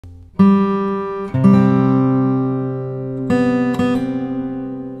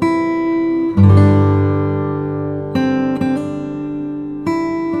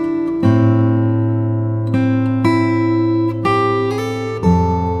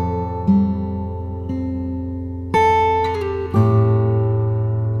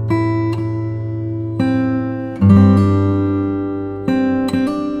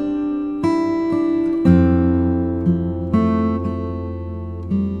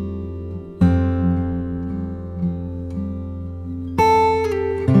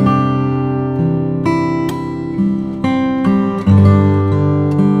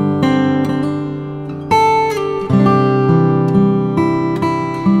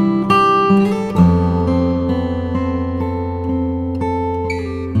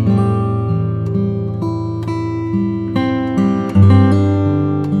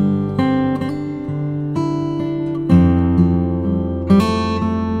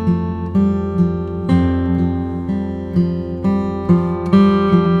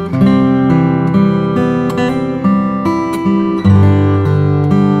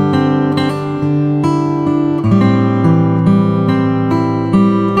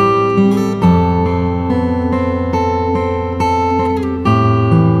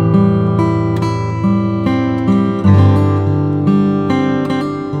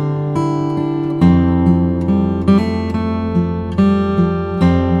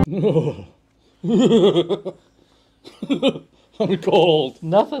I'm cold.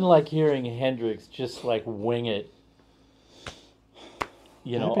 Nothing like hearing Hendrix just like wing it,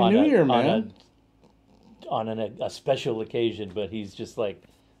 Happy New Year, man. On a special occasion. But he's just like,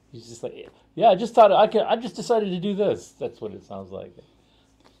 yeah. I just thought I just decided to do this. That's what it sounds like.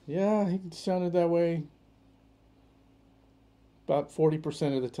 Yeah, he sounded that way about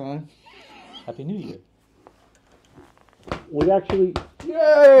 40% of the time. Happy New Year. We actually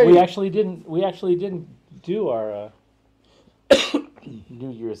Yay! we actually didn't do our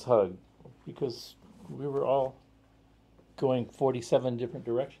New Year's hug because we were all going 47 different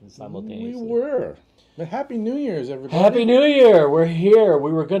directions simultaneously. We were. But Happy New Year's, everybody. Happy New Year! We're here.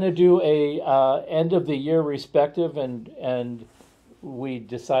 We were going to do a end of the year respective, and we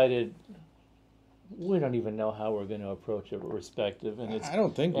decided we don't even know how we're going to approach it respective. And I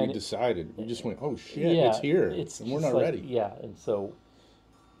don't think we decided. We just went, oh shit, yeah, it's here, and we're not ready. Yeah, and so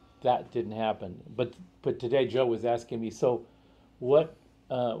that didn't happen. But today Joe was asking me, so what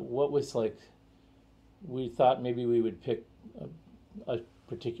was like? We thought maybe we would pick a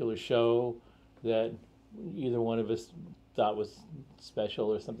particular show that either one of us thought was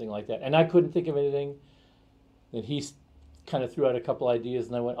special or something like that. And I couldn't think of anything. And he kind of threw out a couple ideas,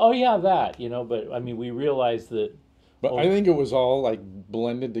 and I went, "Oh yeah, that," But I mean, we realized that. But I think it was all like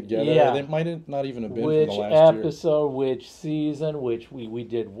blended together. Yeah. It might not even have been Which from the last episode, which season, which we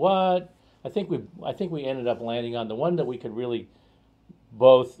did what? I think we ended up landing on the one that we could really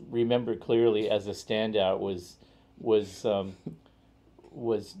both remember clearly as a standout was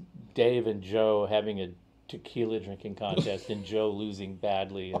Dave and Joe having a tequila drinking contest and Joe losing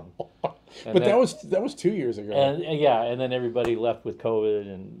badly. But then, that was 2 years ago. And then everybody left with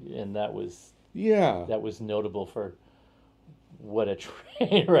COVID, and that was notable for what a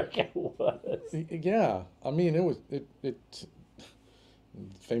train wreck it was. Yeah, I mean it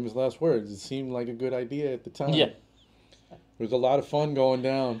famous last words. It seemed like a good idea at the time. Yeah, there was a lot of fun going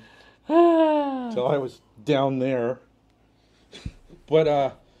down till I was down there.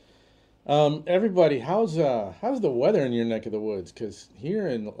 But everybody, how's the weather in your neck of the woods? Because here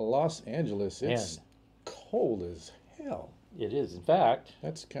in Los Angeles, it's cold as hell. It is, in fact.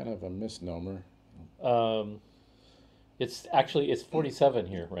 That's kind of a misnomer. It's 47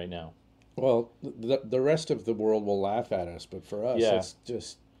 here right now. Well, the rest of the world will laugh at us, but for us, it's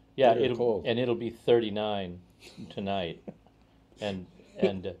just cold. And it'll be 39 tonight, and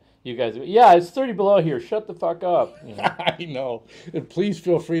you guys, it's 30 below here. Shut the fuck up. I know. And please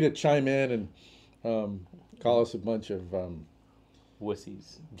feel free to chime in and call us a bunch of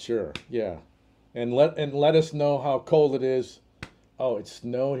wussies. Sure, yeah, and let us know how cold it is. Oh, it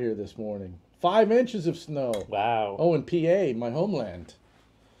snowed here this morning. 5 inches of snow. Wow. Oh, in PA, my homeland.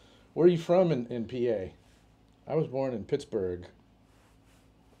 Where are you from in PA? I was born in Pittsburgh.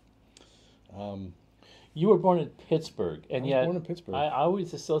 You were born in Pittsburgh, and I was born in Pittsburgh. I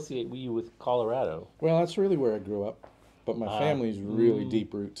always associate you with Colorado. Well, that's really where I grew up, but my family's really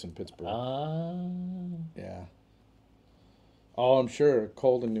deep roots in Pittsburgh. Yeah. Oh, I'm sure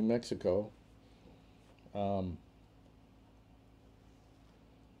cold in New Mexico. And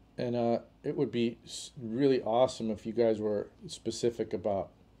it would be really awesome if you guys were specific about,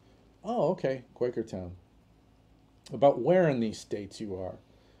 Quakertown, about where in these states you are.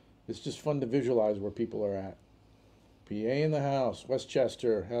 It's just fun to visualize where people are at. PA in the house,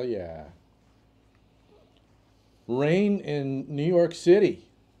 Westchester, hell yeah. Rain in New York City.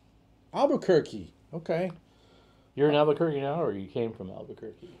 Albuquerque, okay. You're in Albuquerque now, or you came from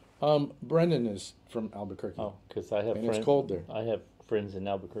Albuquerque? Brendan is from Albuquerque. Oh, because I have friends. It's cold there. I have friends in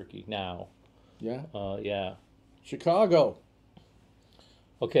Albuquerque now. Yeah? Yeah. Chicago.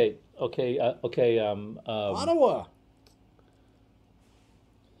 Okay. Ottawa.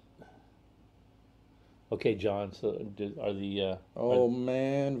 Okay, John. So,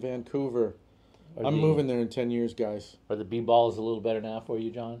 man, Vancouver. I'm moving there in 10 years, guys. Are the B-balls a little better now for you,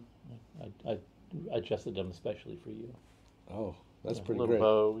 John? I adjusted them especially for you. Oh, that's pretty great.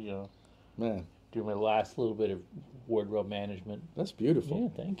 Little bow, Man. Do my last little bit of wardrobe management. That's beautiful.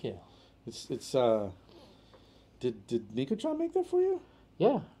 Yeah, thank you. It's Did Nico-chan make that for you?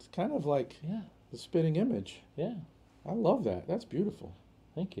 Yeah. It's kind of like the spitting image. Yeah. I love that. That's beautiful.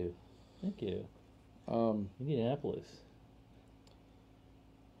 Thank you. Indianapolis.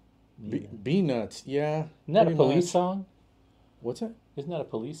 B-nuts, yeah. Isn't that a police song? What's that? Isn't that a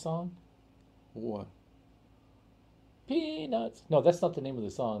police song? What? Peanuts. No, that's not the name of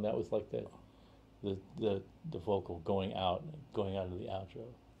the song. That was like the vocal going out into the outro.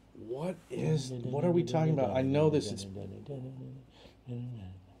 What are we talking about? I know this is...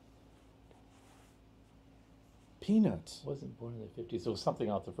 Peanuts. Wasn't born in the 50s. It was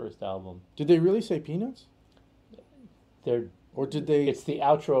something off the first album. Did they really say Peanuts? They're Or did they? It's the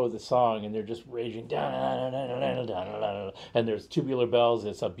outro of the song, and they're just raging down, and there's tubular bells.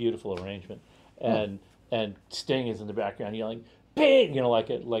 It's a beautiful arrangement, and Sting is in the background yelling,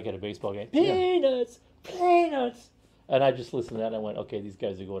 "Peanuts!" Like at a baseball game, "Peanuts, peanuts!" And I just listened to that, and I went, "Okay, these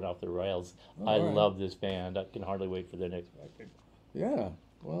guys are going off the rails. I All right. love this band. I can hardly wait for their next record." Yeah.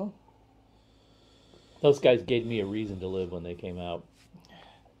 Well, Those guys gave me a reason to live when they came out.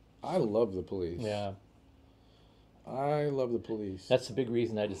 I love the Police. Yeah, I love the Police. that's the big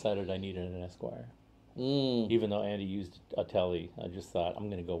reason I decided I needed an Esquire. Mm. Even though Andy used a Telly, I just thought I'm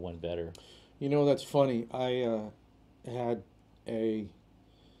going to go one better. You know, that's funny. I had a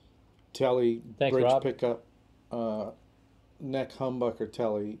Telly Thanks, bridge Rob. pickup neck humbucker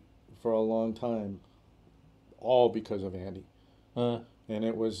Telly for a long time, all because of Andy. And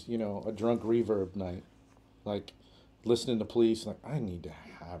it was, you know, a drunk reverb night. Like, listening to Police, like, I need to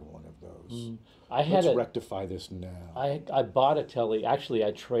have one of those. Let's rectify this now. I bought a Telly. Actually,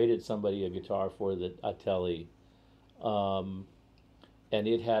 I traded somebody a guitar for a Telly, and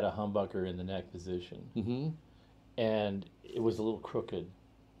it had a humbucker in the neck position, Mm-hmm. and it was a little crooked.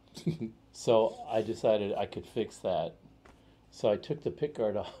 So I decided I could fix that. So I took the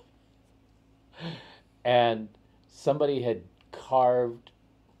pickguard off, and somebody had carved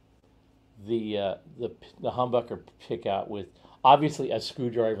the humbucker pick out with obviously a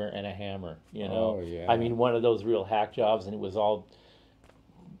screwdriver and a hammer. You know, Oh, yeah. I mean, one of those real hack jobs, and it was all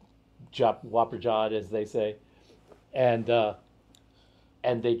whopper jawed, as they say, and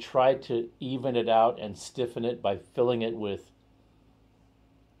they tried to even it out and stiffen it by filling it with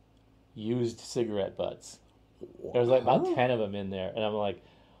used cigarette butts. There was like about 10 of them in there, and I'm like,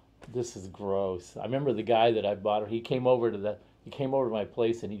 this is gross. I remember the guy that I bought. He came over to my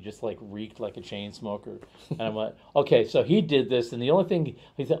place, and he just like reeked like a chain smoker. And I'm like, okay, so he did this, and the only thing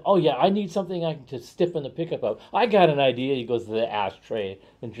he said, oh yeah, I need something to stiffen the pickup up. I got an idea. He goes to the ashtray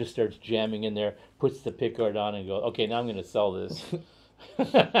and just starts jamming in there, puts the pickguard on, and goes, okay, now I'm going to sell this.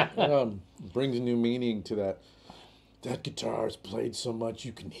 Brings new meaning to that. That guitar is played so much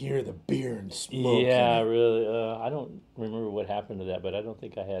you can hear the beer and smoke. Yeah, really. I don't remember what happened to that, but I don't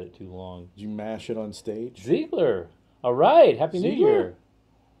think I had it too long. Did you mash it on stage? Ziegler. All right. Happy New Ziegler? Year.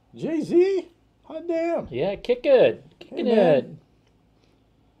 Jay-Z? Hot damn. Yeah, kick it. Kicking man. it.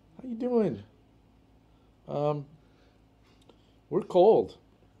 How you doing? We're cold.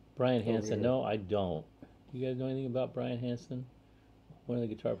 Brian Over Hansen. here. No, I don't. You guys know anything about Brian Hansen? One of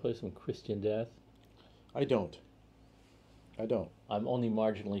the guitar players from Christian Death? I don't. I'm only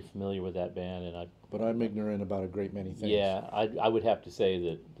marginally familiar with that band, and But I'm ignorant about a great many things. yeah, I would have to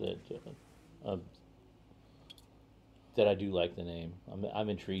say that I do like the name. I'm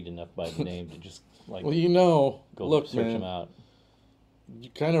intrigued enough by the name to just like Well, you know, go look, search man, him out.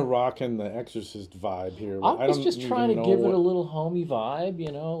 you're kind of rocking the Exorcist vibe here. I was just even trying to know give it what a little homey vibe,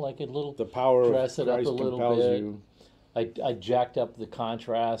 you know, like a little. the power dress of it up Christ a little compels bit. you. I jacked up the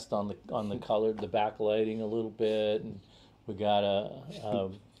contrast on the color, the backlighting a little bit, and we got a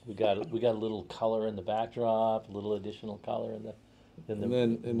little color in the backdrop, a little additional color in the And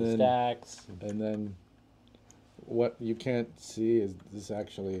then stacks. And then what you can't see is this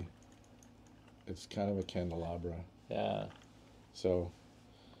actually, it's kind of a candelabra. Yeah, So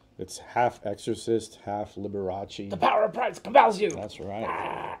it's half Exorcist, half Liberace. the power of Christ compels you. That's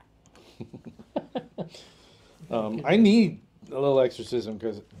right. I need a little exorcism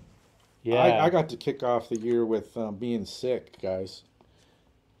because Yeah, I got to kick off the year with being sick, guys.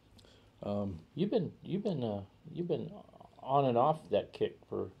 you've been on and off that kick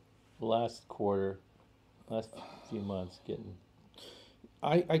for the last few months, getting.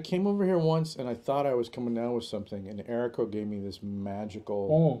 I came over here once and I thought I was coming down with something, and Erico gave me this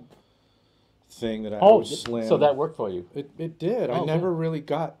magical thing that I was slammed. So that worked for you. It did. I Oh, never really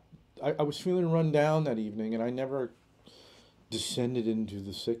got. I was feeling run down that evening, and I never descended into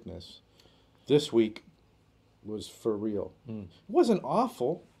the sickness. This week was for real. It wasn't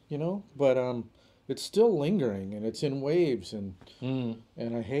awful, you know, but it's still lingering, and it's in waves, and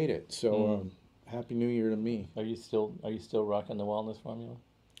I hate it. So Happy New Year to me. Are you still rocking the wellness formula?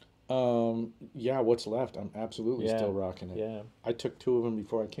 Yeah, what's left? I'm absolutely Yeah. still rocking it. Yeah. I took 2 of them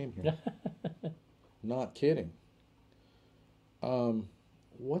before I came here. Not kidding.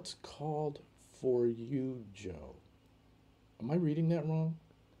 What's called For You, Joe? Am I reading that wrong?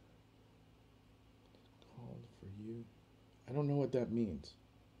 Called For You. I don't know what that means.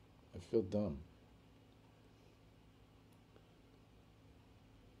 I feel dumb.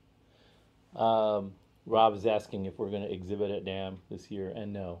 Rob is asking if we're going to exhibit at NAMM this year,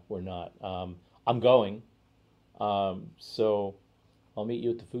 and no, we're not. I'm going. So I'll meet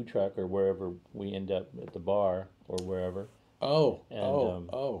you at the food truck or wherever we end up at the bar or wherever. Oh, And oh,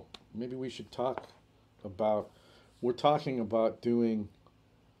 oh. Maybe we should talk about. We're talking about doing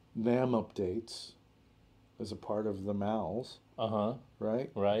NAM updates as a part of the Mals, uh-huh, right?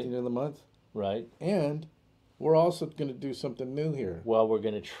 At right, the end of the month. right. And we're also going to do something new here. Well,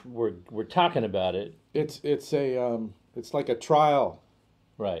 we're talking about it. It's like a trial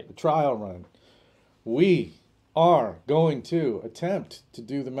Right. run. We are going to attempt to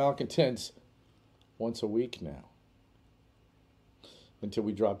do the Malcontents once a week now until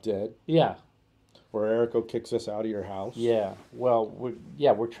we drop dead, Yeah. or Erico kicks us out of your house. Yeah. Well,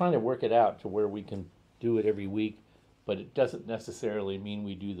 we're trying to work it out to where we can do it every week, but it doesn't necessarily mean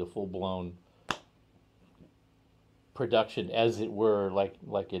we do the full blown production, as it were, like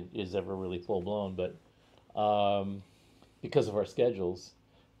it is ever really full blown, but because of our schedules.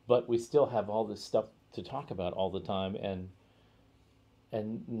 But we still have all this stuff to talk about all the time, and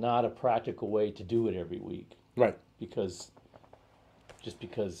not a practical way to do it every week, Right. because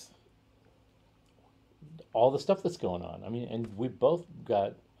all the stuff that's going on. I mean, and we both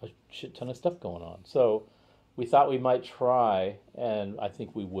got a shit ton of stuff going on. So we thought we might try, and I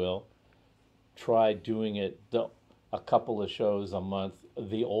think we will try doing it a couple of shows a month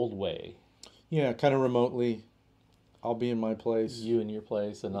the old way. Yeah, kind of remotely. I'll be in my place. You in your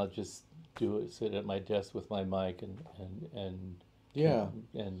place, and I'll just sit at my desk with my mic and Yeah.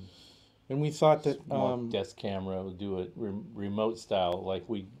 and And we thought that desk camera. We'll do it remote style like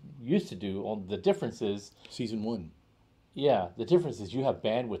we used to do. The difference is, season 1. yeah, the difference is you have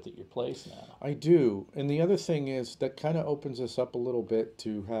bandwidth at your place now. I do. And the other thing is that kind of opens us up a little bit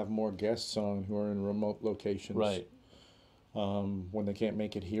to have more guests on who are in remote locations. Right. When they can't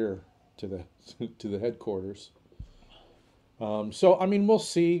make it here to the to the headquarters. So I mean, we'll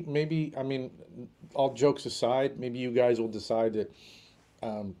see. Maybe, I mean, all jokes aside, maybe you guys will decide that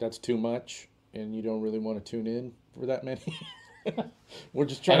that's too much, and you don't really want to tune in for that many. We're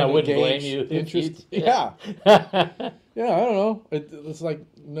just trying And I to wouldn't blame engage you if interest. you- Yeah, yeah. I don't know. It's like,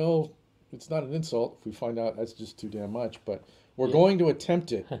 no, it's not an insult if we find out that's just too damn much. But we're Yeah. going to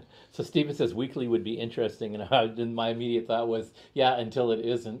attempt it. So Steven says weekly would be interesting, and my immediate thought was, yeah, until it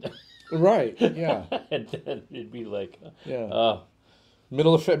isn't. Right. Yeah. And then it'd be like, Yeah.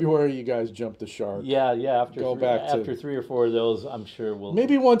 Middle of February, you guys jumped the shark. yeah. Go back to- after 3 or 4 of those, I'm sure we'll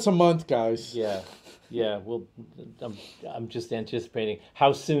Maybe once a month, guys. Yeah, Well, I'm just anticipating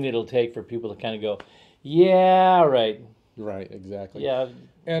how soon it'll take for people to kind of go, yeah, right, Right. Exactly. yeah,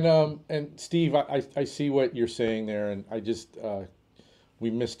 And Steve, I see what you're saying there, and I just we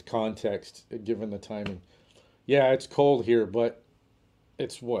missed context given the timing. Yeah, it's cold here, but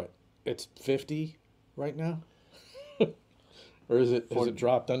it's what? It's 50 right now, or is it? Has it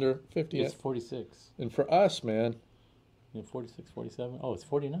dropped under 50 it's yet? 46. And for us, man, 46, 47. Oh, it's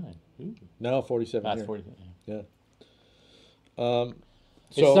 49. Ooh, no, 47 that's here. 40. Yeah.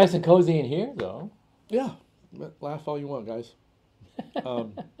 It's So nice and cozy in here, though. yeah, laugh all you want, guys.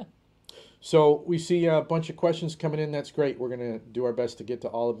 So we see a bunch of questions coming in. That's great. We're gonna do our best to get to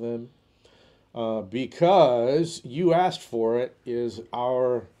all of them. Because you asked for it, is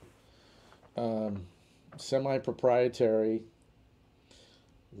our semi-proprietary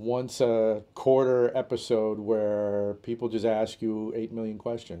once a quarter episode where people just ask you 8 million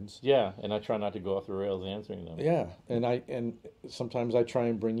questions. Yeah, and I try not to go off the rails answering them. Yeah, and sometimes I try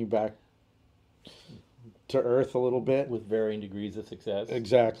and bring you back to earth a little bit. With varying degrees of success.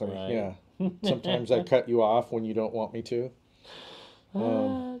 Exactly. Right. Yeah. Sometimes I cut you off when you don't want me to.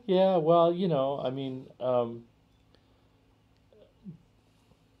 Yeah, well, I mean,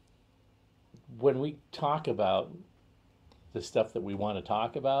 when we talk about the stuff that we want to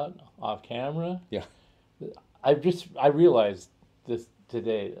talk about off camera, Yeah. I realized this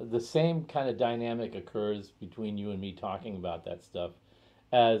today. The same kind of dynamic occurs between you and me talking about that stuff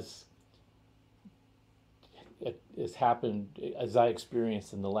as it has happened, as I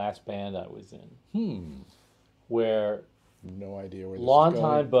experienced in the last band I was in, where No idea where this is longtime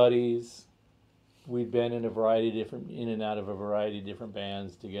going. buddies. We'd been in in and out of a variety of different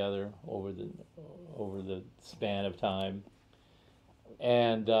bands together over the span of time.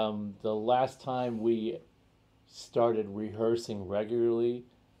 And the last time we started rehearsing regularly,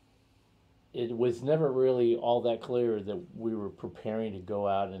 it was never really all that clear that we were preparing to go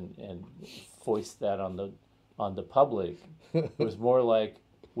out and foist that on the public. It was more like,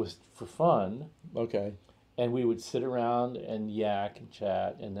 was for fun. Okay. And we would sit around and yak and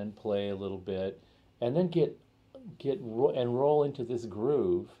chat and then play a little bit and then roll into this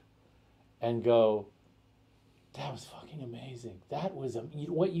groove and go, that was fucking amazing. That was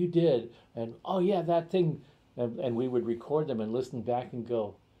what you did. And oh yeah, that thing and we would record them and listen back and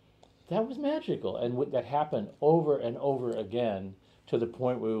go, that was magical. And that happened over and over again to the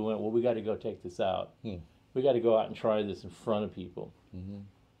point where we went, well, we got to go take this out. We got to go out and try this in front of people. Mm-hmm.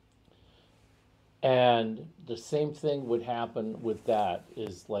 And the same thing would happen with that,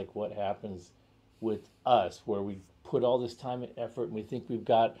 is like what happens with us, where we put all this time and effort and we think we've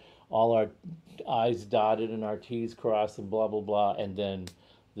got all our I's dotted and our T's crossed and blah, blah, blah. And then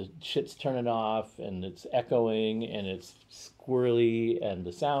the shit's turning off and it's echoing and it's squirrely and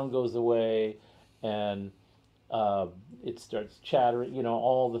the sound goes away and it starts chattering,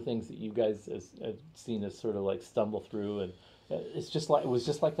 all the things that you guys have seen us sort of like stumble through. And it was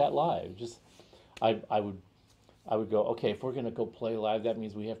just like that live. I would go, okay, if we're going to go play live, that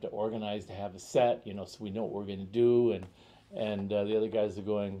means we have to organize to have a set, so we know what we're going to do. And the other guys are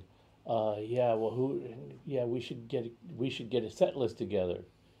going, we should get a set list together,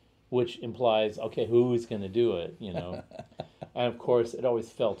 which implies, okay, who's going to do it, And of course, it always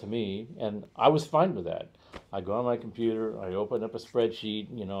fell to me, and I was fine with that. I go on my computer, I open up a spreadsheet,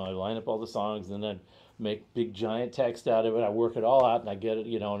 I line up all the songs, and then make big giant text out of it. I work it all out, and I get it,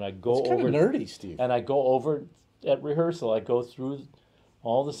 and I go it's over. It's kind of nerdy, Steve. And I go over at rehearsal. I go through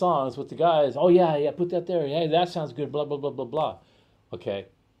all the songs with the guys. Oh yeah, put that there. Hey, that sounds good. Blah blah blah blah blah. Okay,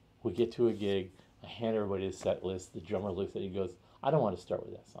 we get to a gig. I hand everybody a set list. The drummer looks at it. He goes, "I don't want to start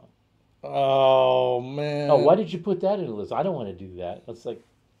with that song." Oh man. Oh, why did you put that in the list? I don't want to do that. It's like,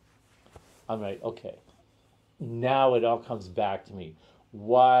 I'm like, okay. Now it all comes back to me.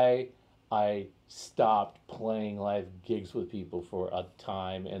 Why I stopped playing live gigs with people for a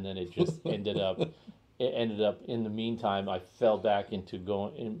time, and then it just ended up in the meantime I fell back into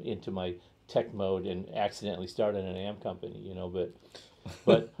into my tech mode and accidentally started an amp company,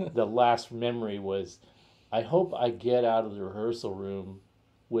 but the last memory was, I hope I get out of the rehearsal room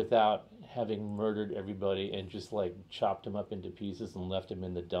without having murdered everybody and just like chopped them up into pieces and left them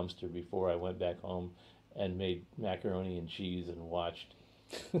in the dumpster before I went back home and made macaroni and cheese and watched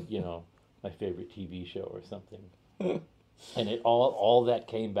my favorite TV show or something. And it all that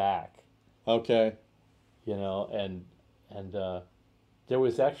came back. Okay. And there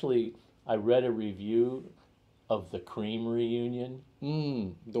was actually, I read a review of the Cream reunion.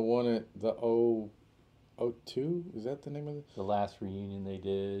 The one at the 02? Is that the name of it? The last reunion they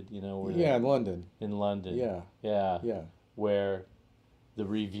did, where in London. In London. Yeah. Where the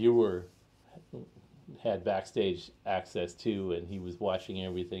reviewer had backstage access to, and he was watching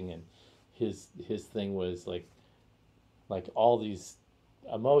everything, and his thing was like all these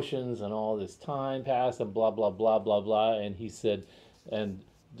emotions and all this time passed and blah blah blah blah blah, and he said, and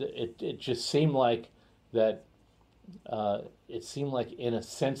it just seemed like that. It seemed like in a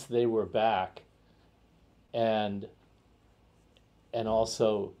sense they were back, and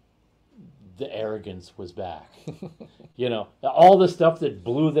also the arrogance was back. All the stuff that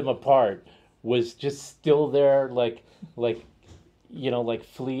blew them apart was just still there, like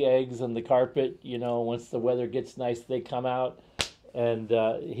flea eggs on the carpet. Once the weather gets nice, they come out. And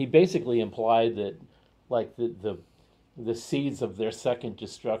he basically implied that, like, the seeds of their second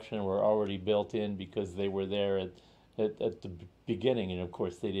destruction were already built in because they were there at the beginning. And of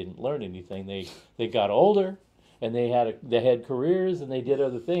course, they didn't learn anything. They got older, and they had careers, and they did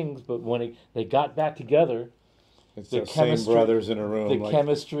other things. But when they got back together, it's the same brothers in a room. The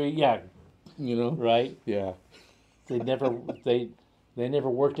chemistry, yeah. Right? Yeah. They never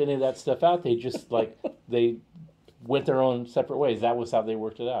worked any of that stuff out. They just they went their own separate ways. That was how they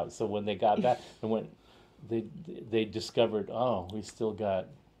worked it out. So when they got back and they discovered, oh, we still got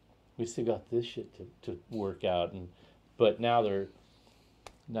this shit to work out. But now they're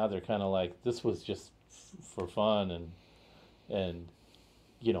kind of like, this was just for fun, and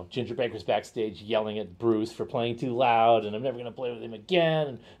Ginger Baker's backstage yelling at Bruce for playing too loud, and I'm never going to play with him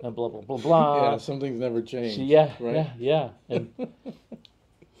again, and blah, blah, blah, blah. Yeah, something's never changed. Right? Yeah. And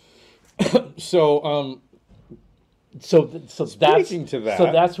so speaking to that.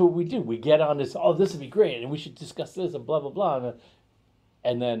 So that's what we do. We get on this, oh, this would be great, and we should discuss this, and blah, blah, blah.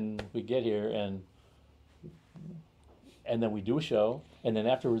 And then we get here, and then we do a show, and then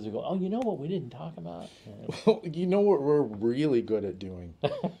afterwards we go, oh, you know what we didn't talk about? Well, you know what we're really good at doing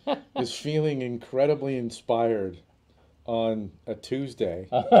is feeling incredibly inspired on a Tuesday.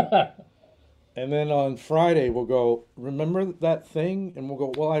 And then on Friday we'll go, remember that thing? And we'll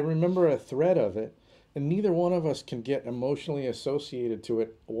go, well, I remember a thread of it. And neither one of us can get emotionally associated to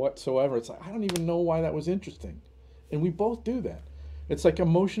it whatsoever. It's like, I don't even know why that was interesting. And we both do that. It's like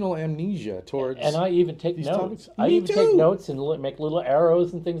emotional amnesia towards. And I even take notes. Take notes and make little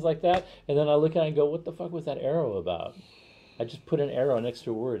arrows and things like that. And then I look at it and go, what the fuck was that arrow about? I just put an arrow next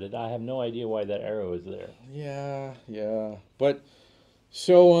to a word, and I have no idea why that arrow is there. Yeah, yeah. But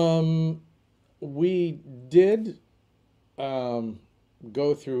so we did go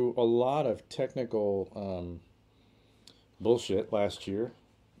through a lot of technical bullshit last year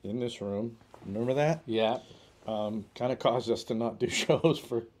in this room. Remember that? Yeah. Kind of caused us to not do shows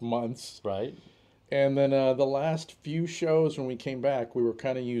for months. Right. And then the last few shows when we came back, we were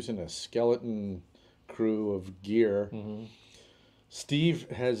kind of using a skeleton crew of gear. Mm-hmm. Steve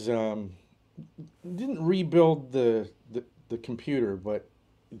has didn't rebuild the computer, but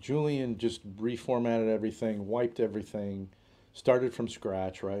Julian just reformatted everything, wiped everything, started from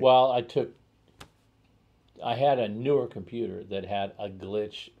scratch, right? Well, I had a newer computer that had a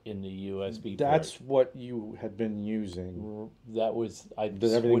glitch in the USB That's port. what you had been using. That was I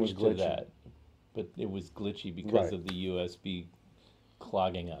That everything was switched to glitchy. that, but it was glitchy because Right. of the USB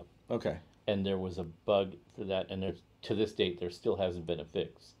clogging up, Okay. and there was a bug for that, and to this date there still hasn't been a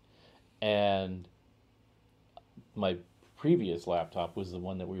fix. And my previous laptop was the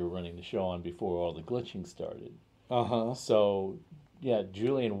one that we were running the show on before all the glitching started. Uh-huh. So, yeah,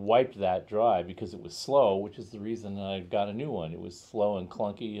 Julian wiped that drive because it was slow, which is the reason I got a new one. It was slow and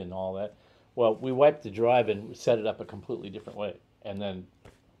clunky and all that. Well, we wiped the drive and set it up a completely different way. And then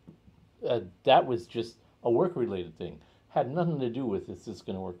that was just a work-related thing. Had nothing to do with is this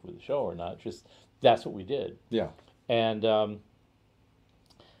going to work for the show or not. Just that's what we did. Yeah. And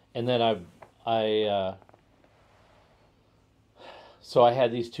then so I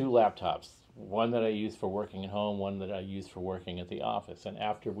had these two laptops, one that I used for working at home, one that I used for working at the office. And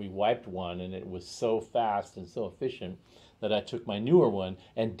after we wiped one, and it was so fast and so efficient that I took my newer one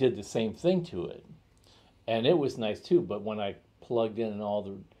and did the same thing to it. And it was nice too, but when I plugged in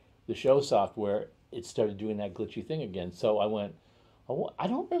all the show software, it started doing that glitchy thing again. So I went, oh, I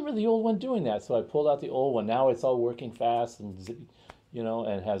don't remember the old one doing that. So I pulled out the old one. Now it's all working fast and,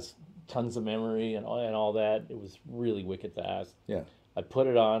 and has tons of memory and all that. It was really wicked fast. Yeah. I put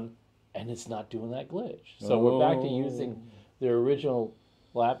it on, and it's not doing that glitch. So we're back to using the original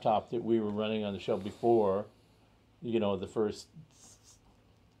laptop that we were running on the show before, the first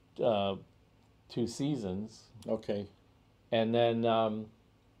 2 seasons. Okay. And then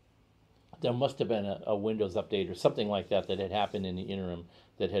there must have been a Windows update or something like that had happened in the interim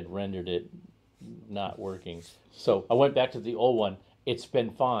that had rendered it not working. So I went back to the old one. It's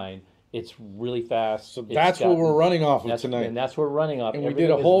been fine. It's really fast. So that's what we're running off of tonight. And that's what we're running off. And we Everything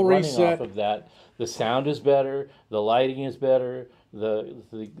did a whole is running reset. off of that. The sound is better. The lighting is better.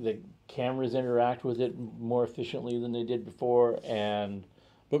 The cameras interact with it more efficiently than they did before. And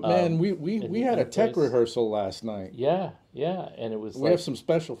But man, we had a tech rehearsal last night. yeah, and it was. We have some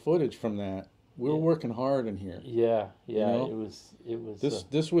special footage from that. We were Yeah. working hard in here. Yeah, know? It was.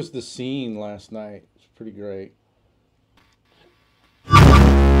 This was the scene last night. It's pretty great.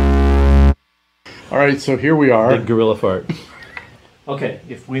 All right, so here we are. Big gorilla fart. Okay,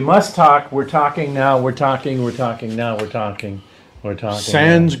 if we must talk, we're talking now. We're talking now. We're talking.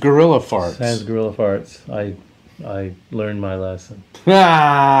 Sans gorilla farts. Sans gorilla farts. I learned my lesson.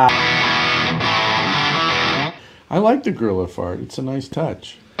 I like the gorilla fart. It's a nice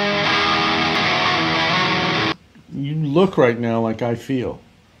touch. You look right now like I feel.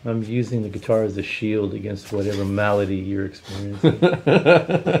 I'm using the guitar as a shield against whatever malady you're experiencing.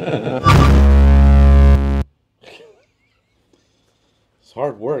 It's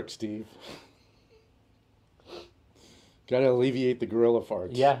hard work, Steve. Gotta alleviate the gorilla farts.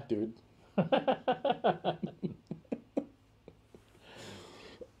 Yeah. Dude.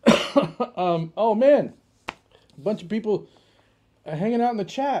 Oh man, a bunch of people hanging out in the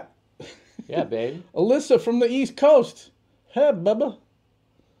chat. Yeah, baby. Alyssa from the East Coast. Hey, Bubba.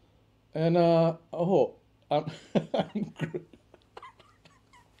 And I'm,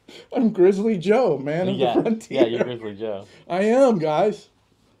 I'm Grizzly Joe, man of the frontier. Yeah, you're Grizzly Joe. I am, guys.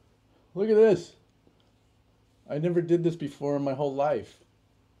 Look at this. I never did this before in my whole life.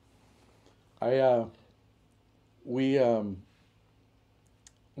 I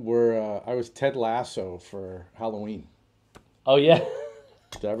was Ted Lasso for Halloween. Oh yeah.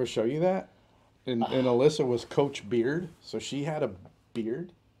 Did I ever show you that? And Alyssa was Coach Beard, so she had a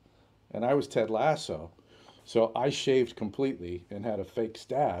beard, and I was Ted Lasso. So I shaved completely and had a fake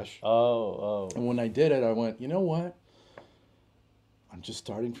stash. Oh. And when I did it, I went, you know what? I'm just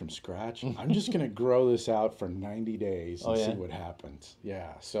starting from scratch. I'm just going to grow this out for 90 days and see what happens.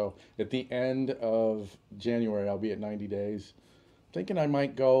 Yeah. So at the end of January, I'll be at 90 days. I'm thinking I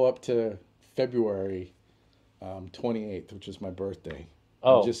might go up to February 28th, which is my birthday.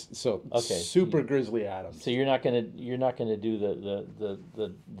 Oh. Super Grizzly Adams. So you're not gonna do the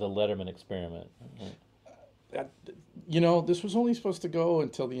Letterman experiment. This was only supposed to go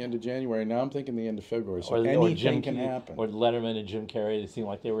until the end of January. Now I'm thinking the end of February. So or anything can happen. or Letterman and Jim Carrey. They seemed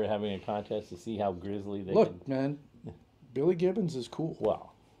like they were having a contest to see how grizzly they Look, could. man, Billy Gibbons is cool.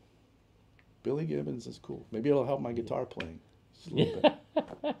 Well, Billy Gibbons is cool. Maybe it'll help my guitar playing just a little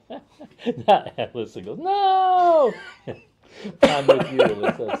bit. not Alyssa goes, no. I'm with you,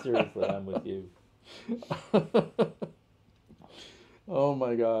 Alyssa. Seriously, I'm with you. Oh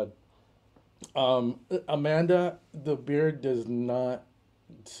my God. Amanda, the beard does not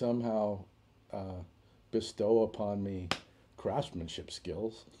somehow bestow upon me craftsmanship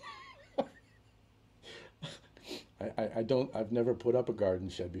skills. I've never put up a garden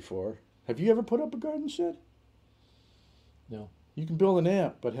shed before. Have you ever put up a garden shed? No. You can build an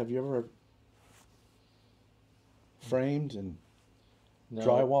amp, but have you ever framed and No.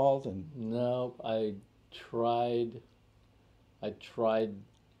 drywalled and No, I tried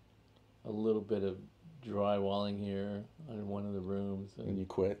a little bit of drywalling here in one of the rooms. and you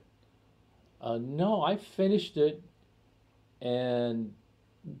quit? No, I finished it and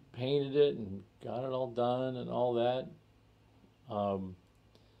painted it and got it all done and all that.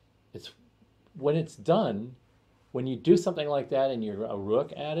 It's when it's done, when you do something like that and you're a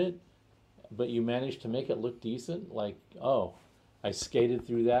rook at it, but you manage to make it look decent, like, oh, I skated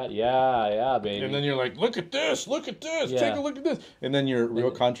through that. Yeah, baby. And then you're like, look at this, Yeah. take a look at this. And then your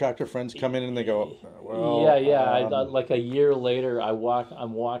real contractor friends come in and they go, well, yeah. Like a year later,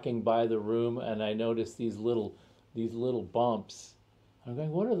 I'm walking by the room and I notice these little bumps. I'm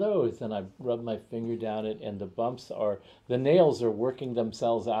going, what are those? And I rub my finger down it, and the nails are working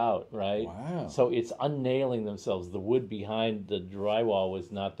themselves out, right? Wow. So it's unnailing themselves. The wood behind the drywall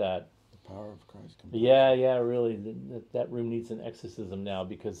was not that. The power of Christ. Yeah, really. That room needs an exorcism now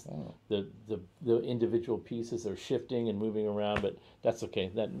because Oh. the individual pieces are shifting and moving around, but that's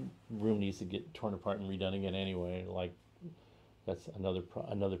okay. That room needs to get torn apart and redone again anyway. Like, that's another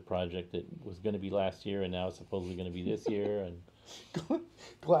project that was going to be last year and now it's supposedly going to be this year. And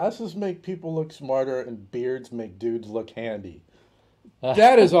Glasses make people look smarter and beards make dudes look handy.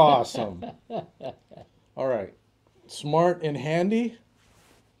 That is awesome. All right. Smart and handy?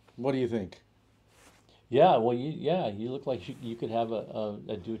 What do you think? yeah, well, you look like you could have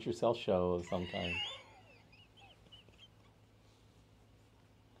a do-it-yourself show of some kind.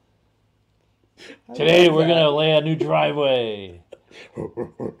 Today we're going to lay a new driveway.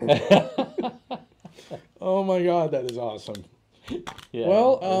 Oh my God, that is awesome. Yeah,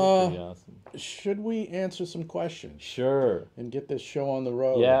 Well, that's pretty awesome. Should we answer some questions Sure. and get this show on the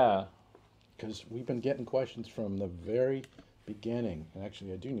road? Yeah. Because we've been getting questions from the very beginning. And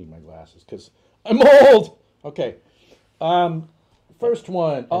actually, I do need my glasses because I'm old. Okay. First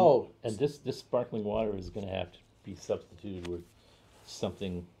one. And this sparkling water is going to have to be substituted with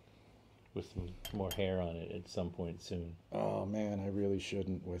something with some more hair on it at some point soon. Oh man, I really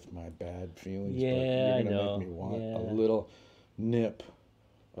shouldn't with my bad feelings. Yeah, but you're I gonna know. make me want Yeah. a little nip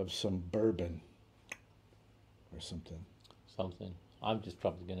of some bourbon or something. Something. I'm just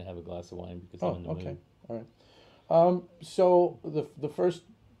probably going to have a glass of wine because I'm in the Okay. mood. All right. So the first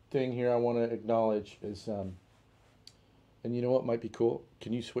thing here I want to acknowledge is, and you know what might be cool?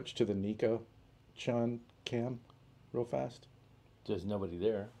 Can you switch to the Nico-chan cam real fast? There's nobody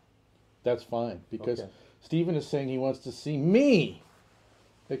there. That's fine, because Okay. Steven is saying he wants to see me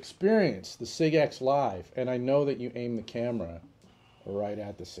experience the SIG-X live, and I know that you aim the camera right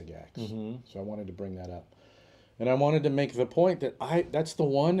at the SIG-X. So I wanted to bring that up. And I wanted to make the point that that's the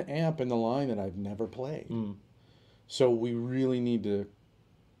one amp in the line that I've never played. So we really need to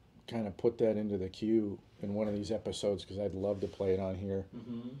kind of put that into the queue in one of these episodes, because I'd love to play it on here.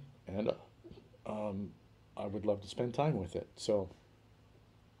 And I would love to spend time with it. So,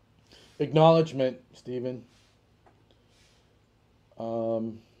 acknowledgement, Stephen.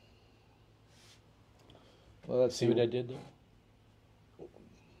 Well, let's See what I did there?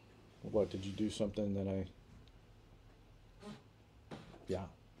 What, did you do something that I... Yeah.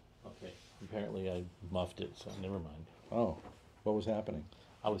 Okay. Apparently I muffed it, so never mind. Oh, what was happening?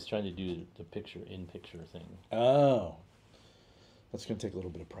 I was trying to do the picture-in-picture thing. Oh. That's going to take a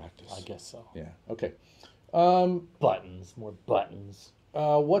little bit of practice. I guess so. Yeah, okay. Buttons, more buttons.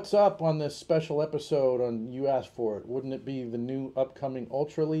 What's up on this special episode on You Asked For It? Wouldn't it be the new upcoming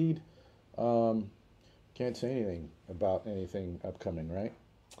Ultra Lead? Can't say anything about anything upcoming, right?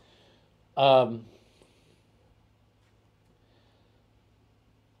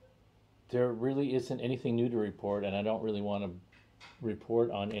 There really isn't anything new to report, and I don't really want to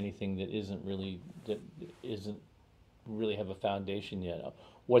report on anything that isn't really have a foundation yet.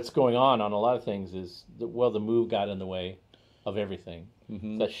 What's going on a lot of things is the move got in the way of everything.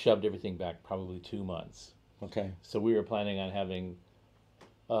 That shoved everything back probably 2 months. Okay. So we were planning on having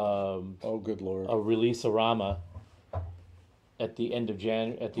Oh, good Lord. a release-orama at the end of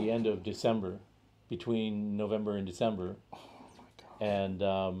December, between November and December, Oh my God. and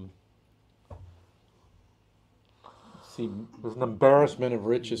see, There's an embarrassment of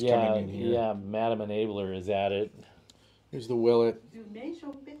riches yeah, coming in here. yeah, Madam Enabler is at it, Here's the Willet. Du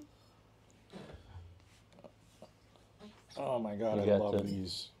meeshoppen? Oh my God, You I got love the-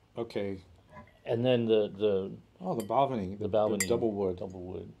 these. Okay. and then the Oh, the Balvenie. the Balvenie The double wood. double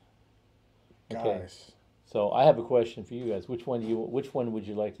wood. Okay. Guys. So I have a question for you guys. Which one would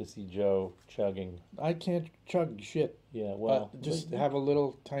you like to see Joe chugging? I can't chug shit. Yeah, well, Just have a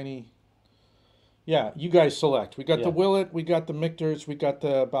little tiny. Yeah, you guys select. We got Yeah. the Willet, we got the Michters, we got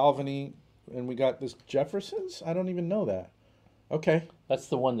the Balvenie, and we got this Jefferson's. I don't even know that. Okay, that's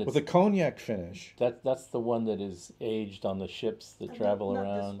the one with that's a cognac finish. that's the one that is aged on the ships that travel not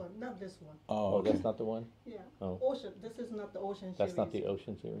around. This one, not this one. Oh, Oh, okay. that's not the one. Yeah. Oh. Ocean. This is not the ocean That's not series. the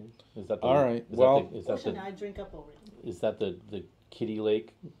Ocean series. Is that the, All right, Is well- that the, is that Ocean the I drink up already. is that the Kitty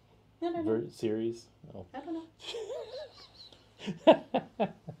Lake No, no, no. series? Oh. I don't know.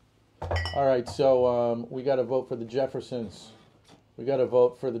 All right, so we got to vote for the Jeffersons. We got to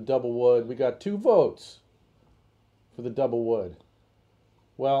vote for the double wood. We got 2 votes for the double wood.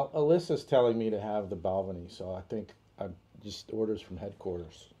 Well, Alyssa's telling me to have the Balvenie, so I think I just orders from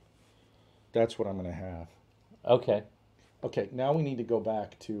headquarters. That's what I'm going to have. Okay. Okay, now we need to go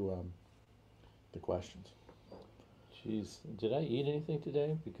back to the questions. Jeez, did I eat anything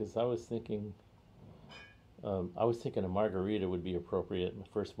today? Because I was thinking a margarita would be appropriate, the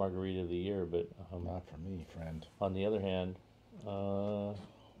first margarita of the year. But Not for me, friend. on the other hand, Whoa,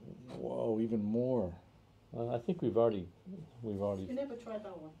 even more. I think we've already. You never tried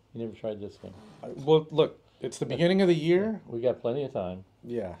that one. You never tried this one. Well, look, it's the beginning of the year. We got plenty of time.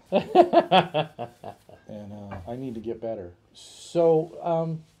 Yeah. And I need to get better.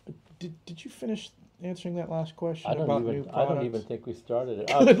 So, did you finish answering that last question about new products? I don't even think we started it.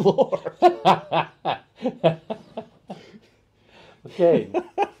 Good Lord. Okay,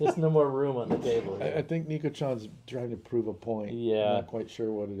 there's no more room on the table I here. think Nico-chan's trying to prove a point. Yeah. I'm not quite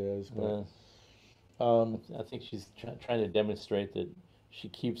sure what it is, but I think she's trying to demonstrate that she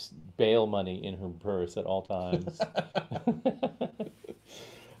keeps bail money in her purse at all times.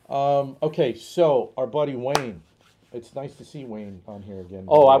 okay. So our buddy Wayne, it's nice to see Wayne on here again.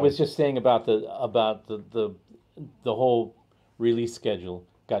 Oh, I was just saying about the whole release schedule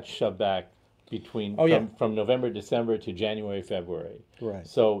got shoved back between from November, December to January, February. Right.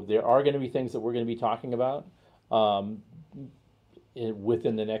 So there are going to be things that we're going to be talking about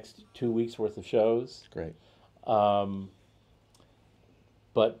within the next 2 weeks worth of shows. Great.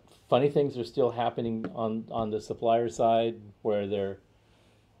 But funny things are still happening on the supplier side where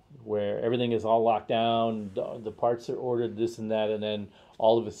everything is all locked down, the parts are ordered, this and that, and then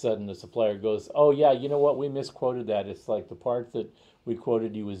all of a sudden the supplier goes, oh yeah, you know what, we misquoted that. It's like the part that we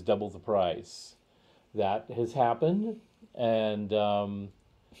quoted you was double the price. That has happened, and on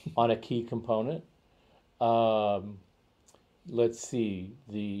a key component. Let's see,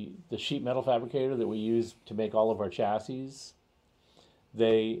 the sheet metal fabricator that we use to make all of our chassis,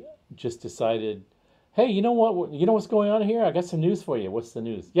 they just decided, hey, you know what? You know what's going on here? I got some news for you. What's the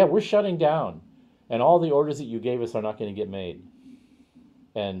news? Yeah, we're shutting down, and all the orders that you gave us are not going to get made.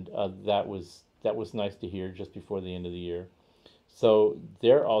 And that was nice to hear just before the end of the year. So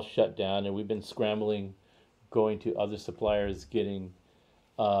they're all shut down, and we've been scrambling, going to other suppliers, getting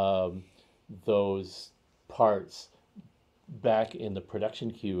those parts back in the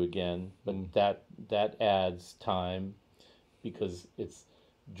production queue again. But that adds time, because it's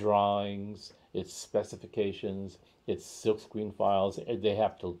drawings, it's specifications, it's silkscreen files. They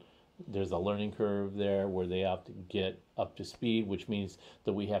have to. There's a learning curve there where they have to get up to speed, which means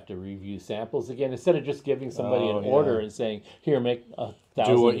that we have to review samples again instead of just giving somebody an order and saying, "Here, make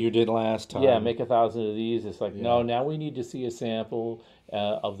 1,000." Do what you did last time. Yeah, make 1,000 of these. It's like, no, now we need to see a sample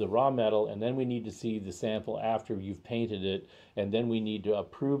of the raw metal, and then we need to see the sample after you've painted it, and then we need to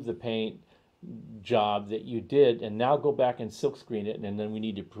approve the paint job that you did, and now go back and silkscreen it, and then we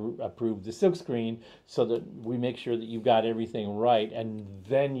need to approve the silkscreen so that we make sure that you've got everything right, and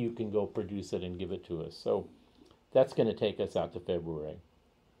then you can go produce it and give it to us. So that's going to take us out to February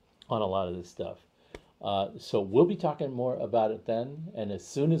on a lot of this stuff. So we'll be talking more about it then, and as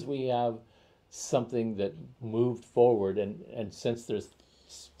soon as we have something that moved forward, and since there's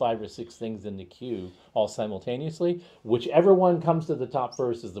 5 or 6 things in the queue all simultaneously. Whichever one comes to the top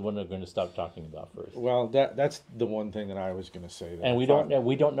first is the one they're going to start talking about first. Well, that's the one thing that I was going to say. That And I we thought-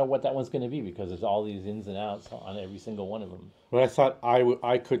 don't know what that one's going to be because there's all these ins and outs on every single one of them. But I thought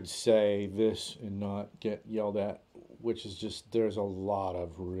I could say this and not get yelled at, which is just there's a lot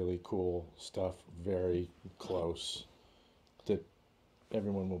of really cool stuff very close that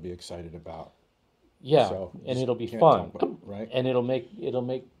everyone will be excited about. Yeah, So, and just it'll be can't fun, talk about it, right? and it'll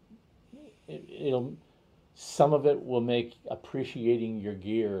some of it will make appreciating your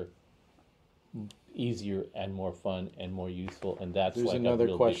gear easier and more fun and more useful, and that's There's like another a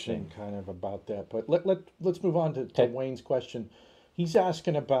real question big thing. kind of about that, but let's move on to Okay. Wayne's question. He's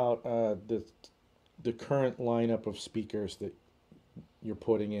asking about the current lineup of speakers that you're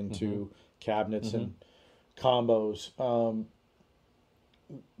putting into cabinets and combos.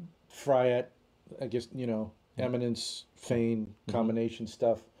 Fryette, I guess, Eminence, Fane, combination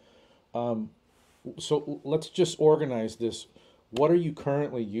stuff. So let's just organize this. What are you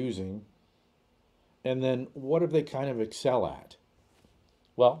currently using? And then what do they kind of excel at?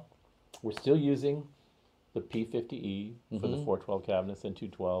 Well, we're still using the P50E for the 412 cabinets and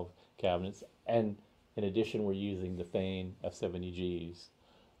 212 cabinets, and in addition, we're using the Fane F70Gs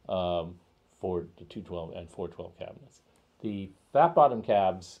for the 212 and 412 cabinets. The fat bottom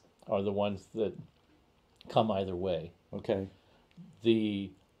cabs are the ones that come either way. Okay.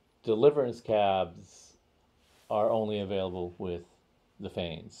 The deliverance cabs are only available with the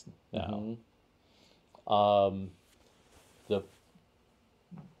Fanes now.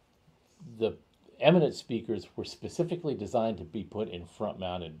 The eminent speakers were specifically designed to be put in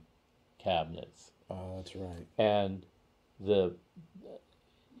front-mounted cabinets, That's right. and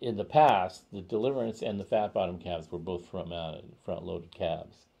in the past, the deliverance and the fat bottom cabs were both front-mounted, front-loaded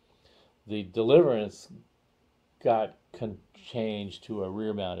cabs. The deliverance got changed to a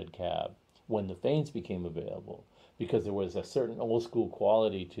rear-mounted cab when the Fanes became available, because there was a certain old-school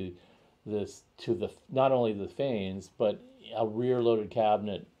quality to the not only the Fanes but a rear-loaded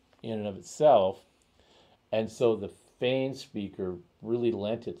cabinet in and of itself, and so the Fane speaker really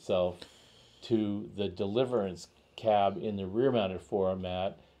lent itself to the deliverance cab in the rear-mounted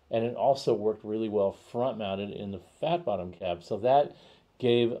format, and it also worked really well front-mounted in the fat bottom cab. So that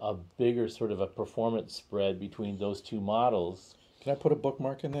gave a bigger sort of a performance spread between those two models. Can I put a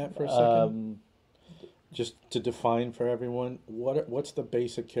bookmark in that for a second? Just to define for everyone, what's the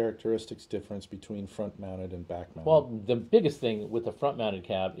basic characteristics difference between front-mounted and back-mounted? Well, the biggest thing with the front-mounted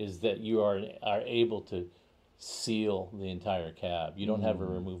cab is that you are able to seal the entire cab. You don't have a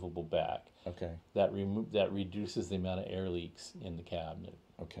removable back. Okay. That reduces the amount of air leaks in the cabinet.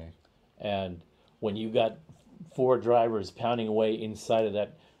 Okay. And when you got 4 drivers pounding away inside of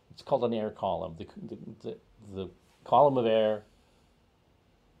that, it's called an air column. The column of air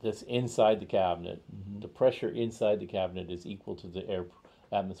that's inside the cabinet, the pressure inside the cabinet is equal to the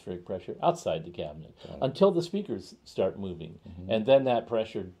atmospheric pressure outside the cabinet until the speakers start moving, and then that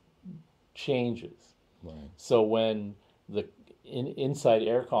pressure changes. Right. So when the inside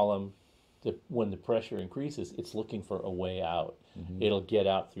air column, when the pressure increases, it's looking for a way out. It'll get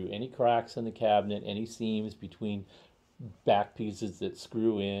out through any cracks in the cabinet, any seams between back pieces that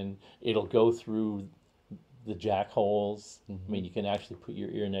screw in. It'll go through the jack holes. I mean, you can actually put your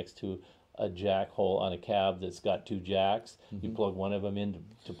ear next to a jack hole on a cab that's got 2 jacks. You plug one of them in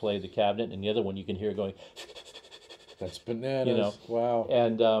to play the cabinet, and the other one you can hear going. That's bananas. Wow.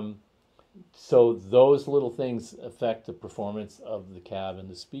 And so those little things affect the performance of the cab and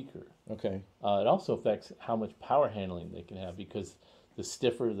the speaker. Okay. It also affects how much power handling they can have, because the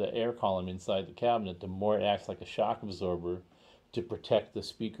stiffer the air column inside the cabinet, the more it acts like a shock absorber to protect the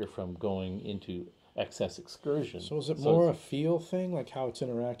speaker from going into excess excursion. So is it more a feel thing, like how it's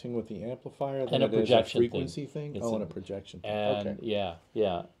interacting with the amplifier, than and a it is a projection frequency thing? It's And a projection thing. And Okay.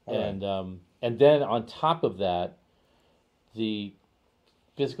 yeah. All right. And then on top of that, the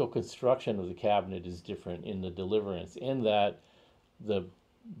physical construction of the cabinet is different in the deliverance, in that the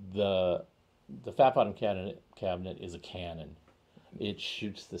fat bottom cabinet is a cannon. It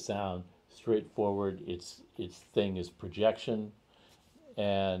shoots the sound straight forward. Its thing is projection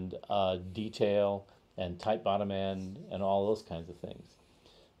and detail and tight bottom end and all those kinds of things.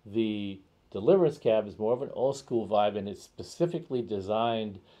 The deliverance cab is more of an old school vibe, and it's specifically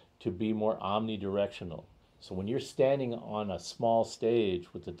designed to be more omnidirectional. So when you're standing on a small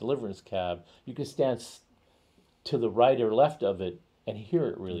stage with the deliverance cab, you can stand to the right or left of it and hear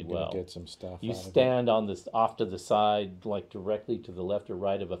it really You're gonna well. get some stuff. You out of it. stand on this off to the side, like directly to the left or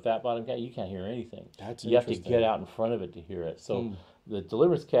right of a fat bottom cab, you can't hear anything. That's You have to interesting. get out in front of it to hear it. So The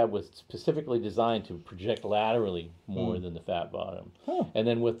deliverance cab was specifically designed to project laterally more than the fat bottom. Huh. And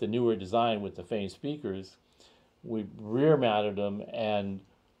then with the newer design with the Fane speakers, we rear mounted them and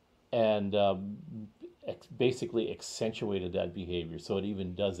basically accentuated that behavior, so it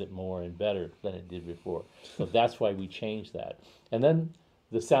even does it more and better than it did before. So that's why we changed that. And then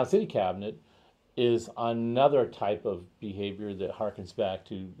the Sound City cabinet is another type of behavior that harkens back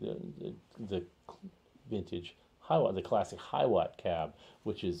to the vintage high watt, the classic high watt cab,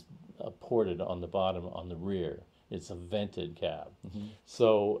 which is ported on the bottom on the rear. It's a vented cab.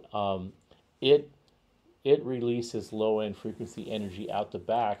 So it releases low end frequency energy out the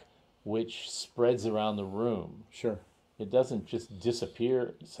back, which spreads around the room. Sure. It doesn't just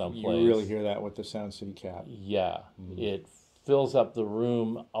disappear someplace. You really hear that with the Sound City cab. Yeah, it fills up the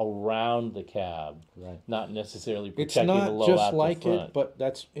room around the cab, Right. not necessarily It's protecting the not low just out like the front. it, but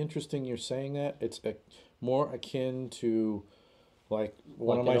that's interesting you're saying that. It's more akin to, like,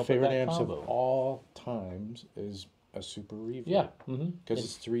 one of Like an my open favorite back amps of combo. all times is a Super Reverb. Yeah, Because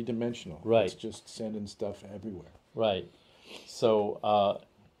it's three-dimensional. Right. It's just sending stuff everywhere. right. So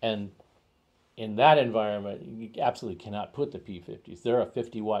and in that environment, you absolutely cannot put the P50s. They're a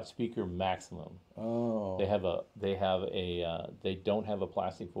 50-watt speaker maximum. Oh. They don't have a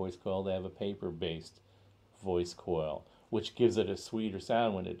plastic voice coil. They have a paper-based voice coil, which gives it a sweeter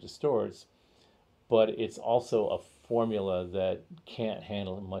sound when it distorts. But it's also a formula that can't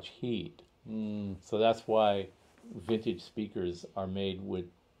handle much heat. So that's why vintage speakers are made with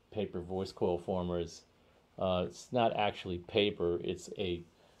paper voice coil formers. It's not actually paper. It's a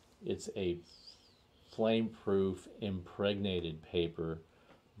flame-proof impregnated paper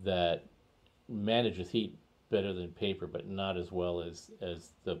that manages heat better than paper, but not as well as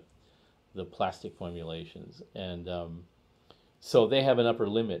the plastic formulations. And so they have an upper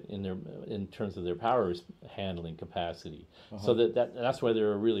limit in terms of their power handling capacity. So that's why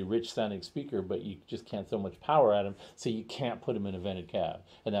they're a really rich sounding speaker, but you just can't throw much power at them, so you can't put them in a vented cab.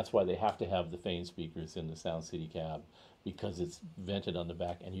 And that's why they have to have the Fane speakers in the Sound City cab, because it's vented on the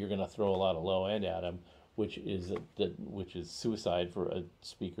back, and you're going to throw a lot of low end at them, which is suicide for a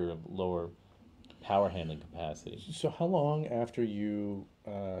speaker of lower power handling capacity. So how long after you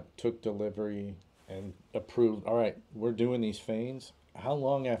took delivery and approved, all right, we're doing these Fanes, how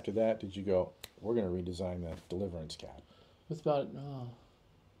long after that did you go, we're going to redesign that Deliverance cab? It was about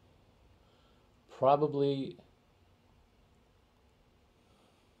probably,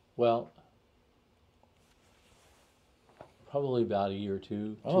 well, probably about a year or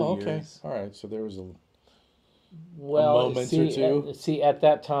two. Oh, 2 okay. years. All right. So there was a Well, moment or two? See, at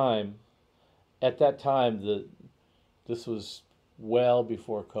that time, this was well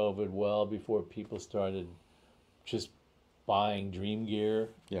before COVID, well before people started just buying dream gear,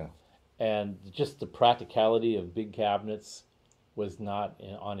 yeah. and just the practicality of big cabinets was not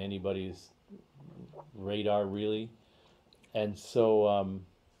on anybody's radar really, and so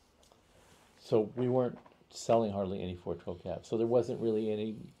we weren't selling hardly any 412 cabs, so there wasn't really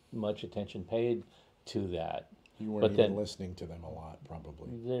any much attention paid to that. You weren't But even then- listening to them a lot, probably.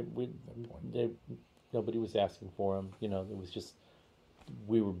 Nobody was asking for them. You know, it was just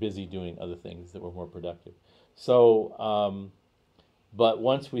we were busy doing other things that were more productive. So, but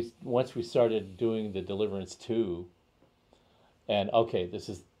once we started doing the Deliverance 2, and okay, this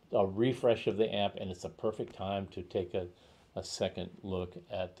is a refresh of the amp, and it's a perfect time to take a second look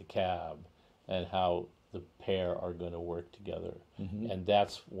at the cab and how the pair are going to work together. And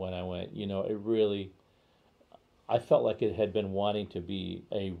that's when I went, you know, I felt like it had been wanting to be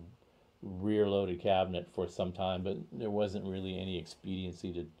a rear-loaded cabinet for some time, but there wasn't really any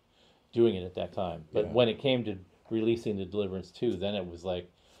expediency to doing it at that time. But Yeah. when it came to releasing the Deliverance 2, then it was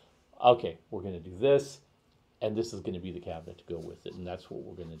like, okay, we're going to do this, and this is going to be the cabinet to go with it, and that's what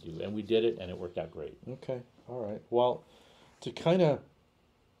we're going to do. And we did it, and it worked out great. Okay. All right. Well, to kind of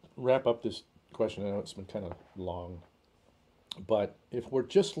wrap up this question, I know it's been kind of long, but if we're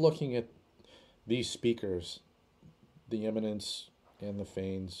just looking at these speakers, the Eminence and the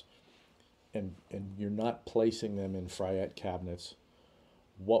Fanes, and you're not placing them in Fryette cabinets,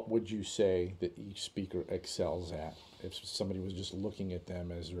 what would you say that each speaker excels at if somebody was just looking at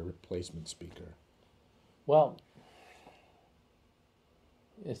them as a replacement speaker? Well,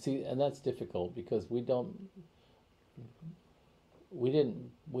 you see, and that's difficult because we don't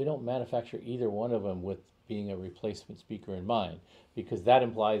manufacture either one of them with being a replacement speaker in mind, because that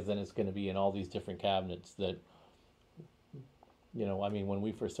implies then it's going to be in all these different cabinets that, you know, I mean, when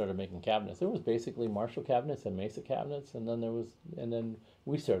we first started making cabinets, there was basically Marshall cabinets and Mesa cabinets, and then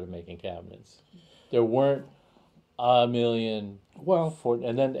we started making cabinets. There weren't a million. Well,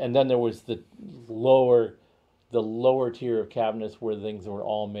 And then there was the lower the lower tier of cabinets where things were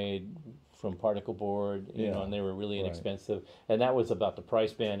all made from particle board, you know, Yeah. and they were really Right. inexpensive. And that was about the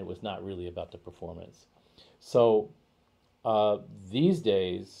price band. It was not really about the performance. So these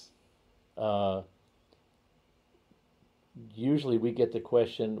days, uh, usually we get the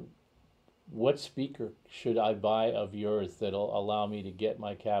question, what speaker should I buy of yours that'll allow me to get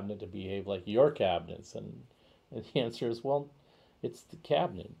my cabinet to behave like your cabinets? And the answer is, well, it's the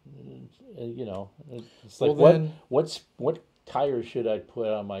cabinet. You know, it's like, Well, then- what tires should I put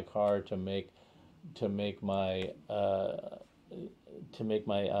on my car to make my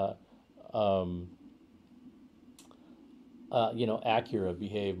you know, Acura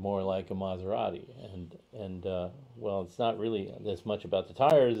behave more like a Maserati, and well, it's not really as much about the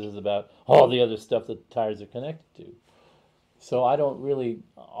tires as about all the other stuff that the tires are connected to. So I don't really.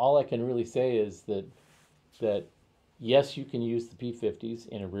 All I can really say is that yes, you can use the P50s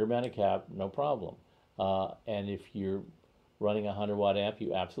in a rear-mounted cab, no problem. And if you're running a 100-watt amp,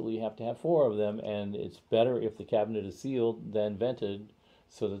 you absolutely have to have 4 of them, and it's better if the cabinet is sealed than vented,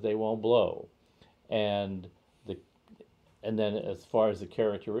 so that they won't blow. And and then as far as the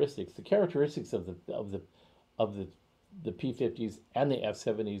characteristics of the P50s and the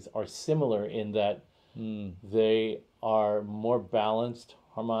F70s are similar in that they are more balanced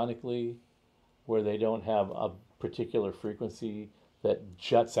harmonically, where they don't have a particular frequency that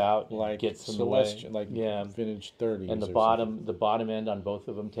juts out and Like gets in the way. like Yeah. vintage 30s. And the or bottom end on both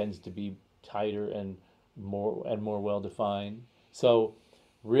of them tends to be tighter and more well defined. So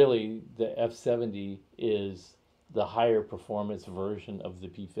really the F70 is the higher performance version of the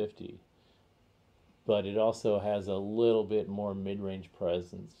P50, but it also has a little bit more mid-range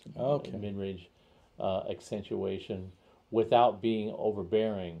presence, Okay. mid-range accentuation, without being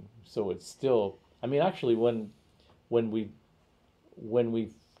overbearing. So it's still, I mean, actually, when we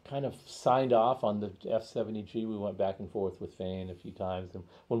kind of signed off on the F70G, we went back and forth with Fane a few times, and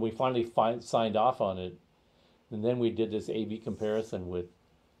when we finally signed off on it, and then we did this A/B comparison with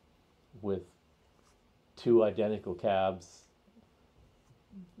 2 identical cabs,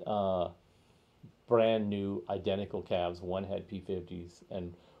 brand new identical cabs. One had P50s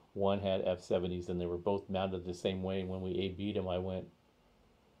and one had F70s, and they were both mounted the same way. And when we A/B'd them, I went,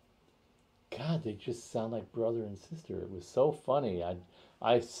 God, they just sound like brother and sister. It was so funny.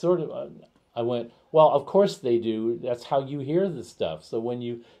 I went, well, of course they do. That's how you hear the stuff. So when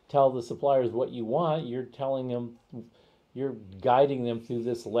you tell the suppliers what you want, you're telling them, you're guiding them through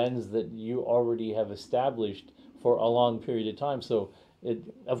this lens that you already have established for a long period of time. So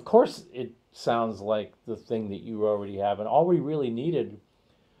of course it sounds like the thing that you already have. And all we really needed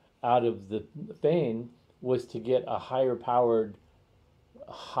out of the Fane was to get a higher powered,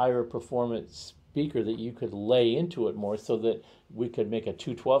 higher performance speaker that you could lay into it more, so that we could make a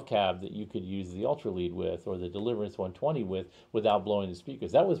 212 cab that you could use the Ultra Lead with or the Deliverance 120 with without blowing the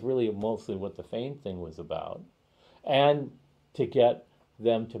speakers. That was really mostly what the Fane thing was about. And to get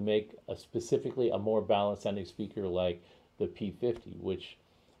them to make specifically a more balanced sounding speaker like the P50, which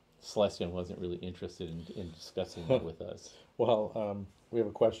Celestion wasn't really interested in discussing that with us. Well, we have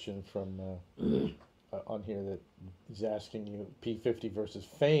a question from on here that is asking you P50 versus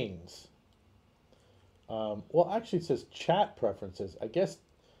Fanes. Well, actually, it says chat preferences. I guess,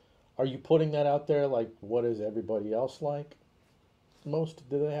 are you putting that out there? Like, what does everybody else like? Most,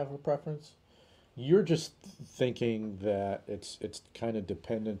 do they have a preference? You're just thinking that it's kind of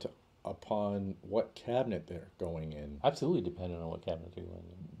dependent upon what cabinet they're going in. Absolutely dependent on what cabinet they're going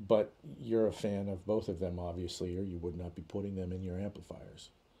in. But you're a fan of both of them, obviously, or you would not be putting them in your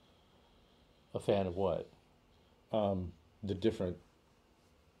amplifiers. A fan of what? The different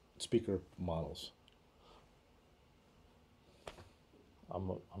speaker models. I'm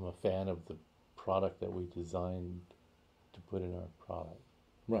a fan of the product that we designed to put in our product.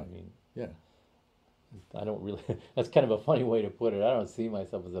 Right. I mean, Yeah. I don't really, that's kind of a funny way to put it. I don't see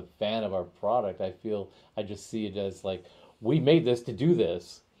myself as a fan of our product. I just see it as like, we made this to do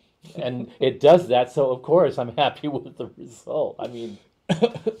this. And it does that, so of course I'm happy with the result. I mean...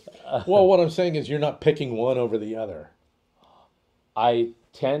 Well, what I'm saying is you're not picking one over the other. I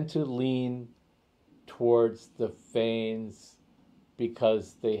tend to lean towards the Fanes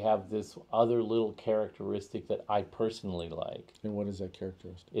because they have this other little characteristic that I personally like. And what is that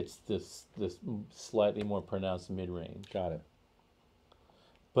characteristic? It's this slightly more pronounced mid-range. Got it.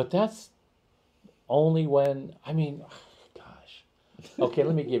 But that's only when, I mean, gosh. Okay,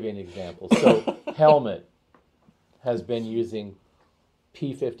 let me give you an example. So Helmet has been using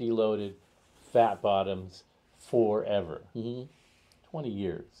P50 loaded fat bottoms forever. 20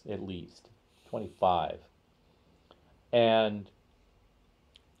 years at least, 25. And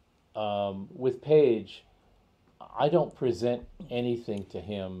with Page, I don't present anything to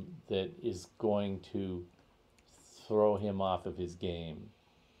him that is going to throw him off of his game,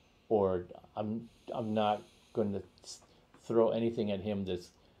 or I'm not going to throw anything at him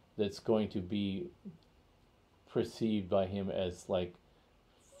that's going to be perceived by him as like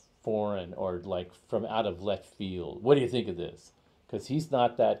foreign or like from out of left field. What do you think of this? Because he's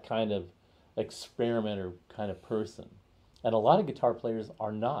not that kind of experimenter kind of person, and a lot of guitar players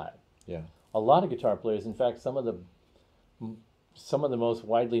are not. Yeah. A lot of guitar players, in fact, some of the most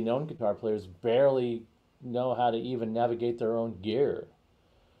widely known guitar players barely know how to even navigate their own gear.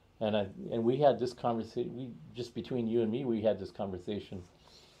 And we had this conversation. Just between you and me, we had this conversation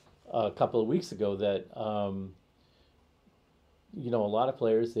a couple of weeks ago that a lot of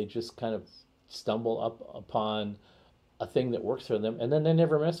players, they just kind of stumble up upon a thing that works for them, and then they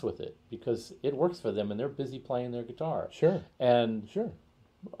never mess with it because it works for them, and they're busy playing their guitar. Sure. And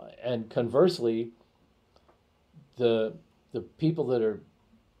conversely, the people that are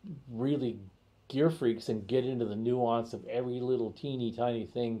really gear freaks and get into the nuance of every little teeny tiny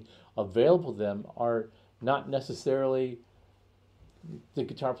thing available to them are not necessarily the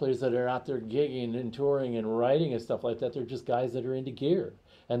guitar players that are out there gigging and touring and writing and stuff like that. They're just guys that are into gear,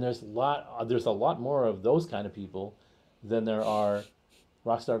 and there's a lot more of those kind of people than there are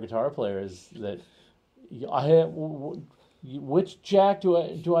rock star guitar players that which jack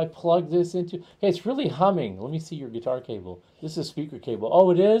do I plug this into? Hey, it's really humming. Let me see your guitar cable. This is speaker cable.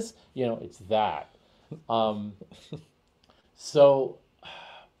 Oh, it is? It's that. So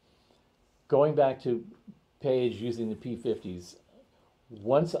going back to Page using the P50s,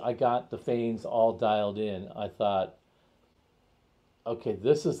 once I got the Fanes all dialed in, I thought, okay,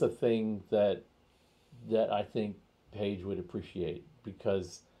 this is the thing that I think Page would appreciate,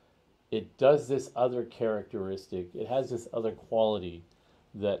 because it does this other characteristic. It has this other quality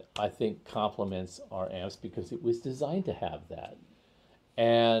that I think complements our amps because it was designed to have that.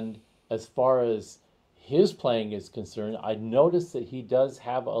 And as far as his playing is concerned, I noticed that he does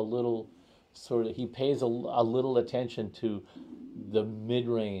have a little he pays a little attention to the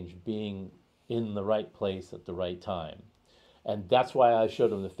mid-range being in the right place at the right time. And that's why I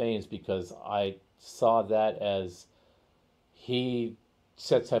showed him the Fanes, because I saw that as he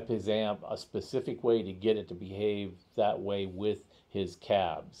sets up his amp a specific way to get it to behave that way with his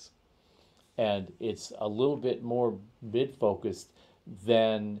cabs. And it's a little bit more mid-focused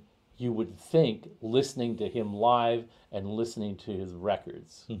than you would think listening to him live and listening to his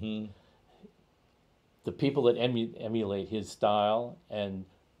records. Mm-hmm. The people that emulate his style and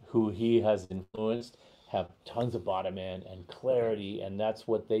who he has influenced have tons of bottom end and clarity, and that's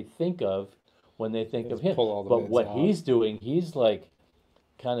what they think of when they think of him. But what he's doing, he's like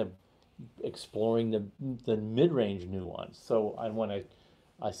kind of exploring the mid-range nuance. So when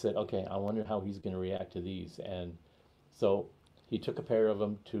I said, okay, I wonder how he's going to react to these. And so he took a pair of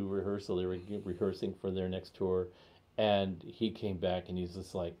them to rehearsal. They were rehearsing for their next tour. And he came back and he's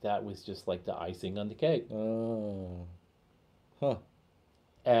just like, that was just like the icing on the cake. Oh. Huh.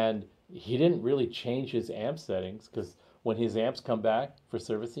 And he didn't really change his amp settings, because when his amps come back for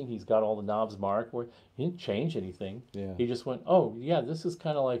servicing, he's got all the knobs marked. Where he didn't change anything. Yeah. He just went, oh, yeah, this is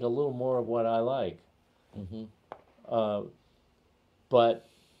kind of like a little more of what I like. Mm-hmm. But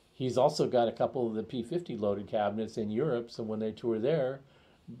he's also got a couple of the P50 loaded cabinets in Europe, so when they tour there,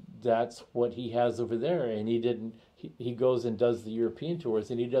 that's what he has over there. And he goes and does the European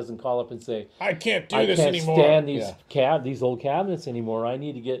tours, and he doesn't call up and say, I can't do this anymore. I can't stand these old cabinets anymore. I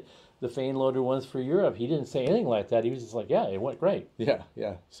need to get the Fane loader ones for Europe. He didn't say anything like that. He was just like, yeah, it went great. Yeah,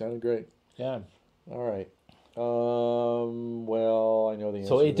 sounded great. Yeah. All right. Well, I know the answer.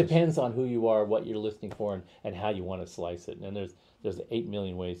 So it depends on who you are, what you're listening for, and how you want to slice it. And there's 8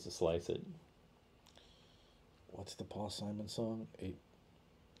 million ways to slice it. What's the Paul Simon song?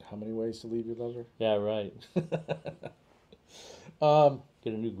 How many ways to leave your lover? Yeah, right.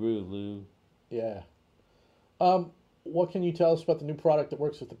 Get a new groove, Lou. Yeah. What can you tell us about the new product that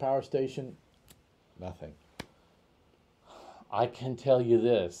works with the power station? Nothing. I can tell you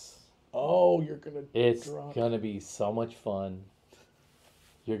this. Oh, you're gonna. It's gonna be so much fun.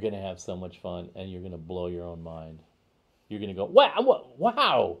 You're gonna have so much fun, and you're gonna blow your own mind. You're gonna go, wow,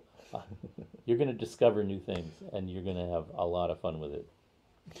 wow. You're gonna discover new things, and you're gonna have a lot of fun with it.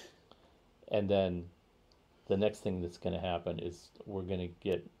 And then the next thing that's going to happen is we're going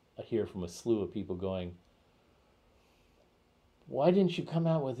to hear from a slew of people going, why didn't you come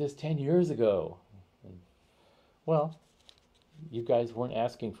out with this 10 years ago? And, well, you guys weren't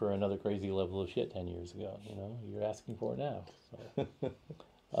asking for another crazy level of shit 10 years ago. You're asking for it now.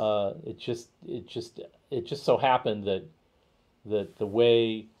 So, it just so happened that the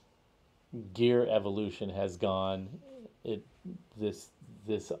way gear evolution has gone, it this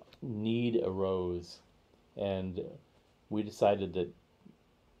this need arose, and we decided that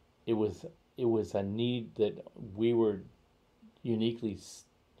it was a need that we were uniquely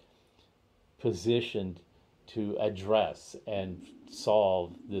positioned to address and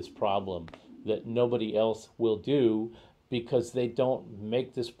solve this problem that nobody else will do, because they don't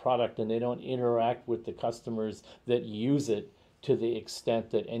make this product and they don't interact with the customers that use it to the extent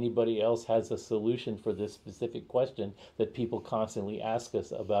that anybody else has a solution for this specific question that people constantly ask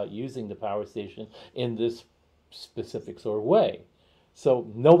us about using the power station in this specific sort of way. So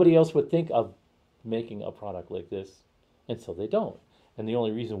nobody else would think of making a product like this, and so they don't. And the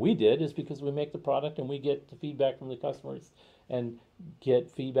only reason we did is because we make the product and we get the feedback from the customers and get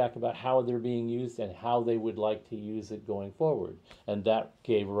feedback about how they're being used and how they would like to use it going forward. And that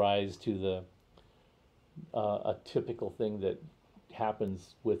gave rise to the a typical thing that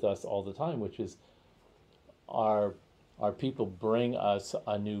happens with us all the time, which is our people bring us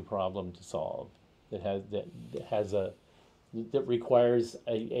a new problem to solve that requires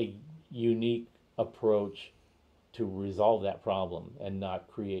a unique approach to resolve that problem and not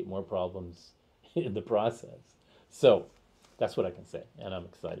create more problems in the process. So that's what I can say, and I'm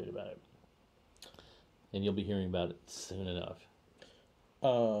excited about it. And you'll be hearing about it soon enough.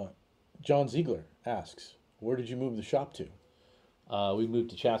 John Ziegler asks, where did you move the shop to? We moved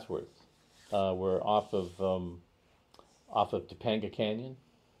to Chatsworth. We're off of Topanga Canyon,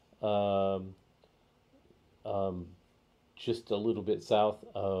 just a little bit south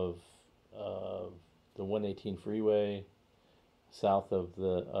of the 118 freeway, south of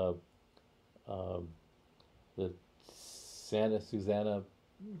the Santa Susana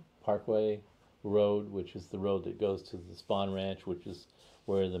Parkway Road, which is the road that goes to the Spawn Ranch, which is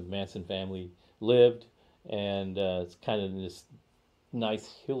where the Manson family lived, and it's kind of this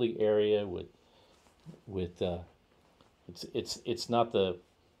nice hilly area with it's not the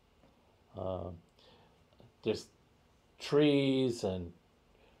there's trees and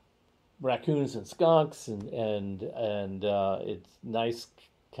raccoons and skunks and it's nice,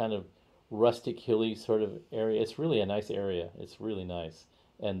 kind of rustic hilly sort of area. It's really a nice area. It's really nice,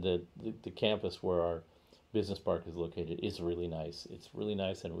 and the campus where our business park is located is really nice. It's really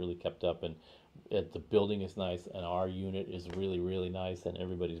nice and really kept up, and the building is nice, and our unit is really, really nice, and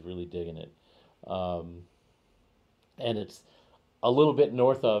everybody's really digging it. And it's a little bit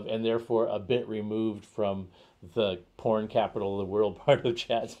north of, and therefore a bit removed from, the porn capital of the world part of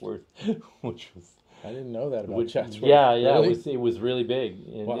Chatsworth, which was... I didn't know that about Chatsworth. Yeah, Really? it was really big.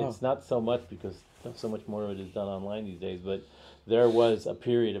 And Wow. it's not so much because so much more of it is done online these days, but there was a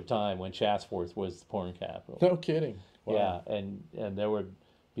period of time when Chatsworth was the porn capital. No kidding. Wow. Yeah, and there would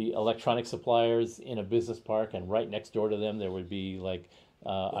be electronic suppliers in a business park, and right next door to them there would be like,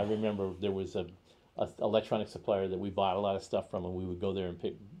 I remember there was a electronic supplier that we bought a lot of stuff from, and we would go there and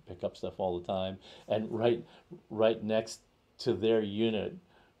pick up stuff all the time. And right next to their unit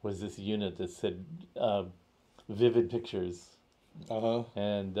was this unit that said Vivid Pictures. Uh-huh.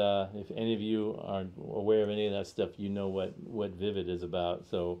 And if any of you aren't aware of any of that stuff, you know what Vivid is about.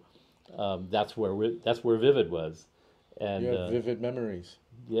 So that's where Vivid was. And you have vivid memories.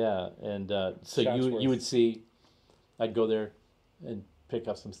 yeah, and so Chatsworth. you would see, I'd go there and pick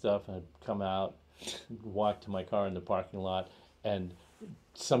up some stuff, and I'd come out, walk to my car in the parking lot, and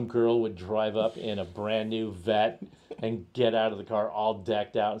some girl would drive up in a brand new Vet and get out of the car all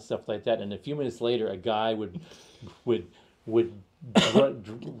decked out and stuff like that. And a few minutes later, a guy would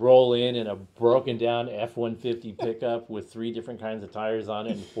roll in a broken down F-150 pickup with 3 different kinds of tires on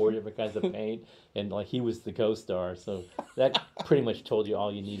it and 4 different kinds of paint, and like he was the co-star. So that pretty much told you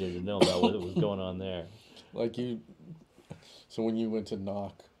all you needed to know about what was going on there. So when you went to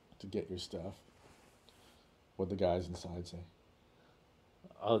knock to get your stuff, what'd the guys inside say?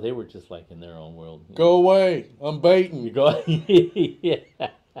 Oh, they were just like in their own world. Go away, I'm baiting. You go, yeah.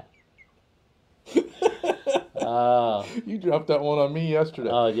 You dropped that one on me yesterday.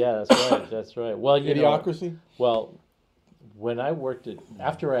 Oh yeah, that's right. Well, Idiocracy? Well, when I worked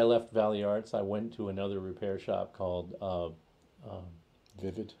after I left Valley Arts, I went to another repair shop called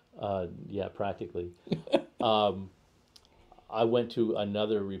Vivid? Yeah, practically. I went to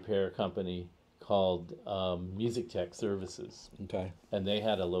another repair company called Music Tech Services. Okay. And they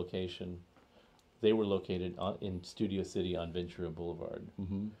had a location. They were located in Studio City on Ventura Boulevard.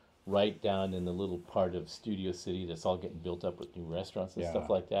 Mm-hmm. Right down in the little part of Studio City that's all getting built up with new restaurants and Yeah. stuff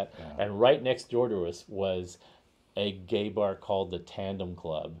like that. Yeah. And right next door to us was a gay bar called the Tandem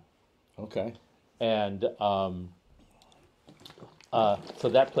Club. Okay. And so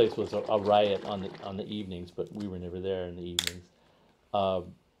that place was a riot on the evenings, but we were never there in the evenings.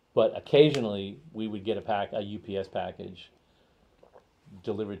 But occasionally we would get a UPS package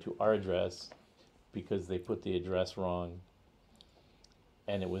delivered to our address because they put the address wrong,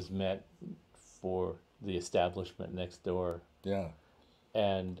 and it was meant for the establishment next door. Yeah.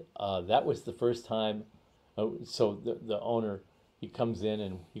 And that was the first time. So the owner, he comes in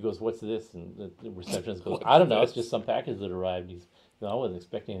and he goes, "What's this?" And the receptionist goes, "I don't know. It's just some package that arrived." I wasn't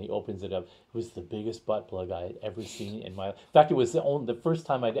expecting it. He opens it up. It was the biggest butt plug I had ever seen in my life. In fact, it was the first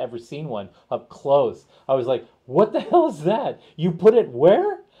time I'd ever seen one up close. I was like, "What the hell is that? You put it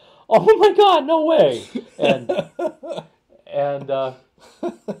where? Oh my God, no way!" And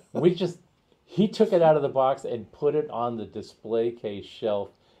he took it out of the box and put it on the display case shelf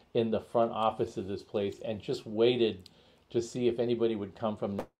in the front office of this place, and just waited to see if anybody would come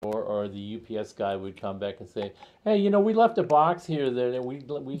from the door, or the UPS guy would come back and say, "Hey, we left a box here that it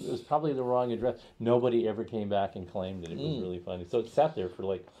was probably the wrong address." Nobody ever came back and claimed it. It was really funny. So it sat there for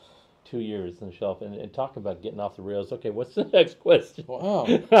like 2 years on the shelf, and talk about getting off the rails. Okay, what's the next question? Wow.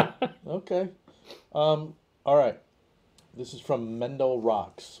 Okay. All right. This is from Mendel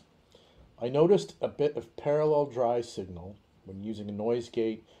Rocks. I noticed a bit of parallel dry signal when using a noise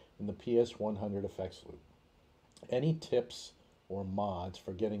gate in the PS100 effects loop. Any tips or mods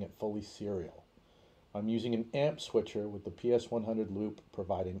for getting it fully serial? I'm using an amp switcher with the PS100 loop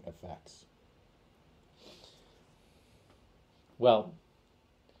providing effects. Well,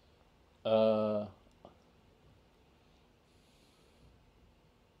 the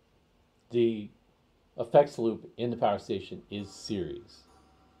effects loop in the power station is series,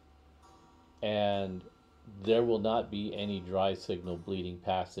 and there will not be any dry signal bleeding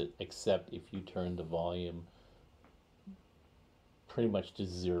past it, except if you turn the volume pretty much to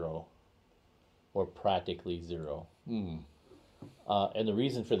zero, or practically zero. And the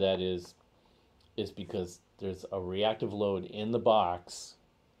reason for that is because there's a reactive load in the box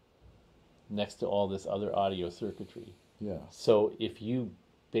next to all this other audio circuitry. Yeah. So if you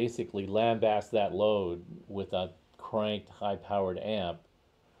basically lambast that load with a cranked high-powered amp,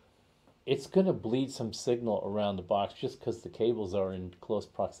 it's going to bleed some signal around the box just because the cables are in close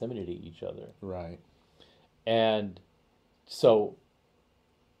proximity to each other. Right. And so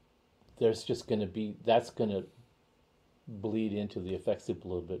there's just going to be, that's going to bleed into the effects loop a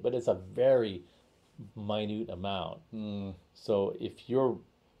little bit, but it's a very minute amount. So if you're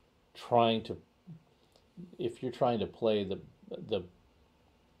trying to play the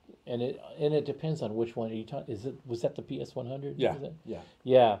and it depends on which one are you talking. Was that the PS100? Yeah. Yeah.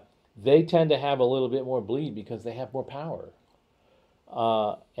 Yeah. They tend to have a little bit more bleed because they have more power,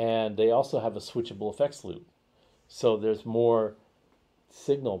 and they also have a switchable effects loop, so there's more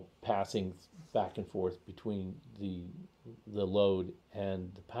signal passing back and forth between the load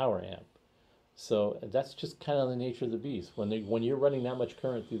and the power amp. So that's just kind of the nature of the beast. When you're running that much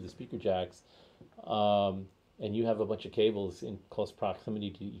current through the speaker jacks, and you have a bunch of cables in close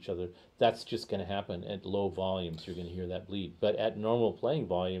proximity to each other, that's just going to happen at low volumes. You're going to hear that bleed. But at normal playing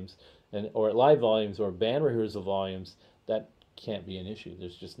volumes, or at live volumes, or band rehearsal volumes, that can't be an issue.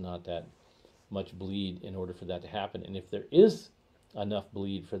 There's just not that much bleed in order for that to happen. And if there is enough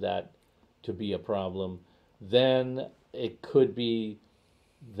bleed for that to be a problem, then it could be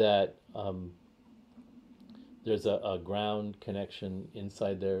that there's a ground connection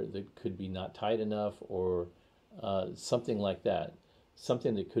inside there that could be not tight enough, or something like that.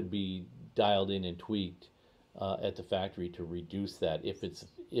 Something that could be dialed in and tweaked at the factory to reduce that if it's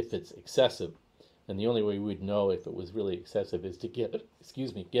excessive. And the only way we would know if it was really excessive is to get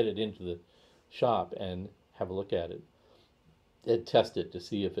it into the shop and have a look at it and test it to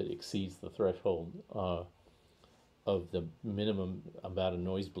see if it exceeds the threshold of the minimum amount of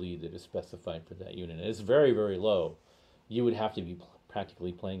noise bleed that is specified for that unit. And it's very, very low. You would have to be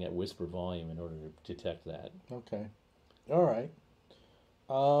practically playing at whisper volume in order to detect that. Okay. All right.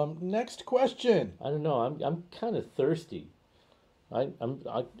 Next question. I don't know. I'm kind of thirsty. I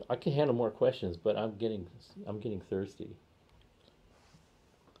can handle more questions, but I'm getting thirsty.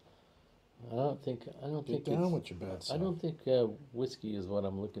 I don't think Get down with your bad self. I don't think whiskey is what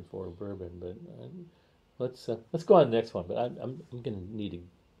I'm looking for, bourbon. But let's go on to the next one. But I'm gonna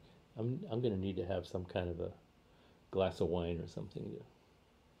need to have some kind of a glass of wine or something to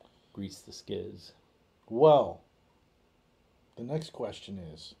grease the skids. Well, the next question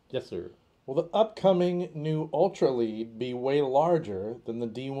is, Yes, sir. will the upcoming new Ultra Lead be way larger than the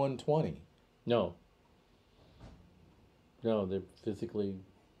D120? No, they're physically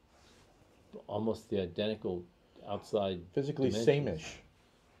almost the identical outside. Physically dimensions. same-ish.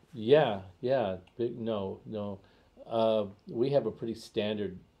 Yeah. Big, no. We have a pretty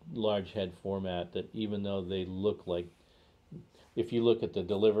standard large head format that, even though they look like, if you look at the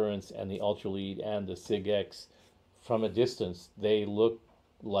Deliverance and the Ultra Lead and the Sig X from a distance, they look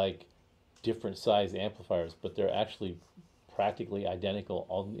like different size amplifiers, but they're actually practically identical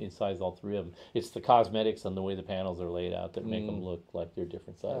all in size, all three of them. It's the cosmetics and the way the panels are laid out that make them look like they're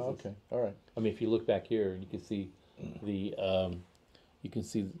different sizes. Oh, okay, all right. I mean, if you look back here, you can see the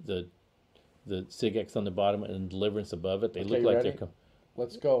the Sig X on the bottom and Deliverance above it. They Okay, look like ready? they're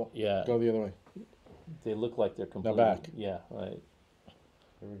Let's go. yeah. Go the other way. They look like they're completely back. Yeah, right.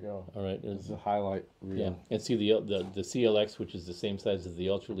 Here we go. All right. This is a highlight reel. Yeah, and see the CLX, which is the same size as the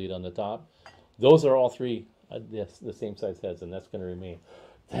Ultra Lead on the top. Those are all three the same size heads, and that's going to remain.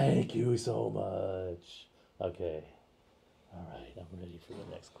 Thank you so much. Okay. All right, I'm ready for the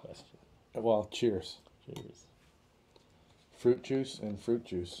next question. Well, cheers. Cheers. Fruit juice and fruit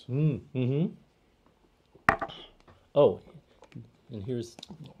juice. Mm-hmm. Oh, and here's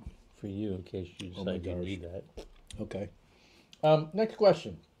for you in case you Oh my decide you gosh. need that. Okay. Next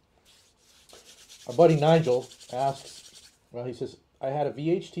question. Our buddy Nigel asks, well, he says, I had a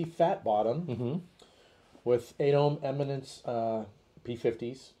VHT fat bottom Mm-hmm. with 8 ohm Eminence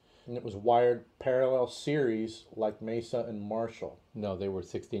P50s, and it was wired parallel series like Mesa and Marshall. No, they were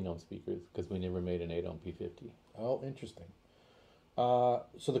 16 ohm speakers because we never made an 8 ohm P50. Oh, interesting.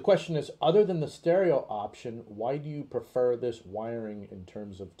 So the question is, other than the stereo option, why do you prefer this wiring in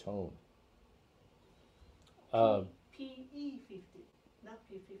terms of tone? PE50, not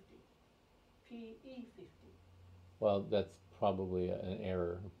P50. PE50. Well, that's probably an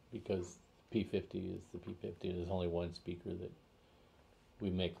error because P50 is the P50. There's only one speaker that we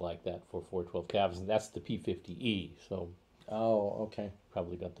make like that for 412 cabs, and that's the P50E. So Oh, okay.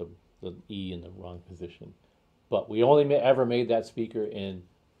 probably got the E in the wrong position. But we only ever made that speaker in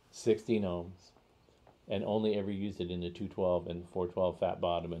 16 ohms, and only ever used it in the 212 and 412 fat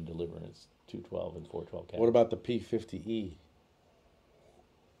bottom and Deliverance 212 and 412 cabs. What about the P50E?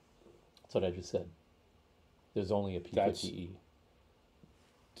 That's what I just said. There's only a P50E.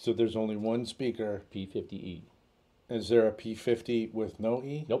 So there's only one speaker. P50E. Is there a P50 with no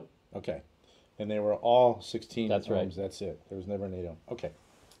E? Nope. Okay. And they were all 16 That's ohms. right. That's it. There was never an 8 ohm. Okay.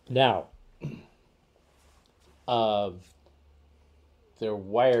 Now, they're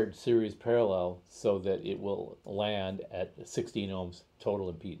wired series parallel so that it will land at 16 ohms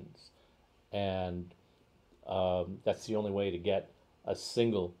total impedance. And that's the only way to get a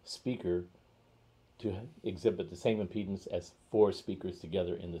single speaker to exhibit the same impedance as 4 speakers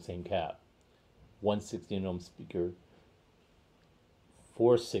together in the same cab. One 16 ohm speaker,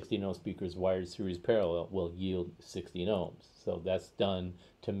 4 16 ohm speakers wired series parallel will yield 16 ohms. So that's done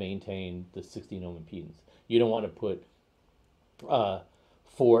to maintain the 16 ohm impedance. You don't want to put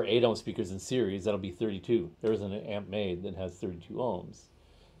 4 8 ohm speakers in series, that'll be 32. There isn't an amp made that has 32 ohms.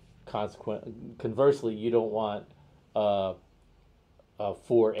 Conversely, you don't want 4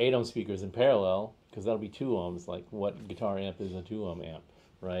 8 ohm speakers in parallel because that'll be 2 ohms. Like what guitar amp is a 2 ohm amp,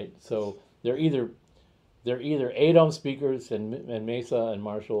 right? So they're either 8 ohm speakers and Mesa and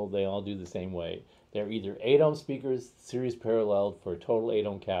Marshall, they all do the same way. They're either 8 ohm speakers series paralleled for a total 8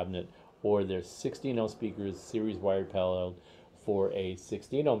 ohm cabinet, or they're 16 ohm speakers series wired paralleled for a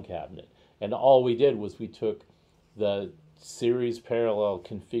 16 ohm cabinet. And all we did was we took the series parallel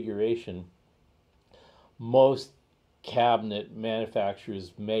configuration. Most cabinet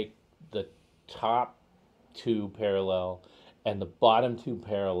manufacturers make the top 2 parallel and the bottom 2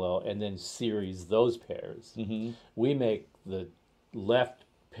 parallel and then series those pairs. Mm-hmm. We make the left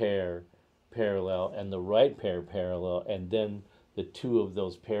pair parallel and the right pair parallel and then the 2 of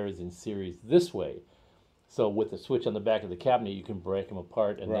those pairs in series this way. So with the switch on the back of the cabinet, you can break them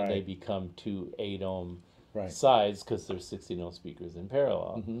apart and then they Right. become 2 8 ohm Right. sides because they're 16 ohm speakers in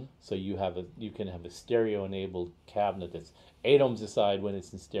parallel. Mm-hmm. So you can have a stereo enabled cabinet that's 8 ohms aside when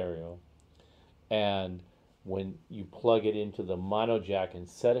it's in stereo, and when you plug it into the mono jack and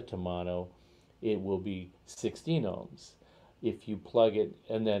set it to mono, it will be 16 ohms. If you plug it,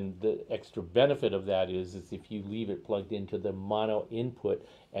 and then the extra benefit of that is if you leave it plugged into the mono input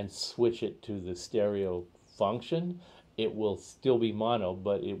and switch it to the stereo function, it will still be mono,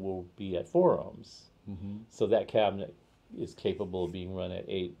 but it will be at 4 ohms. Mm-hmm. So that cabinet is capable of being run at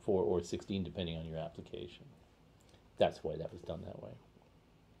 8, 4, or 16, depending on your application. That's why that was done that way.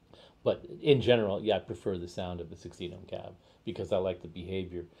 But in general, yeah, I prefer the sound of a 16 ohm cab because I like the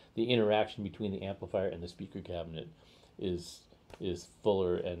behavior. The interaction between the amplifier and the speaker cabinet is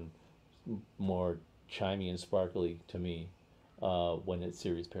fuller and more chimey and sparkly to me when it's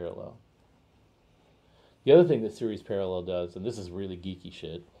series parallel. The other thing that series parallel does, and this is really geeky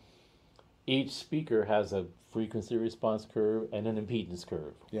shit, each speaker has a frequency response curve and an impedance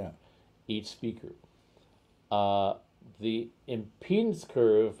curve. Yeah. Each speaker. the impedance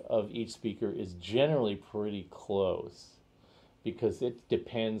curve of each speaker is generally pretty close because it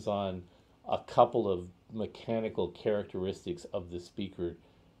depends on a couple of mechanical characteristics of the speaker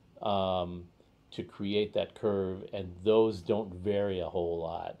to create that curve, and those don't vary a whole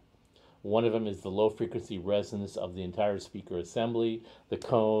lot. One of them is the low frequency resonance of the entire speaker assembly, the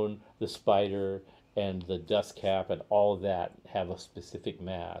cone, the spider, and the dust cap, and all of that have a specific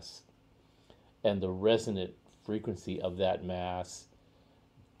mass. And the resonant frequency of that mass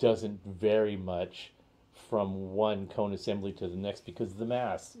doesn't vary much from one cone assembly to the next because the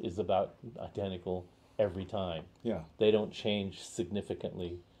mass is about identical every time. Yeah. They don't change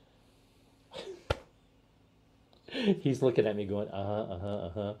significantly. He's looking at me going,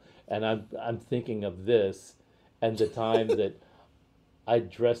 and I'm thinking of this and the time that I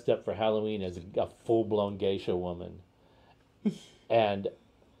dressed up for Halloween as a full-blown geisha woman, and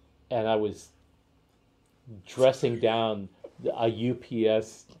I was dressing down a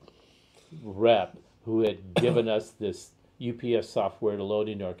UPS rep who had given us this UPS software to load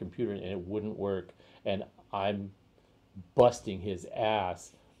into our computer, and it wouldn't work, and I'm busting his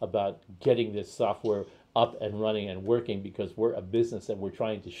ass about getting this software up and running and working because we're a business and we're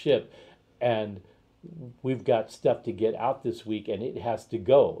trying to ship, and we've got stuff to get out this week and it has to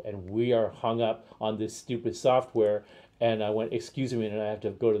go, and we are hung up on this stupid software. And I went, excuse me, and I have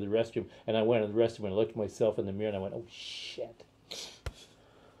to go to the restroom. And I went to the restroom and I looked at myself in the mirror and I went, oh shit.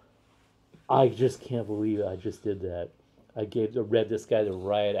 I just can't believe I just did that. I read this guy the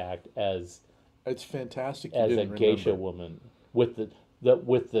riot act as It's fantastic. You as a didn't geisha remember. woman with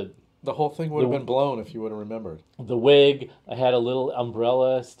the whole thing would have been blown if you would have remembered. the wig. I had a little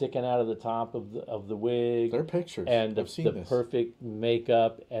umbrella sticking out of the top of the wig. They're pictures. And I've seen the this. perfect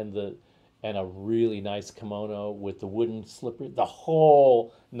makeup and a really nice kimono with the wooden slipper, the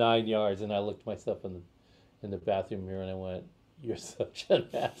whole 9 yards. And I looked myself in the bathroom mirror and I went, "You're such an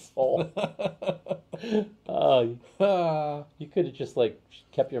asshole." You could have just like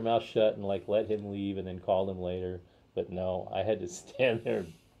kept your mouth shut and like let him leave and then called him later. But no, I had to stand there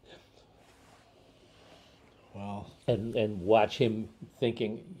Well, and watch him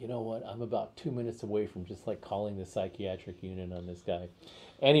thinking, you know what, I'm about 2 minutes away from just like calling the psychiatric unit on this guy.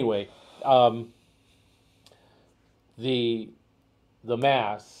 Anyway, the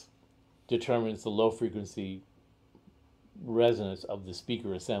mass determines the low frequency resonance of the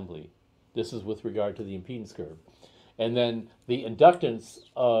speaker assembly. This is with regard to the impedance curve. And then the inductance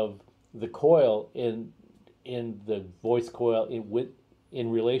of the coil in the voice coil in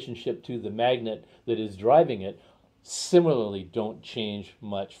relationship to the magnet that is driving it similarly don't change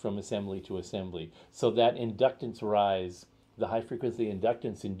much from assembly to assembly. So that inductance rise, the high frequency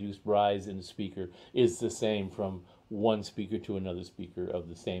inductance induced rise in the speaker, is the same from one speaker to another speaker of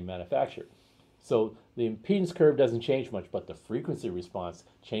the same manufacturer. So the impedance curve doesn't change much, but the frequency response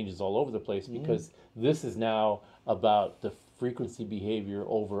changes all over the place because this is now about the frequency behavior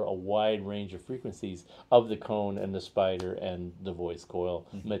over a wide range of frequencies of the cone and the spider and the voice coil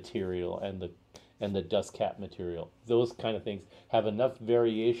material and the dust cap material. Those kind of things have enough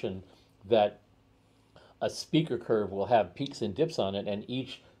variation that a speaker curve will have peaks and dips on it, and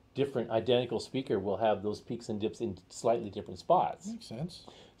each different identical speaker will have those peaks and dips in slightly different spots. makes sense.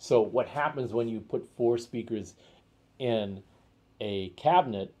 So what happens when you put 4 speakers in a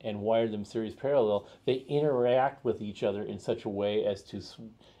cabinet and wire them series parallel, they interact with each other in such a way as to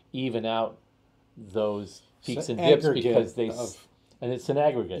even out those peaks and dips because and it's an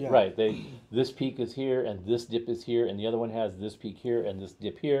aggregate, Yeah. right? This peak is here and this dip is here and the other one has this peak here and this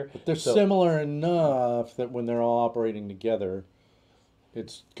dip here. They're So- similar enough that when they're all operating together,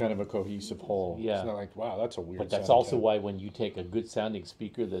 it's kind of a cohesive whole. Yeah. It's not like, wow, that's a weird But that's sounding also cab. why when you take a good sounding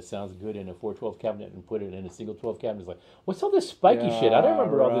speaker that sounds good in a 412 cabinet and put it in a single 12 cabinet, it's like, what's all this spiky shit? I don't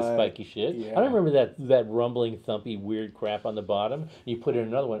remember all this right. spiky shit. Yeah. I don't remember that rumbling, thumpy, weird crap on the bottom. You put in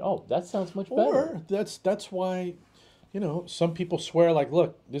another one, oh, that sounds much better. Or that's why, some people swear like,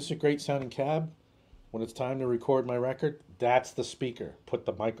 look, this is a great sounding cab. When it's time to record my record, that's the speaker. Put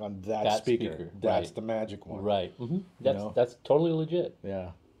the mic on that speaker. That's right. the magic one. Right. That's know? that's totally legit. Yeah.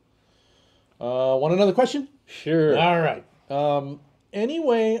 Want another question? Sure. All right.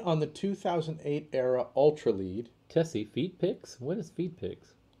 Anyway, on the 2008 era Ultra Lead, Tessie, feet pics? What is feet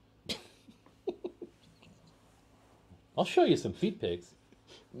pics? I'll show you some feet pics.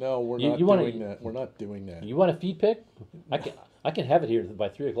 no, we're You- not you wanna- doing that. We're not doing that. You want a feet pic? I can have it here by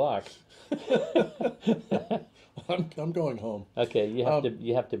 3 o'clock. I'm going home. Okay, you have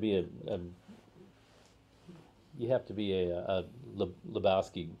to be a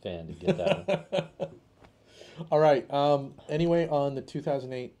Lebowski fan to get that one. All right. Anyway, on the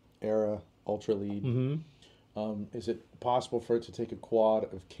 2008 era Ultra Lead, Is it possible for it to take a quad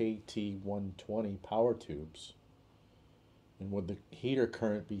of KT120 power tubes? And would the heater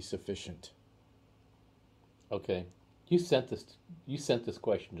current be sufficient? Okay. You sent this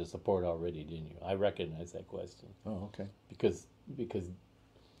question to support already, didn't you? I recognize that question Oh, okay. because because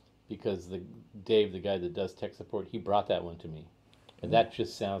because the Dave, the guy that does tech support, he brought that one to me, and that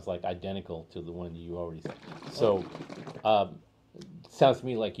just sounds like identical to the one you already said. So, sounds to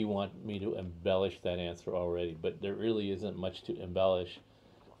me like you want me to embellish that answer already, but there really isn't much to embellish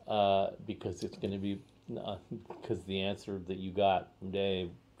because it's going to be because the answer that you got from Dave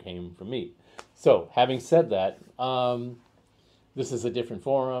came from me. So, having said that, this is a different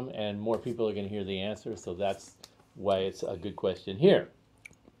forum, and more people are going to hear the answer. So that's why it's a good question here.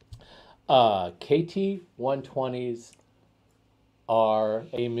 KT 120s are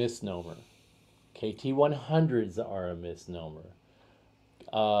a misnomer. KT 100s are a misnomer.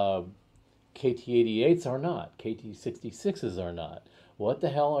 KT 88s are not. KT 66s are not. What the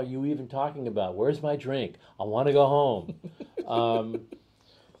hell are you even talking about? Where's my drink? I want to go home.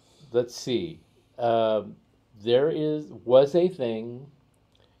 Let's see. Was a thing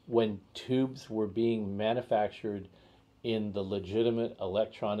when tubes were being manufactured in the legitimate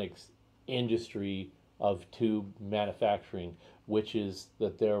electronics industry of tube manufacturing, which is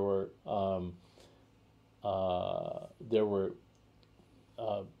that there were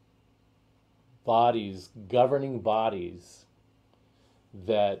governing bodies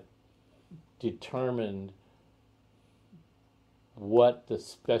that determined what the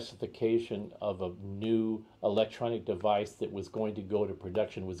specification of a new electronic device that was going to go to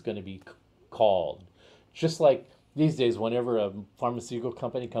production was going to be called. Just like these days, whenever a pharmaceutical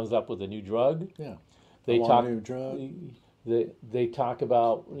company comes up with a new drug, Yeah. they I want talk. a new drug. They talk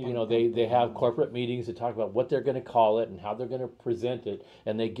about, they have corporate meetings to talk about what they're going to call it and how they're going to present it,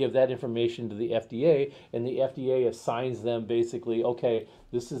 and they give that information to the FDA, and the FDA assigns them basically, okay,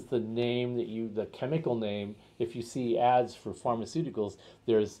 this is the name the chemical name. If you see ads for pharmaceuticals,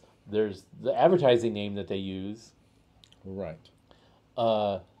 there's the advertising name that they use. Right.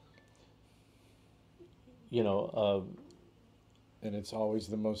 Uh, you know, And it's always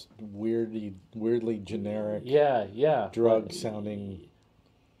the most weirdly generic yeah, drug sounding.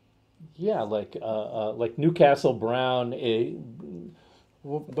 yeah, like Newcastle Brown,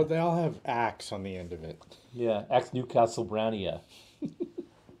 Well, but they all have axe on the end of it. yeah, ex Newcastle Brownia,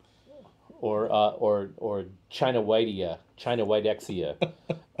 or China Whitea, China Whitexia.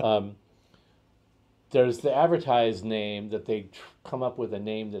 There's the advertised name that they come up with a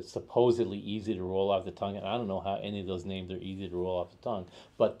name that's supposedly easy to roll off the tongue, and I don't know how any of those names are easy to roll off the tongue,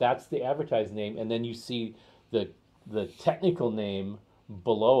 but that's the advertised name, and then you see the technical name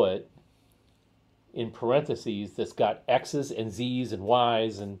below it in parentheses that's got X's and Z's and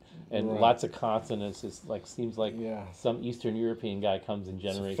Y's and Right. lots of consonants. It's like seems like Yeah. some Eastern European guy comes and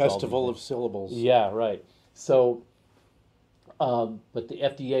It's a generates festival all of syllables. yeah, right. So, but the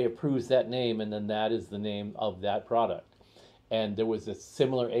FDA approves that name, and then that is the name of that product. And there was a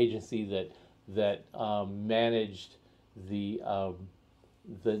similar agency that managed the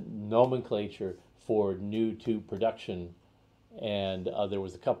nomenclature for new tube production, and there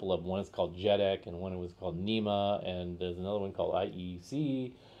was a couple of them. One is called JEDEC, and one was called NEMA, and there's another one called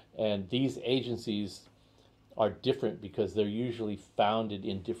IEC. And these agencies are different because they're usually founded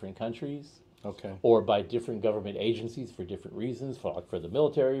in different countries Okay. or by different government agencies for different reasons, for the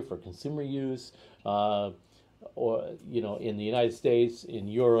military, for consumer use, or in the United States, in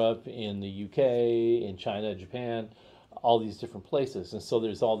Europe, in the UK, in China, Japan, all these different places. And so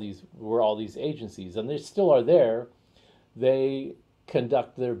there's all these agencies, and they still are there. They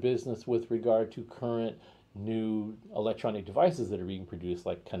conduct their business with regard to current new electronic devices that are being produced,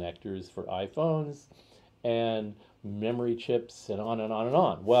 like connectors for iPhones and memory chips, and on and on and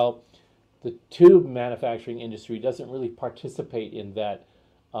on. Well, the tube manufacturing industry doesn't really participate in that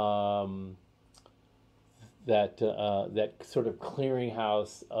that sort of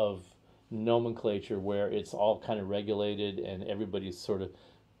clearinghouse of nomenclature where it's all kind of regulated and everybody's sort of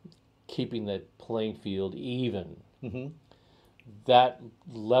keeping the playing field even. Mm-hmm. That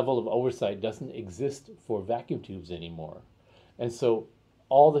level of oversight doesn't exist for vacuum tubes anymore. And so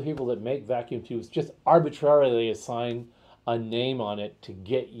all the people that make vacuum tubes just arbitrarily assign a name on it to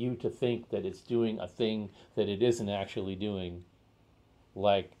get you to think that it's doing a thing that it isn't actually doing.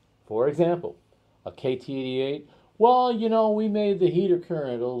 Like, for example, a KT88, well, we made the heater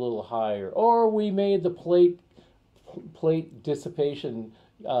current a little higher, or we made the plate dissipation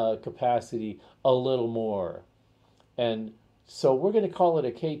capacity a little more. And so we're going to call it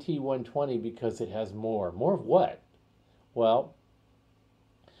a KT120 because it has more. More of what? Well,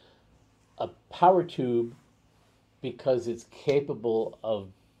 a power tube because it's capable of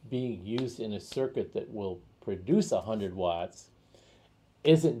being used in a circuit that will produce 100 watts,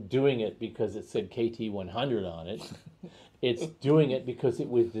 isn't doing it because it said KT100 on it. It's doing it because it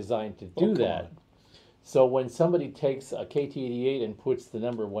was designed to do that. on. So when somebody takes a KT88 and puts the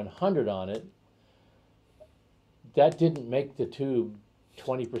number 100 on it, that didn't make the tube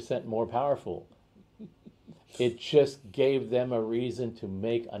 20% more powerful. It just gave them a reason to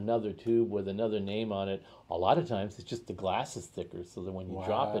make another tube with another name on it. A lot of times it's just the glass is thicker so that when you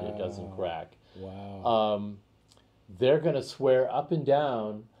drop it, it doesn't crack. Wow. They're going to swear up and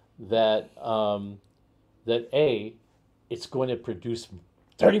down that A, it's going to produce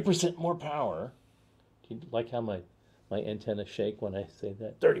 30% more power. Do you like how my antenna shake when I say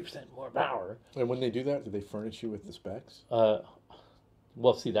that? 30% more power. And when they do that, do they furnish you with the specs?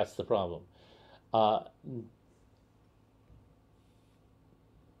 Well, see, that's the problem.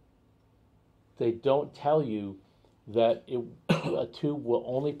 They don't tell you that a tube will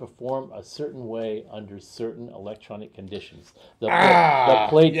only perform a certain way under certain electronic conditions. The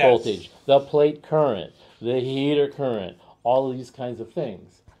plate voltage, the plate current, the heater current, all of these kinds of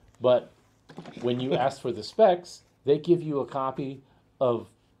things. But when you ask for the specs, they give you a copy of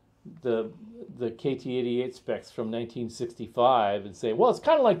the KT88 specs from 1965 and say, well, it's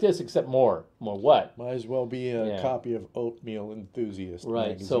kind of like this except more. More what? Might as well be a copy of Oatmeal Enthusiast Right.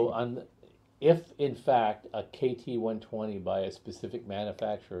 magazine. So if in fact a KT120 by a specific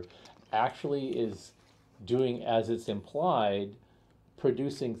manufacturer actually is doing as it's implied,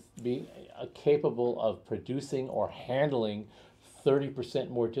 being capable of producing or handling 30%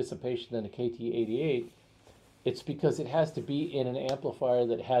 more dissipation than a KT88, it's because it has to be in an amplifier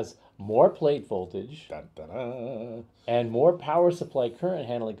that has more plate voltage and more power supply current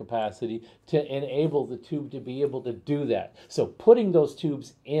handling capacity to enable the tube to be able to do that. So putting those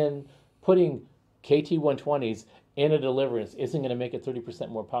tubes in, putting KT120s in a deliverance isn't going to make it 30%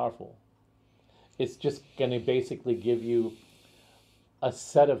 more powerful. It's just going to basically give you a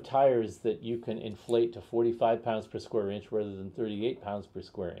set of tires that you can inflate to 45 pounds per square inch rather than 38 pounds per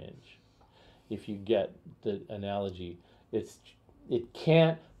square inch. If you get the analogy, it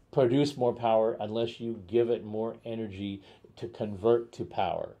can't produce more power unless you give it more energy to convert to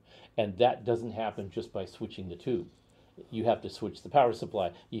power. And that doesn't happen just by switching the tube. You have to switch the power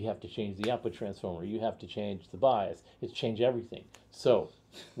supply. You have to change the output transformer. You have to change the bias. It's change everything. So,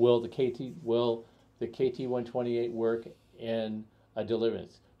 will the KT128 work in a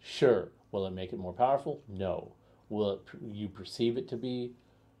deliverance? Sure. Will it make it more powerful? No. Will you perceive it to be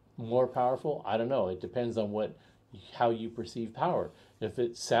more powerful? I don't know. It depends on how you perceive power. If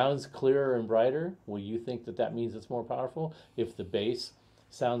it sounds clearer and brighter, will you think that means it's more powerful? If the bass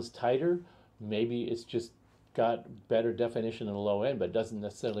sounds tighter, maybe it's just got better definition in the low end, but it doesn't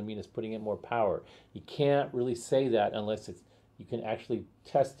necessarily mean it's putting in more power. You can't really say that unless you can actually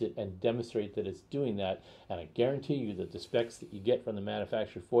test it and demonstrate that it's doing that. And I guarantee you that the specs that you get from the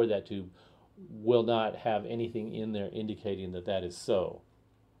manufacturer for that tube will not have anything in there indicating that is so.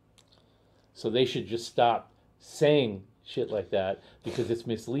 So they should just stop saying shit like that because it's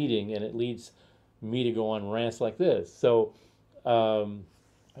misleading and it leads me to go on rants like this. So I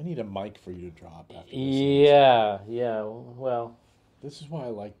need a mic for you to drop after this. Yeah, well. This is why I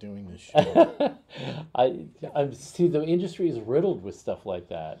like doing this show. I see the industry is riddled with stuff like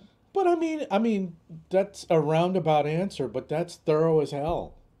that. But I mean, that's a roundabout answer, but that's thorough as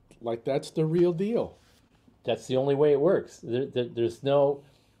hell. Like, that's the real deal. That's the only way it works. There's no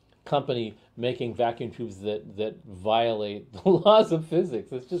company making vacuum tubes that violate the laws of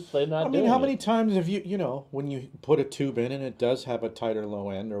physics. It's just they're not doing it. How many times have you when you put a tube in and it does have a tighter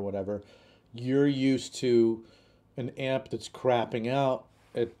low end or whatever, you're used to an amp that's crapping out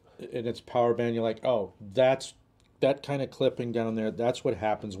in its power band. You're like, oh, that kind of clipping down there, that's what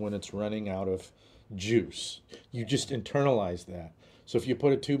happens when it's running out of juice. You just internalize that. So if you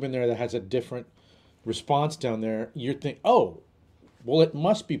put a tube in there that has a different response down there, you think, oh, well, it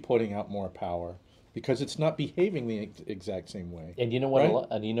must be putting out more power because it's not behaving the exact same way. And you know what? Right?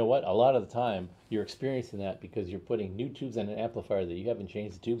 A lot of the time you're experiencing that because you're putting new tubes in an amplifier that you haven't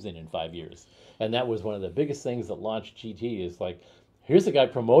changed the tubes in 5 years. And that was one of the biggest things that launched GT is like, here's a guy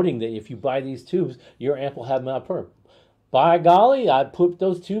promoting that if you buy these tubes, your amp will have malperm. By golly, I put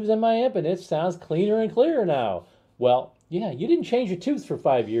those tubes in my amp and it sounds cleaner and clearer now. Well, yeah, you didn't change your tubes for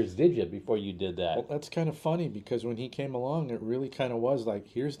 5 years, did you, before you did that? Well, that's kind of funny because when he came along, it really kind of was like,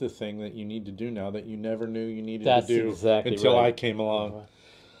 here's the thing that you need to do now that you never knew you needed to do until I came along.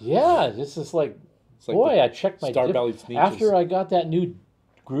 Yeah, this is like boy, I checked my after I got that new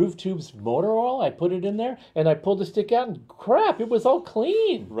Groove Tubes motor oil, I put it in there and I pulled the stick out and crap, it was all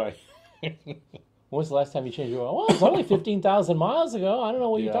clean. Right. When was the last time you changed your oil? Well, it's only 15,000 miles ago. I don't know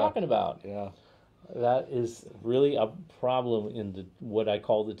what you're Yeah. talking about. Yeah. That is really a problem in the what I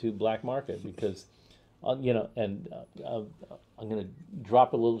call the tube black market because, you know, and I'm going to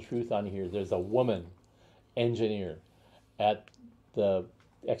drop a little truth on here. There's a woman engineer at the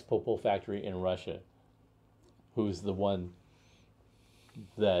Expopol factory in Russia who's the one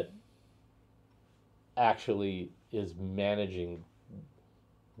that actually is managing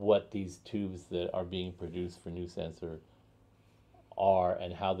what these tubes that are being produced for New Sensor are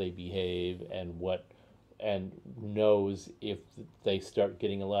and how they behave and what and knows if they start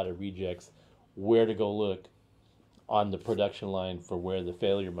getting a lot of rejects where to go look on the production line for where the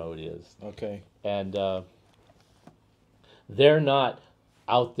failure mode is. Okay. And they're not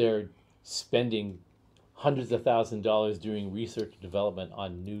out there spending hundreds of thousands of dollars doing research and development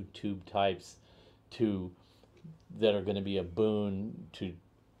on new tube types that are going to be a boon to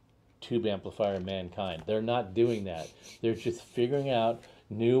tube amplifier mankind. They're not doing that. They're just figuring out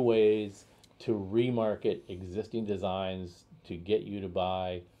new ways to remarket existing designs to get you to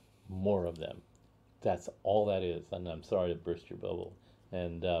buy more of them. That's all that is. And I'm sorry to burst your bubble.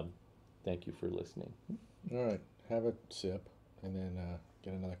 And thank you for listening. All right. Have a sip and then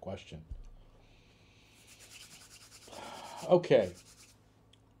get another question. Okay.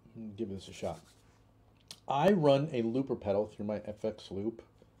 Give this a shot. I run a looper pedal through my FX loop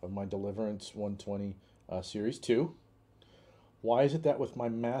of my Deliverance 120 Series 2. Why is it that with my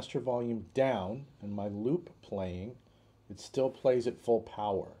master volume down and my loop playing, it still plays at full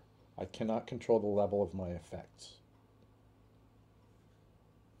power? I cannot control the level of my effects.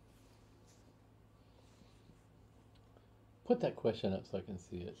 Put that question up so I can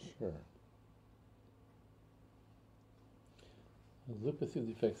see it. Sure. Loop through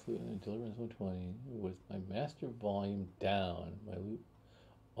the effects loop and Deliverance 120 with my master volume down. My loop.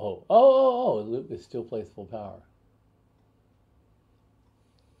 The loop is still plays full power.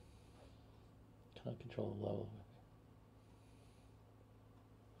 Cannot control the level.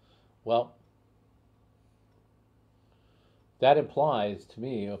 Well, that implies to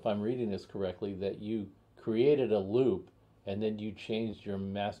me, if I'm reading this correctly, that you created a loop and then you changed your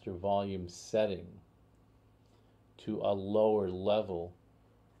master volume setting to a lower level,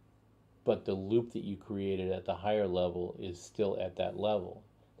 but the loop that you created at the higher level is still at that level.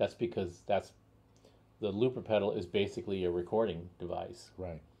 That's because the looper pedal is basically a recording device.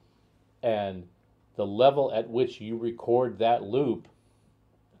 Right. And the level at which you record that loop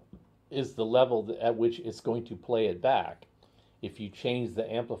is the level at which it's going to play it back. If you change the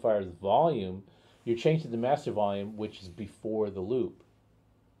amplifier's volume, you're changing the master volume, which is before the loop.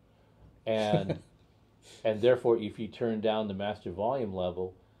 And and therefore, if you turn down the master volume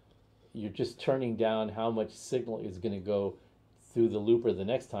level, you're just turning down how much signal is going to go through the looper the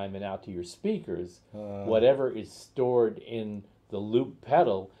next time and out to your speakers. Whatever is stored in the loop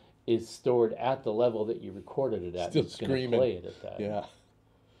pedal is stored at the level that you recorded it at. Still it's going screaming. to play it at that. Yeah.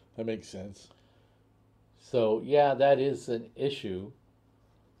 That makes sense. So, yeah, that is an issue.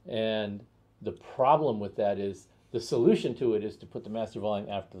 And the problem with that is the solution to it is to put the master volume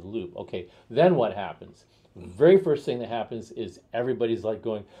after the loop. Okay, then what happens? The very first thing that happens is everybody's like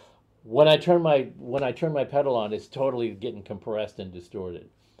going, when I turn my pedal on, it's totally getting compressed and distorted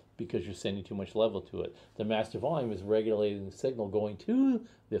because you're sending too much level to it. The master volume is regulating the signal going to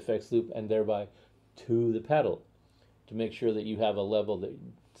the effects loop and thereby to the pedal to make sure that you have a level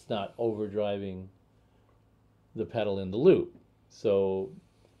that's not overdriving the pedal in the loop. So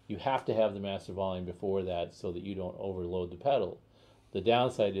you have to have the master volume before that so that you don't overload the pedal. The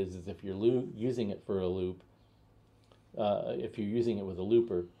downside is if you're using it for a loop, if you're using it with a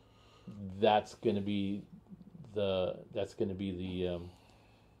looper, that's going to be the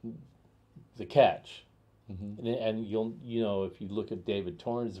catch. Mm-hmm. And you'll if you look at David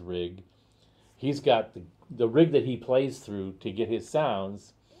Torn's rig, he's got the rig that he plays through to get his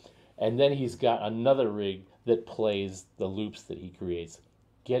sounds, and then he's got another rig that plays the loops that he creates,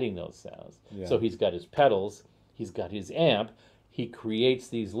 getting those sounds. Yeah. So he's got his pedals, he's got his amp, he creates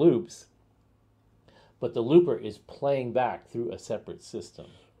these loops, but the looper is playing back through a separate system.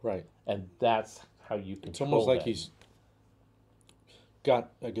 Right. And that's how you control It's almost like that. He's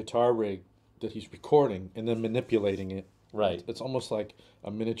got a guitar rig that he's recording and then manipulating it. Right. It's almost like a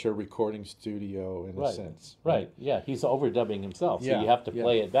miniature recording studio in a sense. Right. Yeah. He's overdubbing himself. So Yeah. you have to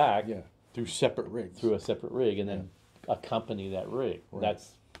play it back through separate rigs. Through a separate rig and then accompany that rig. Right.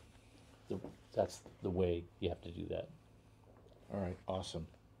 That's the way you have to do that. All right. Awesome.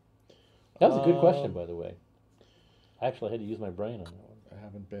 That was a good question, by the way. I actually had to use my brain on that one. I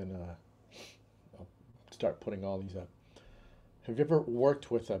haven't been. I'll start putting all these up. Have you ever worked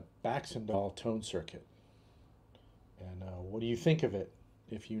with a Baxendale tone circuit? And what do you think of it,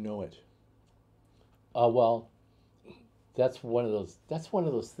 if you know it? Well, that's one of those. That's one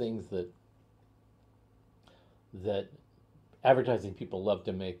of those things that advertising people love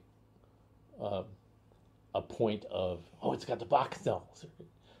to make uh, a point of. Oh, it's got the Baxendale circuit.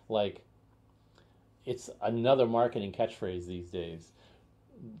 Like, it's another marketing catchphrase these days.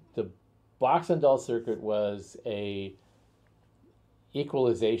 The Baxendale circuit was a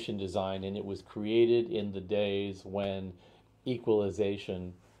equalization design, and it was created in the days when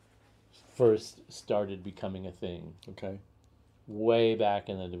equalization first started becoming a thing, Okay. way back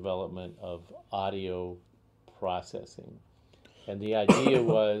in the development of audio processing. And the idea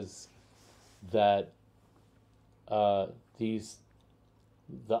was that these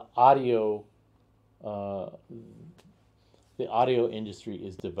the audio uh, the audio industry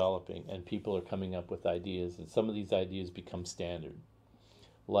is developing, and people are coming up with ideas, and some of these ideas become standard,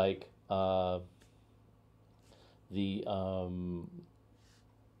 like the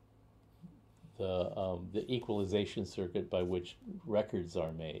the equalization circuit by which records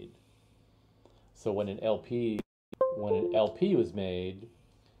are made. So when an LP was made,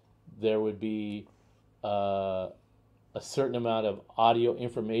 there would be a certain amount of audio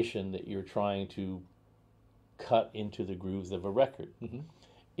information that you're trying to cut into the grooves of a record. Mm-hmm.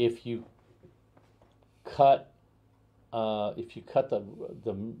 If you cut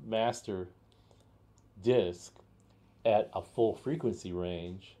the master disc at a full frequency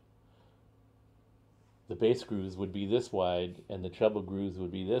range, the bass grooves would be this wide and the treble grooves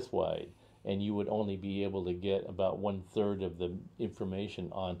would be this wide, and you would only be able to get about 1/3 of the information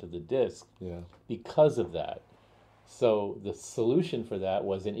onto the disc. Yeah. Because of that. So the solution for that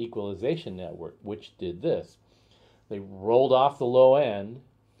was an equalization network, which did this. They rolled off the low end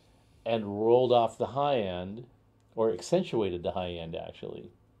and rolled off the high end, or accentuated the high end,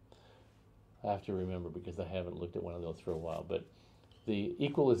 actually. I have to remember because I haven't looked at one of those for a while. But the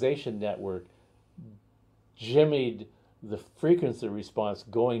equalization network jimmied the frequency response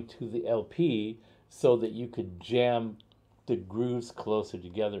going to the LP so that you could jam the grooves closer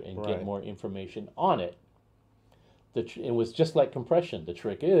together and get Right. more information on it. It was just like compression. The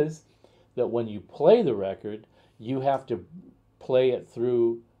trick is that when you play the record, you have to play it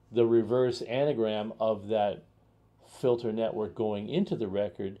through the reverse anagram of that filter network going into the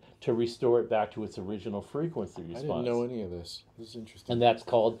record to restore it back to its original frequency response. I didn't know any of this. This is interesting. And that's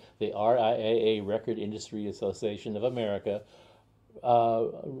called the RIAA, Record Industry Association of America,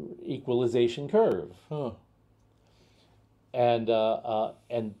 equalization curve. Huh. And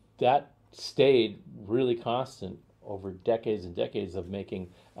that stayed really constant over decades and decades of making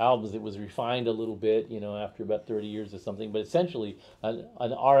albums. It was refined a little bit, after about 30 years or something. But essentially, an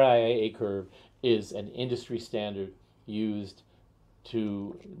RIAA curve is an industry standard used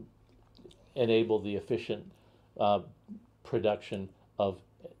to enable the efficient production of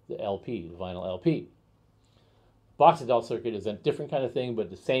the LP, the vinyl LP. Baxendale circuit is a different kind of thing, but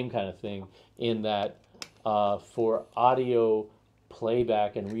the same kind of thing in that for audio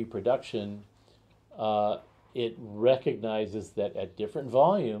playback and reproduction, it recognizes that at different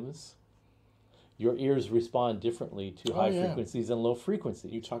volumes, your ears respond differently to high frequencies and low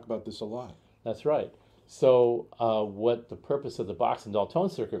frequencies. You talk about this a lot. That's right. So what the purpose of the Baxendale tone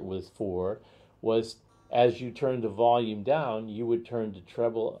circuit was for was, as you turned the volume down, you would turn the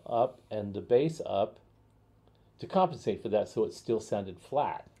treble up and the bass up to compensate for that, so it still sounded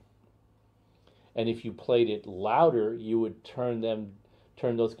flat. And if you played it louder, you would turn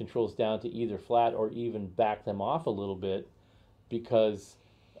those controls down to either flat or even back them off a little bit, because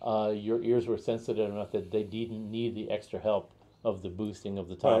your ears were sensitive enough that they didn't need the extra help of the boosting of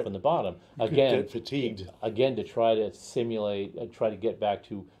the top Right. and the bottom. You could Again, get fatigued. Again, to try to simulate, try to get back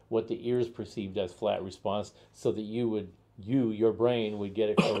to what the ears perceived as flat response, so that your brain would get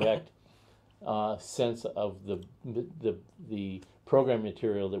a correct sense of the program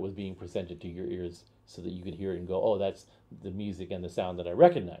material that was being presented to your ears, so that you could hear it and go, oh, that's the music and the sound that I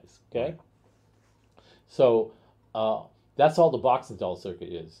recognize. Okay, so that's all the Baxendale circuit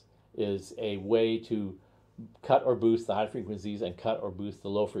is a way to cut or boost the high frequencies and cut or boost the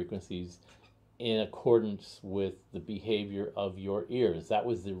low frequencies in accordance with the behavior of your ears. That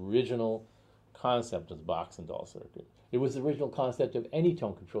was the original concept of the Baxendale circuit. It was the original concept of any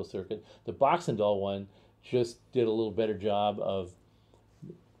tone control circuit. The Baxendale one just did a little better job of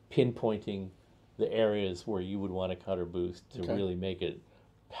pinpointing the areas where you would want to cut or boost to really make it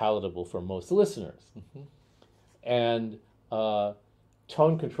palatable for most listeners. Mm-hmm. And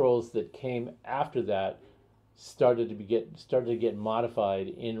tone controls that came after that started to get modified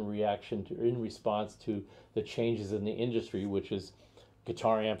in response to the changes in the industry, which is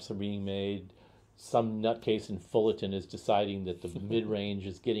guitar amps are being made. Some nutcase in Fullerton is deciding that the mid range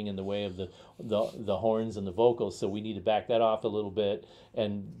is getting in the way of the horns and the vocals, so we need to back that off a little bit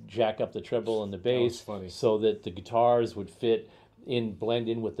and jack up the treble and the bass so that the guitars would blend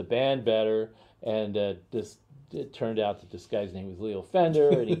in with the band better. And it turned out that this guy's name was Leo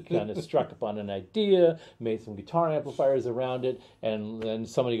Fender, and he kind of struck upon an idea, made some guitar amplifiers around it, and then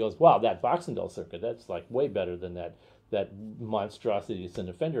somebody goes, "Wow, that Boxendall circuit, that's like way better than that monstrosity that's in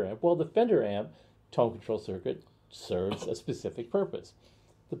the Fender amp." Well, the Fender amp tone control circuit serves a specific purpose.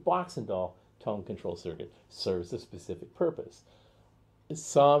 The Boxendall tone control circuit serves a specific purpose.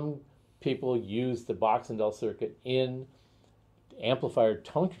 Some people use the Boxendall circuit in amplifier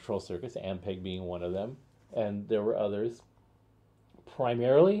tone control circuits, Ampeg being one of them, and there were others,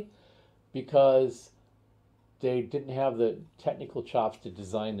 primarily because they didn't have the technical chops to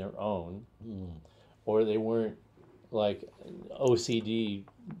design their own, or they weren't like OCD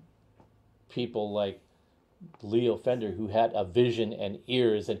people like Leo Fender, who had a vision and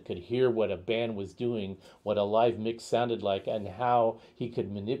ears and could hear what a band was doing, what a live mix sounded like, and how he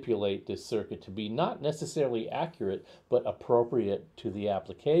could manipulate this circuit to be not necessarily accurate, but appropriate to the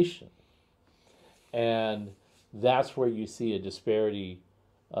application. And that's where you see a disparity,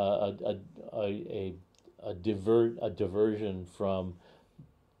 a diversion from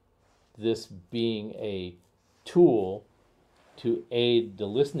this being a tool to aid the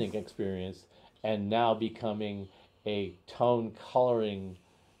listening experience, and now becoming a tone coloring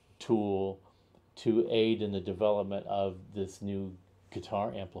tool to aid in the development of this new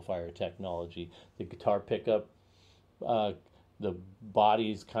guitar amplifier technology. The guitar pickup, the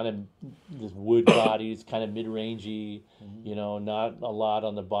bodies kind of, the wood bodies kind of mid-rangey, not a lot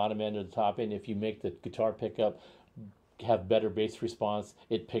on the bottom end or the top end. If you make the guitar pickup have better bass response,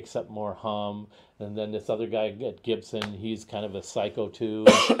 it picks up more hum. And then this other guy at Gibson, he's kind of a psycho too.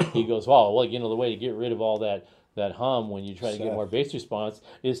 He goes, well, the way to get rid of all that hum when you try to get more bass response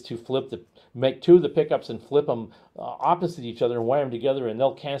is to make two of the pickups and flip them opposite each other and wire them together, and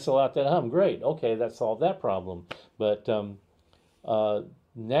they'll cancel out that hum. Great, okay, that solved that problem. But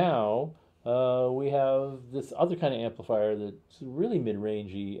now we have this other kind of amplifier that's really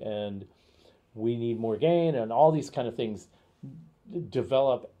mid-rangey, and we need more gain, and all these kind of things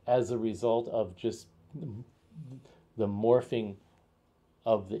develop as a result of just the morphing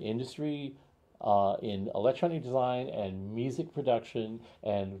of the industry in electronic design and music production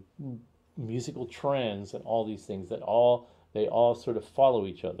and musical trends and all these things that they all sort of follow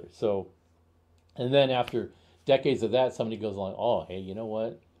each other. So, and then after decades of that, somebody goes along, oh, hey, you know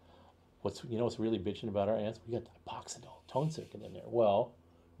what? What's really bitching about our amps? We got that Boxendall tone circuit in there. Well,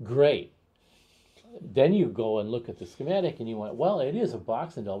 great. Then you go and look at the schematic and you went, well, it is a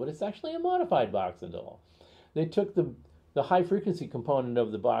Boxendall, but it's actually a modified Boxendall. They took the high frequency component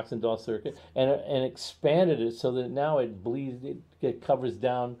of the Boxendall circuit and expanded it so that now it covers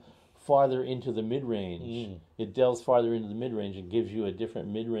down farther into the mid-range. It delves farther into the mid-range and gives you a different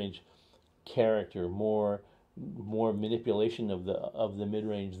mid-range character, more manipulation of the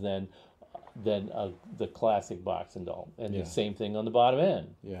mid-range than the classic Boxendall. And the same thing on the bottom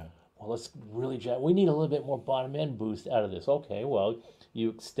end. Yeah. Well, let's really we need a little bit more bottom end boost out of this. Okay, well,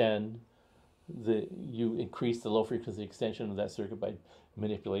 you increase the low frequency extension of that circuit by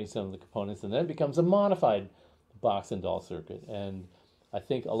manipulating some of the components, and then it becomes a modified Boxendall circuit. And I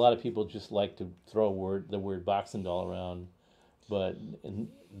think a lot of people just like to throw the word Boxendall around, but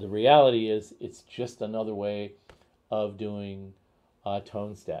the reality is it's just another way of doing a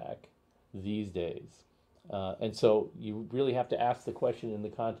tone stack these days. And so you really have to ask the question in the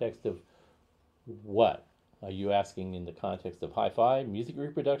context of what? Are you asking in the context of hi-fi, music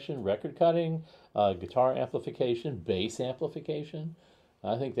reproduction, record cutting, guitar amplification, bass amplification?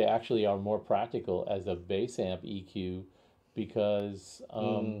 I think they actually are more practical as a bass amp EQ because,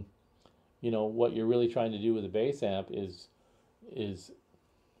 what you're really trying to do with a bass amp is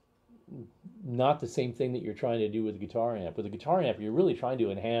not the same thing that you're trying to do with a guitar amp. With a guitar amp, you're really trying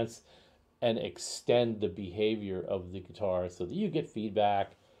to enhance and extend the behavior of the guitar so that you get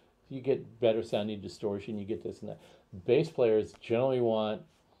feedback, you get better sounding distortion, you get this and that. Bass players generally want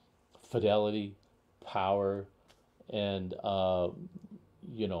fidelity, power, and full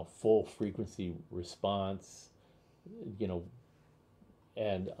frequency response,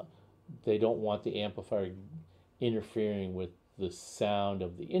 and they don't want the amplifier interfering with the sound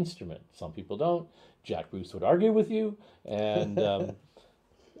of the instrument. Some people don't. Jack Bruce would argue with you, and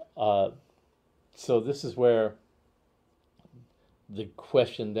so this is where the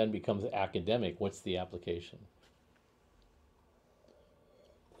question then becomes academic. What's the application?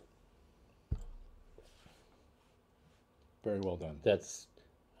 Very well done. That's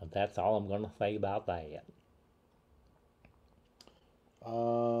all I'm going to say about that.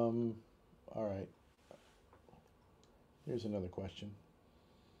 All right. Here's another question.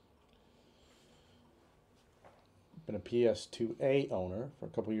 Been a PS2A owner for a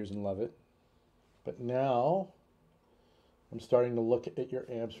couple years and love it, but now I'm starting to look at your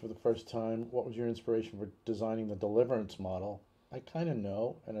amps for the first time. What was your inspiration for designing the Deliverance model? I kind of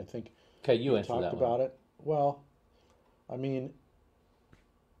know, and I think Okay, you we answer talked that about one. it. Well, I mean,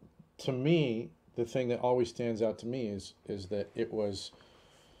 to me, the thing that always stands out to me is that it was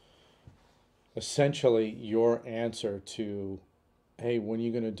essentially your answer to, hey, when are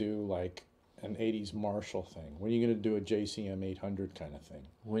you going to do like an 80s Marshall thing? When are you going to do a JCM 800 kind of thing?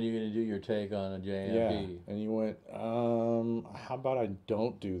 When are you going to do your take on a JMP? Yeah. And you went, how about I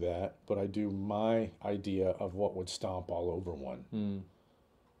don't do that, but I do my idea of what would stomp all over one.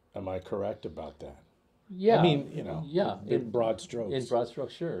 Am I correct about that? Yeah. I mean, you know, yeah, in broad strokes. In broad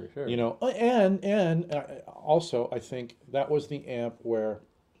strokes, sure. You know, and also I think that was the amp where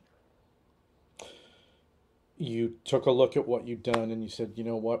you took a look at what you'd done and you said, you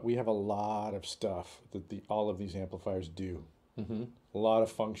know what, we have a lot of stuff that all of these amplifiers do. Mm-hmm. A lot of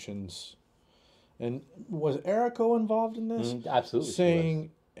functions. And was Erico involved in this? Absolutely.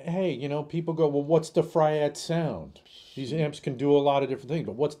 Saying, hey, you know, people go, well, what's the Fryette sound? These amps can do a lot of different things,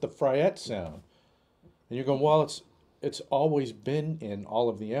 but what's the Fryette sound? And you're going, well, it's always been in all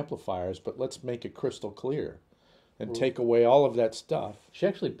of the amplifiers, but let's make it crystal clear and take away all of that stuff. She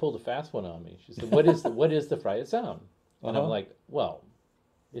actually pulled a fast one on me. She said, "What is the Fryette sound?" And I'm like, "Well,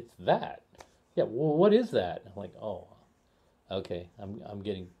 it's that." Yeah. Well, what is that? I'm like, "Oh, okay. I'm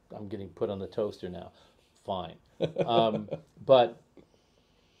getting put on the toaster now. Fine." But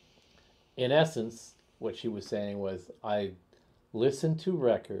in essence, what she was saying was, I listened to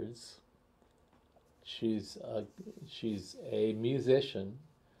records. She's a musician.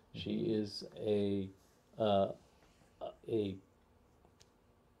 She is a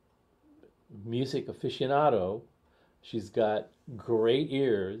music aficionado. She's got great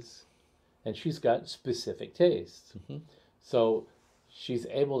ears, and she's got specific tastes. So she's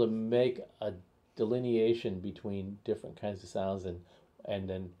able to make a delineation between different kinds of sounds, and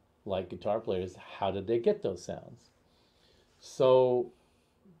then, like guitar players, how did they get those sounds? So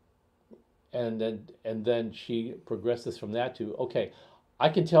and then she progresses from that to, okay, I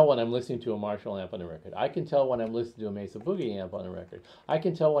can tell when I'm listening to a Marshall amp on a record. I can tell when I'm listening to a Mesa Boogie amp on a record. I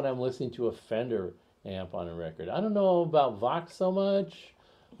can tell when I'm listening to a Fender amp on a record. I don't know about Vox so much.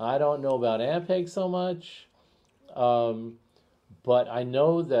 I don't know about Ampeg so much. But I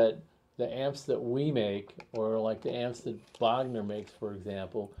know that the amps that we make, or like the amps that Wagner makes, for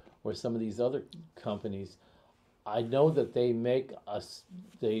example, or some of these other companies, I know that they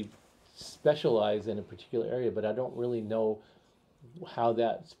they specialize in a particular area, but I don't really know how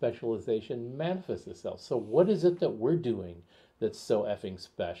that specialization manifests itself. So what is it that we're doing that's so effing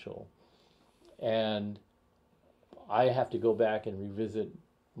special? And I have to go back and revisit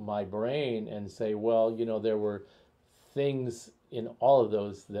my brain and say, well, you know, there were things in all of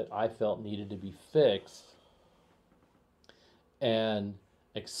those that I felt needed to be fixed and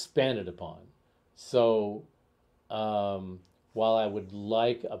expanded upon. So while I would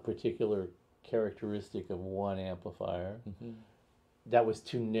like a particular characteristic of one amplifier, that was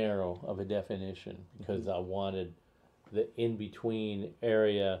too narrow of a definition, because I wanted the in-between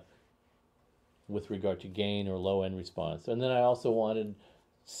area with regard to gain or low-end response. And then I also wanted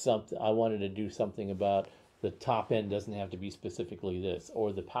to do something about the top end doesn't have to be specifically this,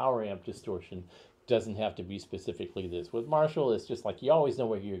 or the power amp distortion doesn't have to be specifically this. With Marshall, it's just like you always know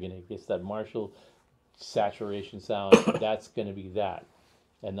where you're going to get that Marshall saturation sound. That's going to be that.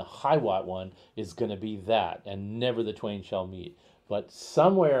 And the high watt one is going to be that, and never the twain shall meet. But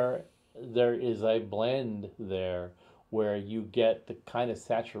somewhere there is a blend there where you get the kind of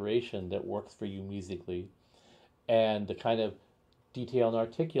saturation that works for you musically, and the kind of detail and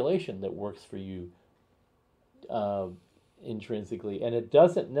articulation that works for you intrinsically. And it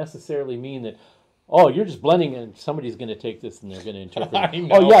doesn't necessarily mean that, oh, you're just blending and somebody's going to take this and they're going to interpret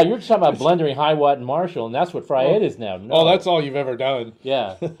it. Oh, yeah, you're just talking about blending high watt and Marshall, and that's what Fryette is now. No. Oh, that's all you've ever done.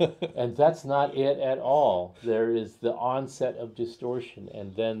 Yeah, and that's not it at all. There is the onset of distortion,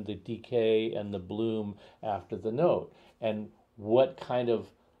 and then the decay and the bloom after the note. And what kind of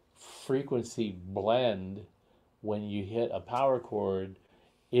frequency blend when you hit a power chord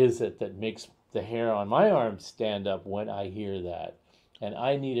is it that makes the hair on my arm stand up when I hear that? And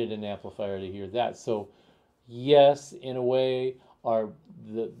I needed an amplifier to hear that. So yes, in a way, are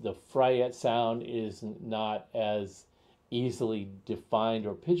the Fryette sound is not as easily defined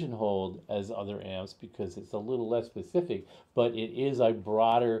or pigeonholed as other amps because it's a little less specific, but it is a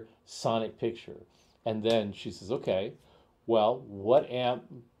broader sonic picture. And then she says, okay, well, what amp,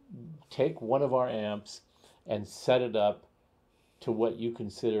 take one of our amps and set it up to what you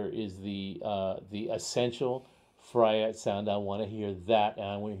consider is the essential Fryette sound. I want to hear that, and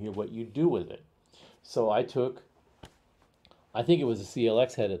I want to hear what you do with it. So I took, I think it was a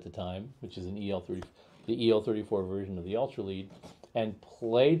CLX head at the time, which is an EL30, the EL34 version of the Ultra Lead, and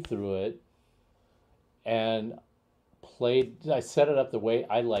played through it, and I set it up the way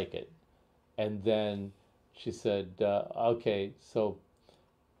I like it. And then she said, okay, so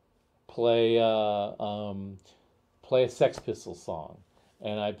play play a Sex Pistols song.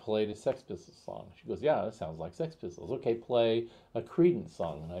 And I played a Sex Pistols song. She goes, yeah, that sounds like Sex Pistols. Okay, play a Creedence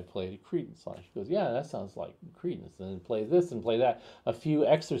song. And I played a Creedence song. She goes, yeah, that sounds like Creedence. And then play this and play that. A few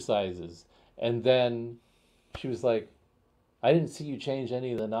exercises. And then she was like, I didn't see you change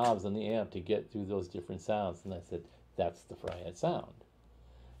any of the knobs on the amp to get through those different sounds. And I said, that's the Fryette sound.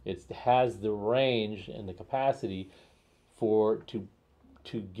 It has the range and the capacity to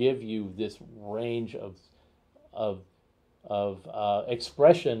give you this range of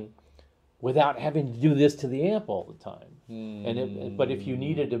expression without having to do this to the amp all the time. But if you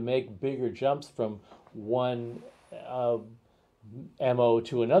needed to make bigger jumps from one MO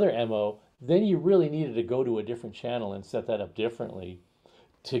to another MO, then you really needed to go to a different channel and set that up differently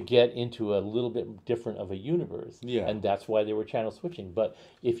to get into a little bit different of a universe. Yeah. And that's why they were channel switching. But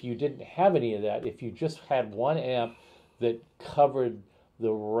if you didn't have any of that, if you just had one amp that covered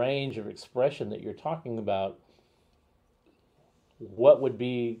the range of expression that you're talking about, what would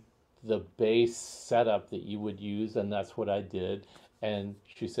be the base setup that you would use? And that's what I did. And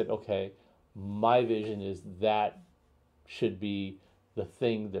she said, okay, my vision is that should be the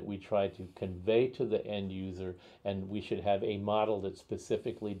thing that we try to convey to the end user, and we should have a model that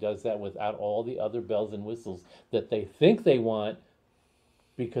specifically does that without all the other bells and whistles that they think they want,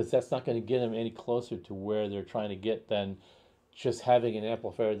 because that's not going to get them any closer to where they're trying to get than just having an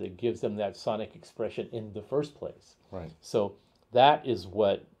amplifier that gives them that sonic expression in the first place. Right. So that is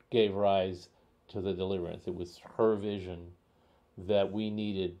what gave rise to the Deliverance. It was her vision that we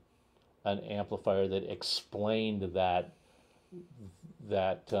needed an amplifier that explained that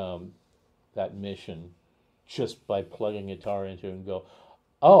mission just by plugging guitar into it and go,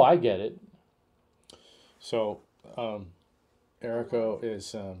 oh, I get it. So, Erico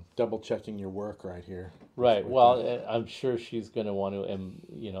is double checking your work right here. Right. Well, I'm sure she's going to want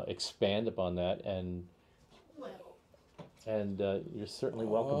to, expand upon that, and you're certainly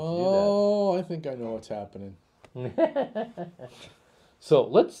welcome to do that. Oh, I think I know what's happening. So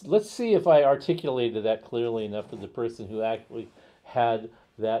let's see if I articulated that clearly enough for the person who actually had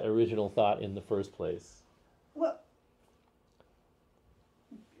that original thought in the first place. Well,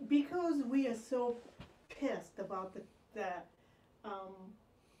 because we are so pissed about that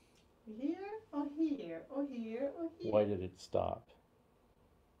here or here or here or here. Why did it stop?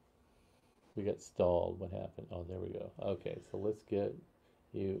 We got stalled. What happened? Oh, there we go. Okay, so let's get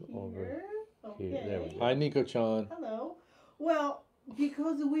you over Okay. here. There we go. Hi, Nico-chan. Hello. Well,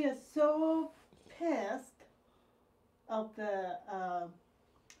 because we are so pissed of the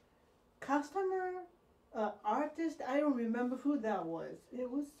customer, artist, I don't remember who that was. It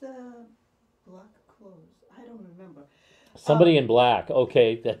was black clothes. I don't remember. Somebody in black.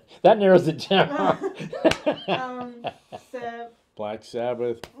 Okay, that narrows it down. So Black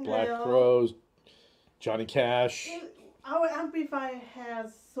Sabbath, Black No. Crowes, Johnny Cash. our amplifier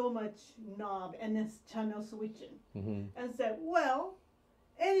has so much knob and it's channel switching. Mm-hmm. And said, well,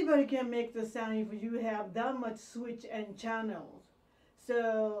 anybody can make the sound if you have that much switch and channels.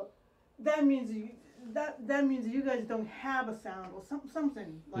 So that means that means you guys don't have a sound or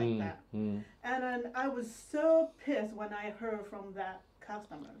something like that. And then I was so pissed when I heard from that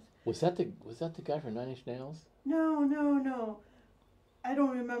customers. Was that the guy from Nine Inch Nails? No. I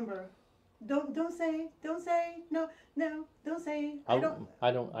don't remember. Don't say no, don't say. I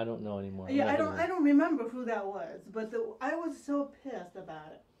don't know anymore. Yeah, I don't remember who that was, but I was so pissed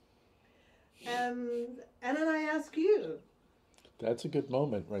about it. And then I ask you. That's a good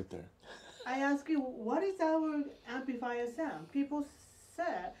moment right there. I ask you, what is our amplifier sound? People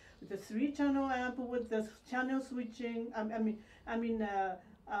said the 3-channel amp with the channel switching. I mean,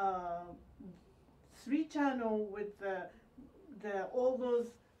 3-channel with the all those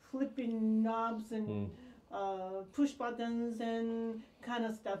flipping knobs and push buttons and kind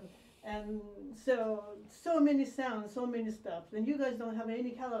of stuff. And so many sounds, so many stuff. And you guys don't have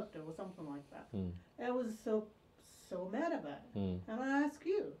any character or something like that. I was so so mad about it. Mm. And I ask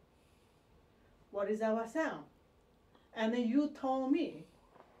you, what is our sound? And then you told me,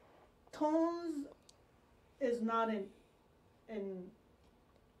 tones is not an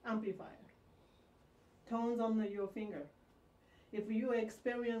amplifier. Tones on your finger. If you're an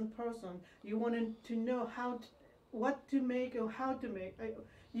experienced person, you wanted to know what to make or how to make.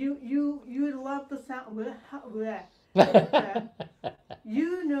 You love the sound.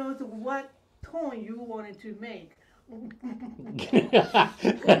 You know what tone you wanted to make.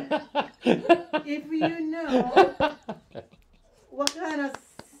 If you know what kind of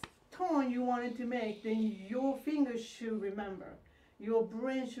tone you wanted to make, then your fingers should remember. Your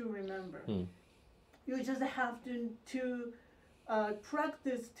brain should remember. Hmm. You just have to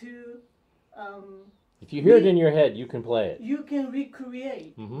practice to. If you hear it in your head, you can play it. You can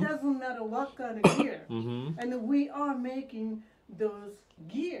recreate. Mhm. Doesn't matter what kind of gear. Mm-hmm. And we are making those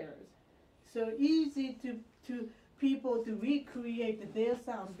gears so easy to people to recreate their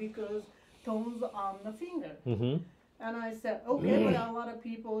sound because tones on the finger. Mm-hmm. And I said, okay, but a lot of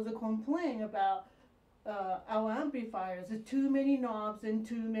people complain about our amplifiers, too many knobs and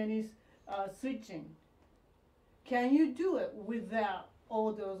too many switching. Can you do it without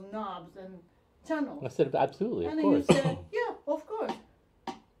all those knobs and channels? I said, absolutely, And of then course. you said, yeah, of course.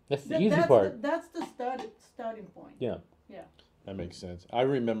 That's the easy part. That's the starting point. Yeah. Yeah. That makes sense. I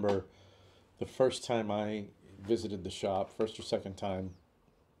remember the first time I visited the shop, first or second time,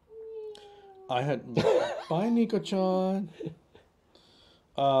 I had bye Nico-chan.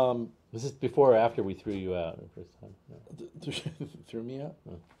 Was this before or after we threw you out the first time? No. Threw me out.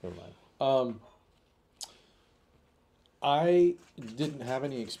 Oh, never mind. I didn't have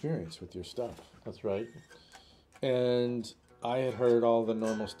any experience with your stuff, That's right. and I had heard all the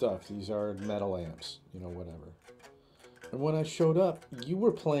normal stuff. These are metal amps, whatever. And when I showed up, you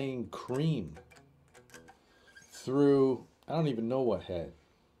were playing Cream through, I don't even know what head.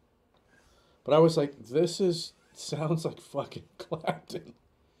 But I was like, sounds like fucking Clapton.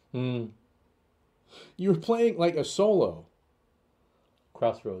 Mm. You were playing like a solo.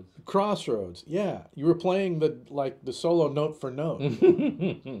 Crossroads. Yeah. You were playing the solo note for note.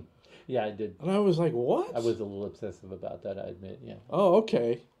 Yeah, I did. And I was like, what? I was a little obsessive about that, I admit, yeah. Oh,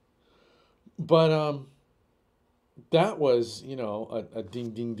 okay. But that was, a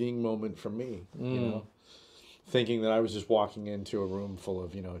ding ding ding moment for me, thinking that I was just walking into a room full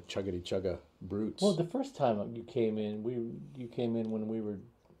of, chuggity chugga brutes. Well, the first time you came in, when we were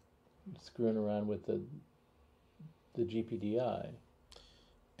screwing around with the GPDI.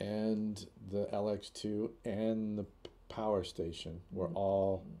 And the LX2 and the power station were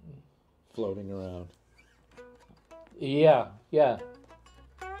all floating around. Yeah. Yeah.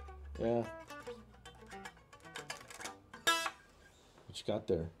 What you got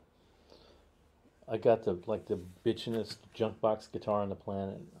there? I got the bitchinest junk box guitar on the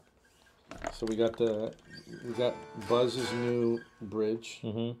planet. So we got Buzz's new bridge.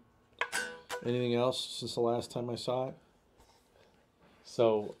 Mm-hmm. Anything else since the last time I saw it?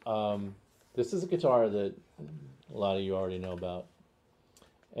 So this is a guitar that a lot of you already know about.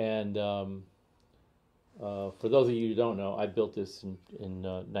 And for those of you who don't know, I built this in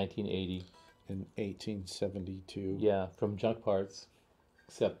 1980. In 1872. Yeah, from junk parts,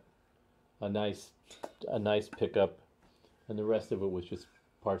 except a nice pickup, and the rest of it was just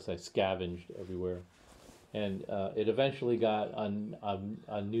parts I scavenged everywhere. And it eventually got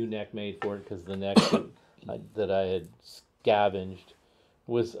a new neck made for it because the neck that I had scavenged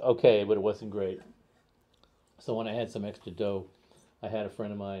was okay, but it wasn't great. So when I had some extra dough, I had a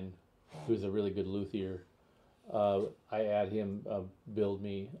friend of mine who's a really good luthier. I had him build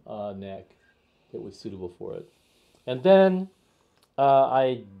me a neck that was suitable for it. And then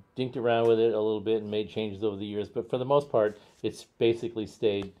I dinked around with it a little bit and made changes over the years, but for the most part, it's basically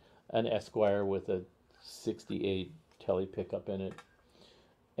stayed an Esquire with a 68 Tele pickup in it.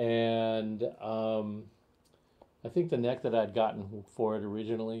 And I think the neck that I'd gotten for it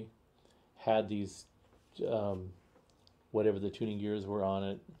originally had these, whatever the tuning gears were on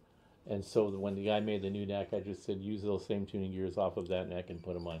it. And so when the guy made the new neck, I just said, use those same tuning gears off of that neck and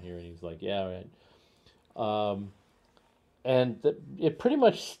put them on here. And he's like, yeah, right. And it pretty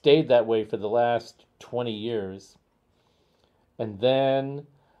much stayed that way for the last 20 years. And then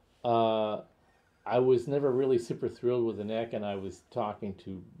I was never really super thrilled with the neck, and I was talking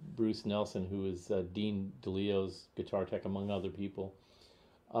to Bruce Nelson, who is Dean DeLeo's guitar tech, among other people.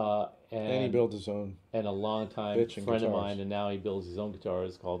 And he built his own. And a longtime friend of mine, and now he builds his own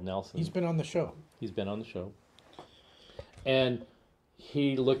guitars called Nelson. He's been on the show. He's been on the show. And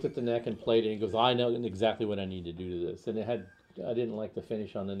he looked at the neck and played it, and he goes, I know exactly what I need to do to this. And I didn't like the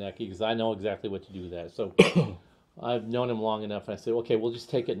finish on the neck. He goes, I know exactly what to do with that. So I've known him long enough, and I said, okay, we'll just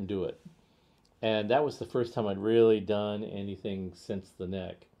take it and do it. And that was the first time I'd really done anything since the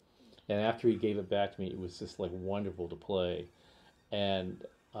neck. And after he gave it back to me, it was just like wonderful to play. And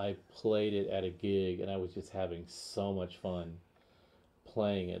I played it at a gig, and I was just having so much fun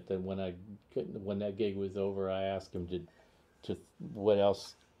playing it that when that gig was over, I asked him to what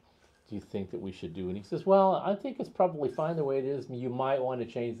else do you think that we should do? And he says, well, I think it's probably fine the way it is. You might want to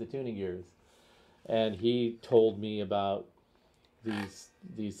change the tuning gears. And he told me about these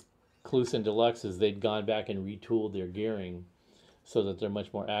Clusen Deluxes. They'd gone back and retooled their gearing so that they're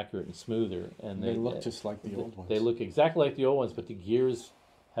much more accurate and smoother. And They look just like the old ones. They look exactly like the old ones, but the gears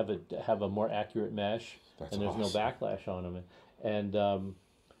have a more accurate mesh, That's and there's awesome. no backlash on them. And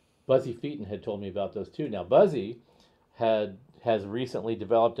Buzzy Featon had told me about those too. Now Buzzy has recently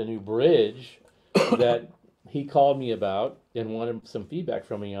developed a new bridge that he called me about and wanted some feedback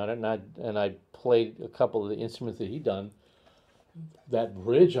from me on it, and I played a couple of the instruments that he'd done that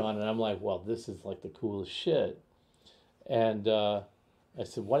bridge on, and I'm like, well, this is like the coolest shit. And I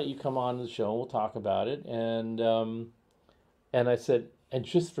said, why don't you come on the show and we'll talk about it? And I said, and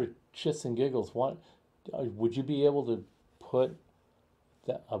just for shits and giggles, would you be able to put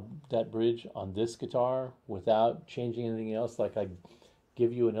that bridge on this guitar without changing anything else? Like I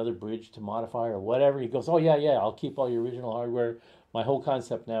give you another bridge to modify or whatever. He goes, oh yeah, I'll keep all your original hardware. My whole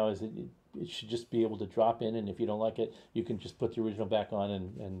concept now is that it should just be able to drop in, and if you don't like it, you can just put the original back on,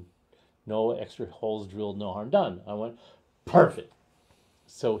 and no extra holes drilled, no harm done. I went, perfect.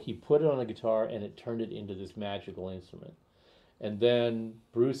 So he put it on the guitar, and it turned it into this magical instrument. And then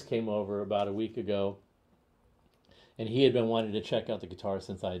Bruce came over about a week ago, and he had been wanting to check out the guitar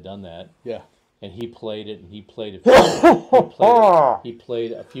since I had done that. Yeah. And he played it, and he played he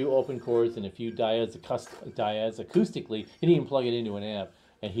played a few open chords and a few dyads acoustically. He didn't even plug it into an amp,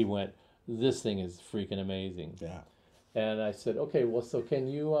 and he went, this thing is freaking amazing. Yeah. And I said, okay, well, so can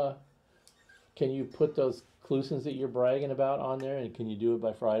you put those Clusens that you're bragging about on there, and can you do it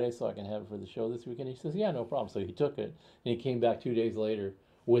by Friday so I can have it for the show this weekend? He says, yeah, no problem. So he took it, and he came back 2 days later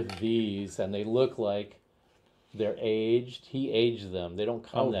with these, and they look like they're aged. He aged them. They don't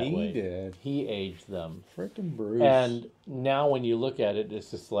come that way. He did. He aged them. Frickin' Bruce. And now when you look at it,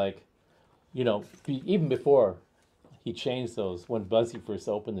 it's just like, even before he changed those, when Buzzy first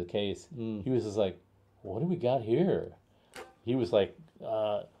opened the case, he was just like, what do we got here? He was like,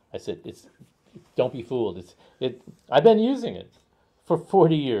 I said, don't be fooled. I've been using it for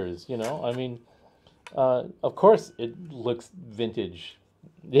 40 years, I mean, of course it looks vintage.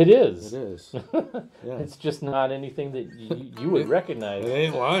 It is. It is. Yeah. It's just not anything that you would recognize. It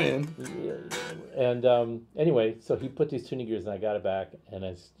ain't lying. And anyway, so he put these tuning gears, and I got it back, and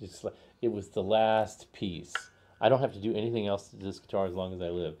it was the last piece. I don't have to do anything else to this guitar as long as I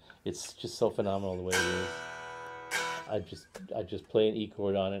live. It's just so phenomenal the way it is. I just play an E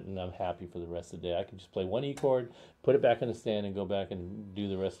chord on it, and I'm happy for the rest of the day. I can just play one E chord, put it back in the stand, and go back and do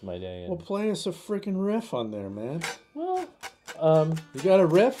the rest of my day. Well, play us a freaking riff on there, man. Well, you got a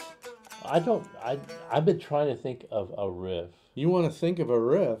riff? I've been trying to think of a riff. You want to think of a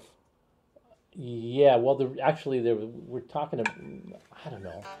riff? Yeah. Well, we're talking. I don't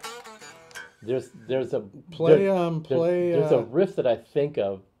know. There's a there's a riff that I think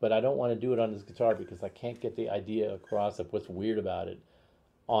of, but I don't want to do it on this guitar because I can't get the idea across of what's weird about it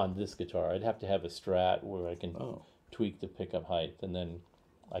on this guitar. I'd have to have a Strat where I can tweak the pickup height, and then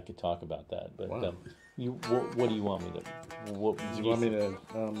I could talk about that. But Wow. What do you want me to? Do you want me to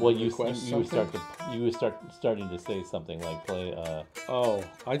Well, request you something? were starting to say something like play.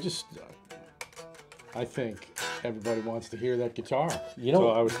 I think everybody wants to hear that guitar. So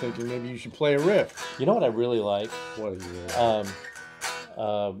I was thinking maybe you should play a riff. You know what I really like? What is it?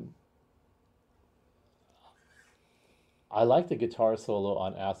 I like the guitar solo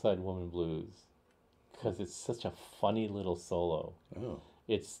on Outside Woman Blues because it's such a funny little solo. Oh.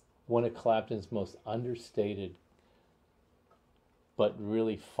 It's one of Clapton's most understated but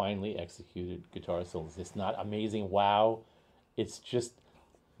really finely executed guitar solos. It's not amazing, wow. It's just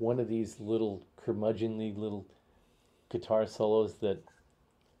one of these little curmudgeonly little guitar solos that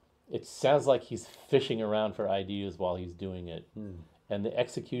it sounds like he's fishing around for ideas while he's doing it. And the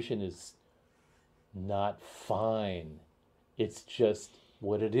execution is not fine. It's just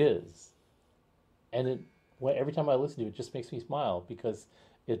what it is. And every time I listen to it, it just makes me smile because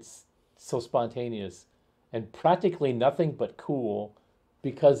it's so spontaneous and practically nothing but cool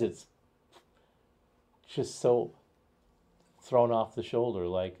because it's just so thrown off the shoulder.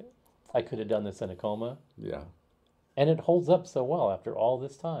 Like, I could have done this in a coma. Yeah. And it holds up so well after all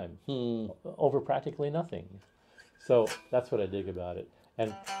this time over practically nothing. So that's what I dig about it.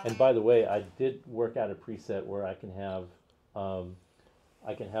 And by the way, I did work out a preset where I can have the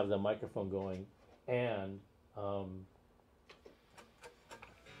microphone going and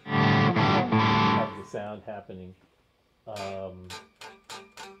have the sound happening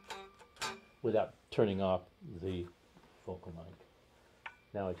without turning off the vocal mic.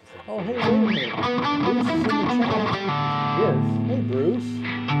 Now I just have to Oh, hey, wait a minute. Bruce is in the chat. Yes. Hey, Bruce.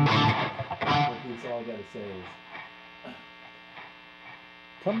 That's all I gotta say is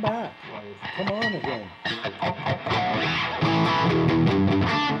Come back. Come on again.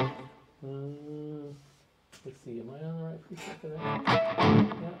 let's see, am I on the right preset for that?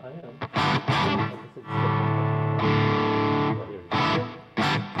 Yeah, I am. Like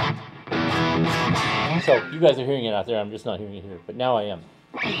I said, so you guys are hearing it out there, I'm just not hearing it here, but now I am.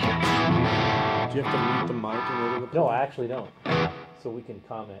 Do you have to mute the mic in order to No, I actually don't. So we can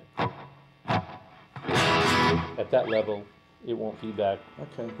comment. At that level, it won't feedback.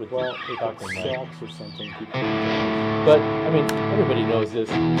 Okay. With Well, the if talking it mic. sucks or something, people. But, I mean, everybody knows this.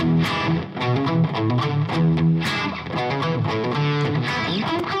 And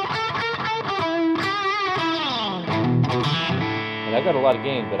I've got a lot of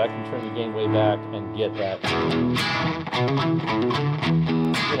gain, but I can turn the gain way back and get that,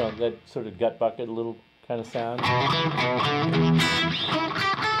 you know, that sort of gut bucket little kind of sound.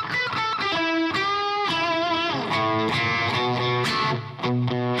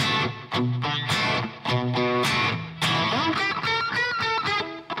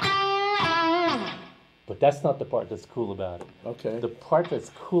 But that's not the part that's cool about it. Okay. The part that's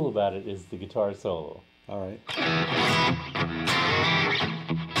cool about it is the guitar solo. All right.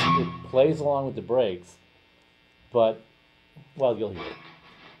 It plays along with the breaks, but, well, you'll hear it.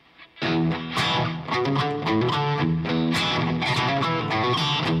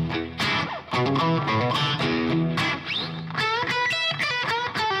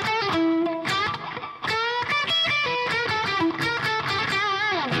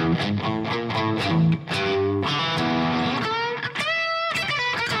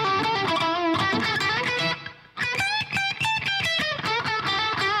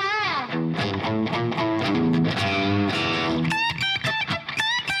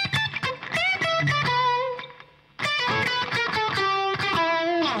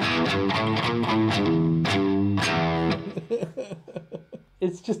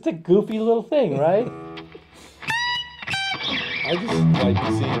 It's just a goofy little thing, right? I just like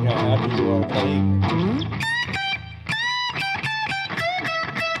seeing how happy you are playing.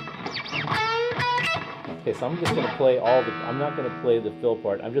 Okay, so I'm just going to play I'm not going to play the fill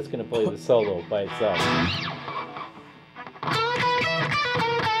part, I'm just going to play the solo by itself.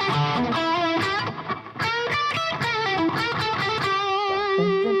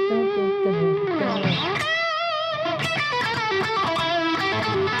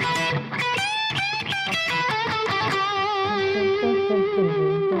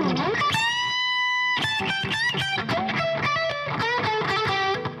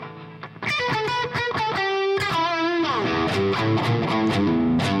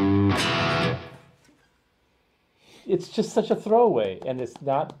 It's just such a throwaway, and it's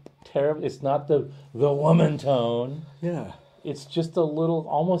not terrible. It's not the woman tone. Yeah. It's just a little,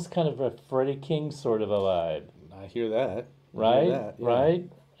 almost kind of a Freddie King sort of a vibe. I hear that. Right? Yeah. Right?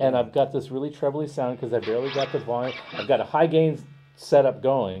 And I've got this really trebly sound because I barely got the volume. I've got a high gain setup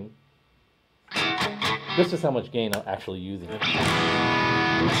going. This is how much gain I'm actually using.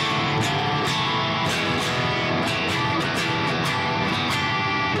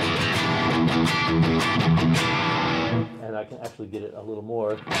 And I can actually get it a little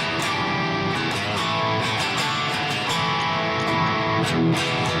more.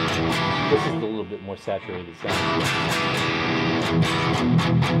 This is a little bit more saturated sound.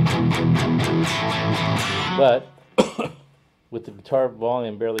 But with the guitar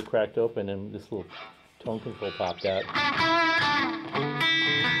volume barely cracked open and this little tone control popped out.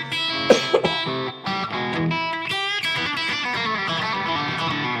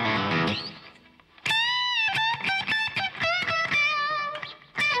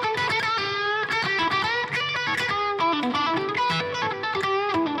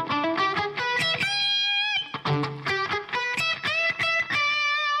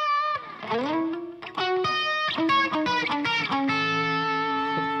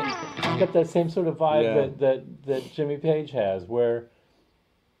 Got that same sort of vibe that Jimmy Page has, where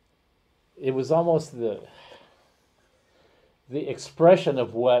it was almost the expression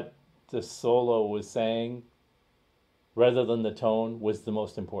of what the solo was saying, rather than the tone, was the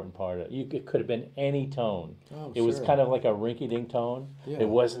most important part of it. It could have been any tone. Oh, it was kind of like a rinky-dink tone. Yeah. It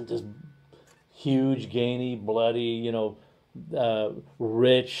wasn't this huge, gainy, bloody,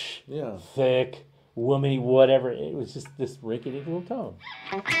 rich, Yeah. thick, womany, whatever. It was just this rickety little tone.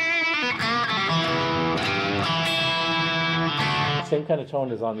 Same kind of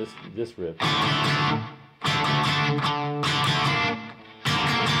tone as on this riff.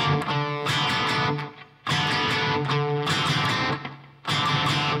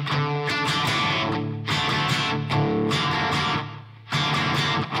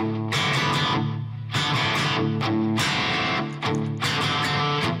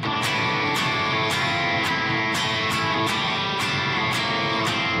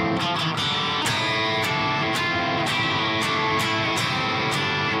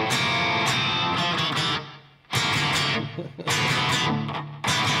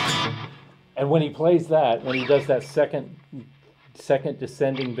 And when he plays that, when he does that second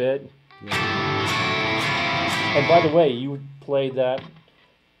descending bit, and by the way, you played that a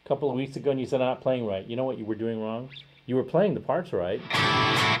couple of weeks ago and you said I'm not playing right. You know what you were doing wrong? You were playing the parts right,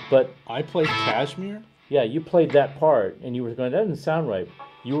 but I played Kashmir? yeah, you played that part and you were going, that doesn't sound right.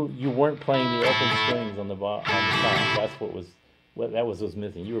 You weren't playing the open strings on the top. That's what was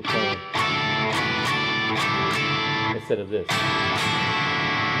missing. You were playing instead of this. See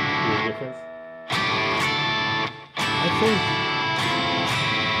the difference? I think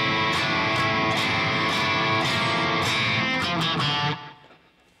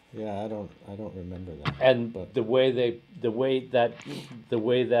yeah, I don't remember that. And but the way that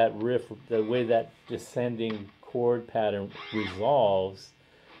riff, the way that descending chord pattern resolves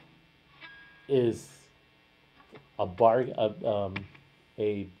is a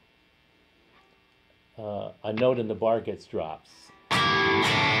note in the bar gets drops.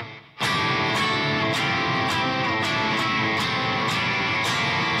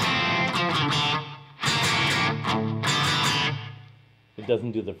 It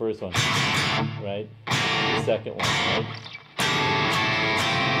doesn't do the first one, right? The second one, right?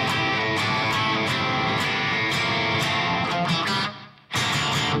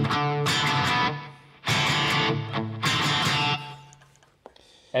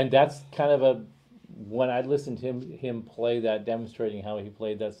 And that's kind of when I listened to him play that, demonstrating how he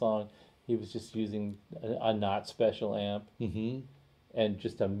played that song, he was just using a not special amp. Mm-hmm. And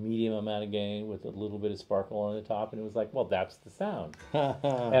just a medium amount of gain with a little bit of sparkle on the top, and it was like, well, that's the sound.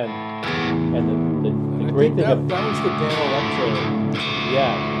 and the great thing that was the Dan Electro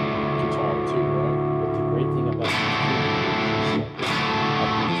yeah, guitar too, right? but the great thing about it, I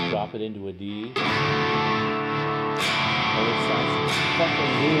can just drop it into a D, and it sounds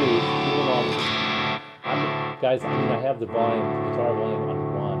fucking really, even on. Guys, I mean, I have the guitar volume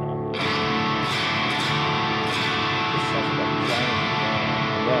on 1 on this. It's such a giant.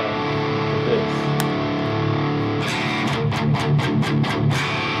 This.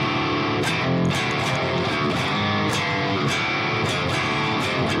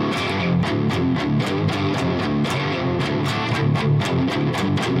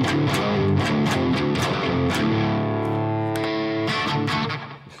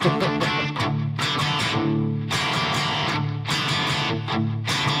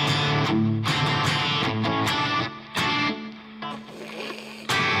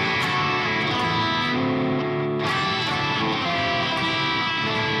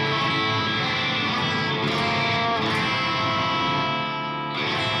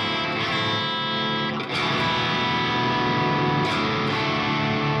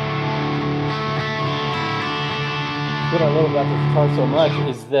 What I love about this guitar so much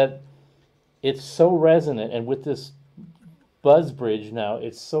is that it's so resonant, and with this buzz bridge now,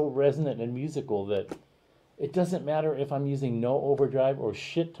 it's so resonant and musical that it doesn't matter if I'm using no overdrive or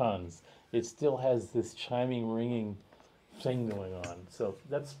shit tons. It still has this chiming, ringing thing going on. So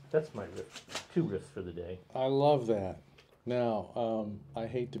that's my riff. 2 riffs for the day. I love that. Now, I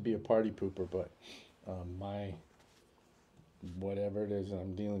hate to be a party pooper, but my whatever it is that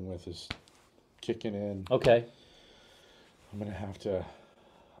I'm dealing with is kicking in. Okay. I'm gonna have to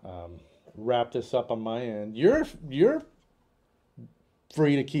wrap this up on my end. You're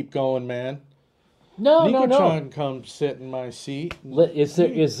free to keep going, man. No. Nicotron, come sit in my seat. Is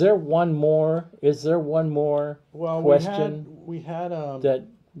there one more? Is there one more question we had that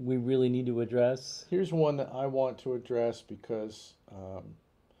we really need to address? Here's one that I want to address because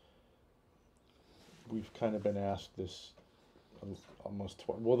we've kind of been asked this almost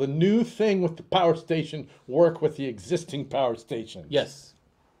twice. Will the new thing with the power station work with the existing power stations? Yes.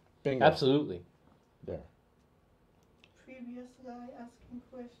 Bingo. Absolutely. There. Previous guy asking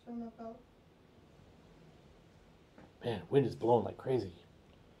question about. Man, wind is blowing like crazy.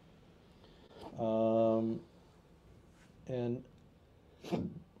 And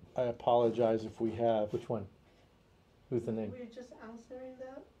I apologize if we have. Which one? Who's the name? We're just answering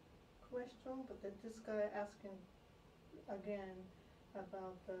that question, but then this guy asking again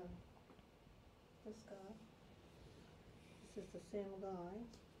about this guy. This is the same guy.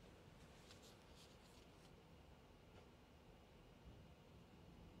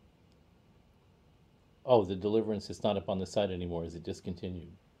 Oh, the Deliverance is not up on the site anymore. Is it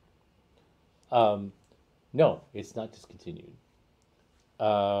discontinued? No, it's not discontinued.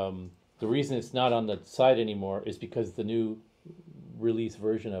 The reason it's not on the site anymore is because the new release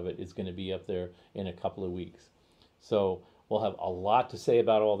version of it is going to be up there in a couple of weeks. So we'll have a lot to say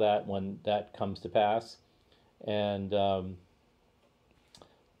about all that when that comes to pass. And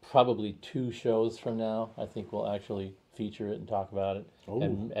probably 2 shows from now, I think we'll actually feature it and talk about it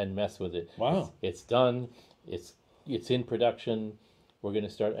and mess with it. Wow. It's done. It's in production. We're going to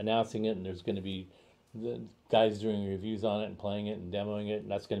start announcing it, and there's going to be the guys doing reviews on it and playing it and demoing it, and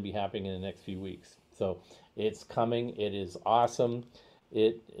that's going to be happening in the next few weeks. So it's coming. It is awesome.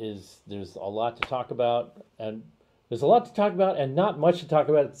 There's a lot to talk about, and not much to talk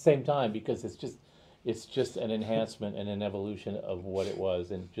about at the same time, because it's just an enhancement and an evolution of what it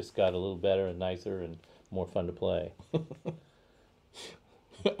was, and just got a little better and nicer and more fun to play.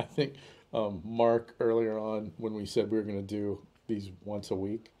 I think Mark earlier on, when we said we were going to do these once a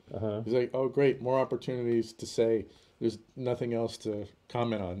week, he's like, "Oh, great, more opportunities to say." There's nothing else to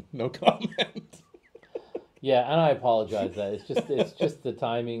comment on. No comment. Yeah, and I apologize that it's just the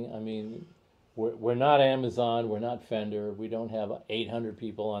timing. I mean, we're not Amazon, we're not Fender, we don't have 800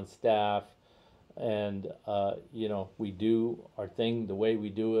 people on staff, and we do our thing the way we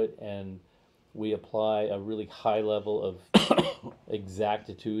do it, and we apply a really high level of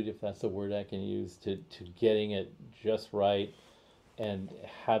exactitude, if that's the word I can use, to getting it just right, and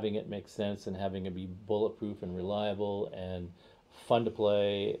having it make sense, and having it be bulletproof and reliable and fun to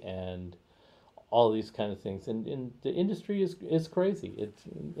play, and all these kind of things. And the industry is crazy.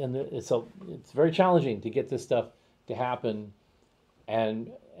 It's very challenging to get this stuff to happen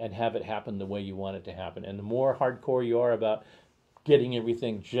and have it happen the way you want it to happen. And the more hardcore you are about getting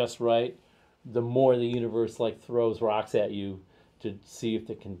everything just right, the more the universe throws rocks at you to see if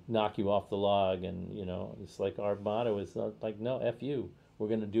they can knock you off the log. And it's like our motto is no, F you. We're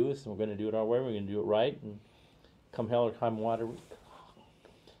going to do this, and we're going to do it our way. We're going to do it right, and come hell or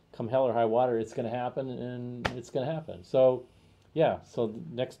high water, it's going to happen, and it's going to happen. So, yeah. So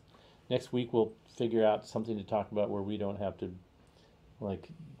next week we'll figure out something to talk about where we don't have to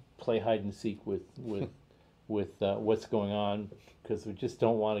play hide and seek with what's going on, because we just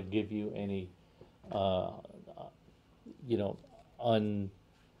don't want to give you any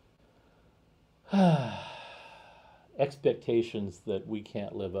expectations that we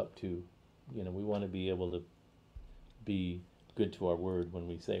can't live up to. We want to be able to be good to our word when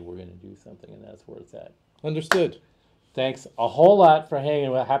we say we're going to do something, and that's where it's at. Understood. Thanks a whole lot for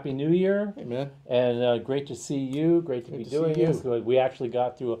hanging with. Happy New Year. Hey, man. And great to see you. Great to be doing this. We actually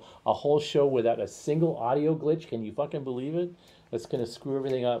got through a whole show without a single audio glitch. Can you fucking believe it? That's going to screw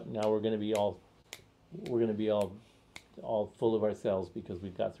everything up. Now we're going to be all full of ourselves because we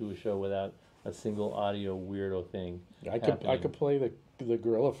got through a show without a single audio weirdo thing. I could play the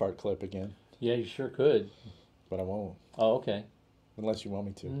gorilla fart clip again. Yeah, you sure could. But I won't. Oh, okay. Unless you want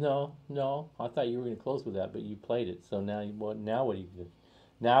me to. No. I thought you were going to close with that, but you played it. So now what are you going to?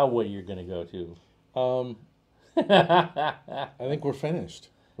 Now what are you going to go to? I think we're finished,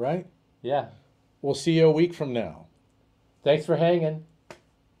 right? Yeah. We'll see you a week from now. Thanks for hanging.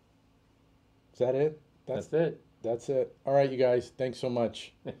 Is that it? That's it. That's it. All right, you guys. Thanks so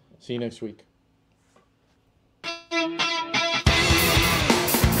much. See you next week.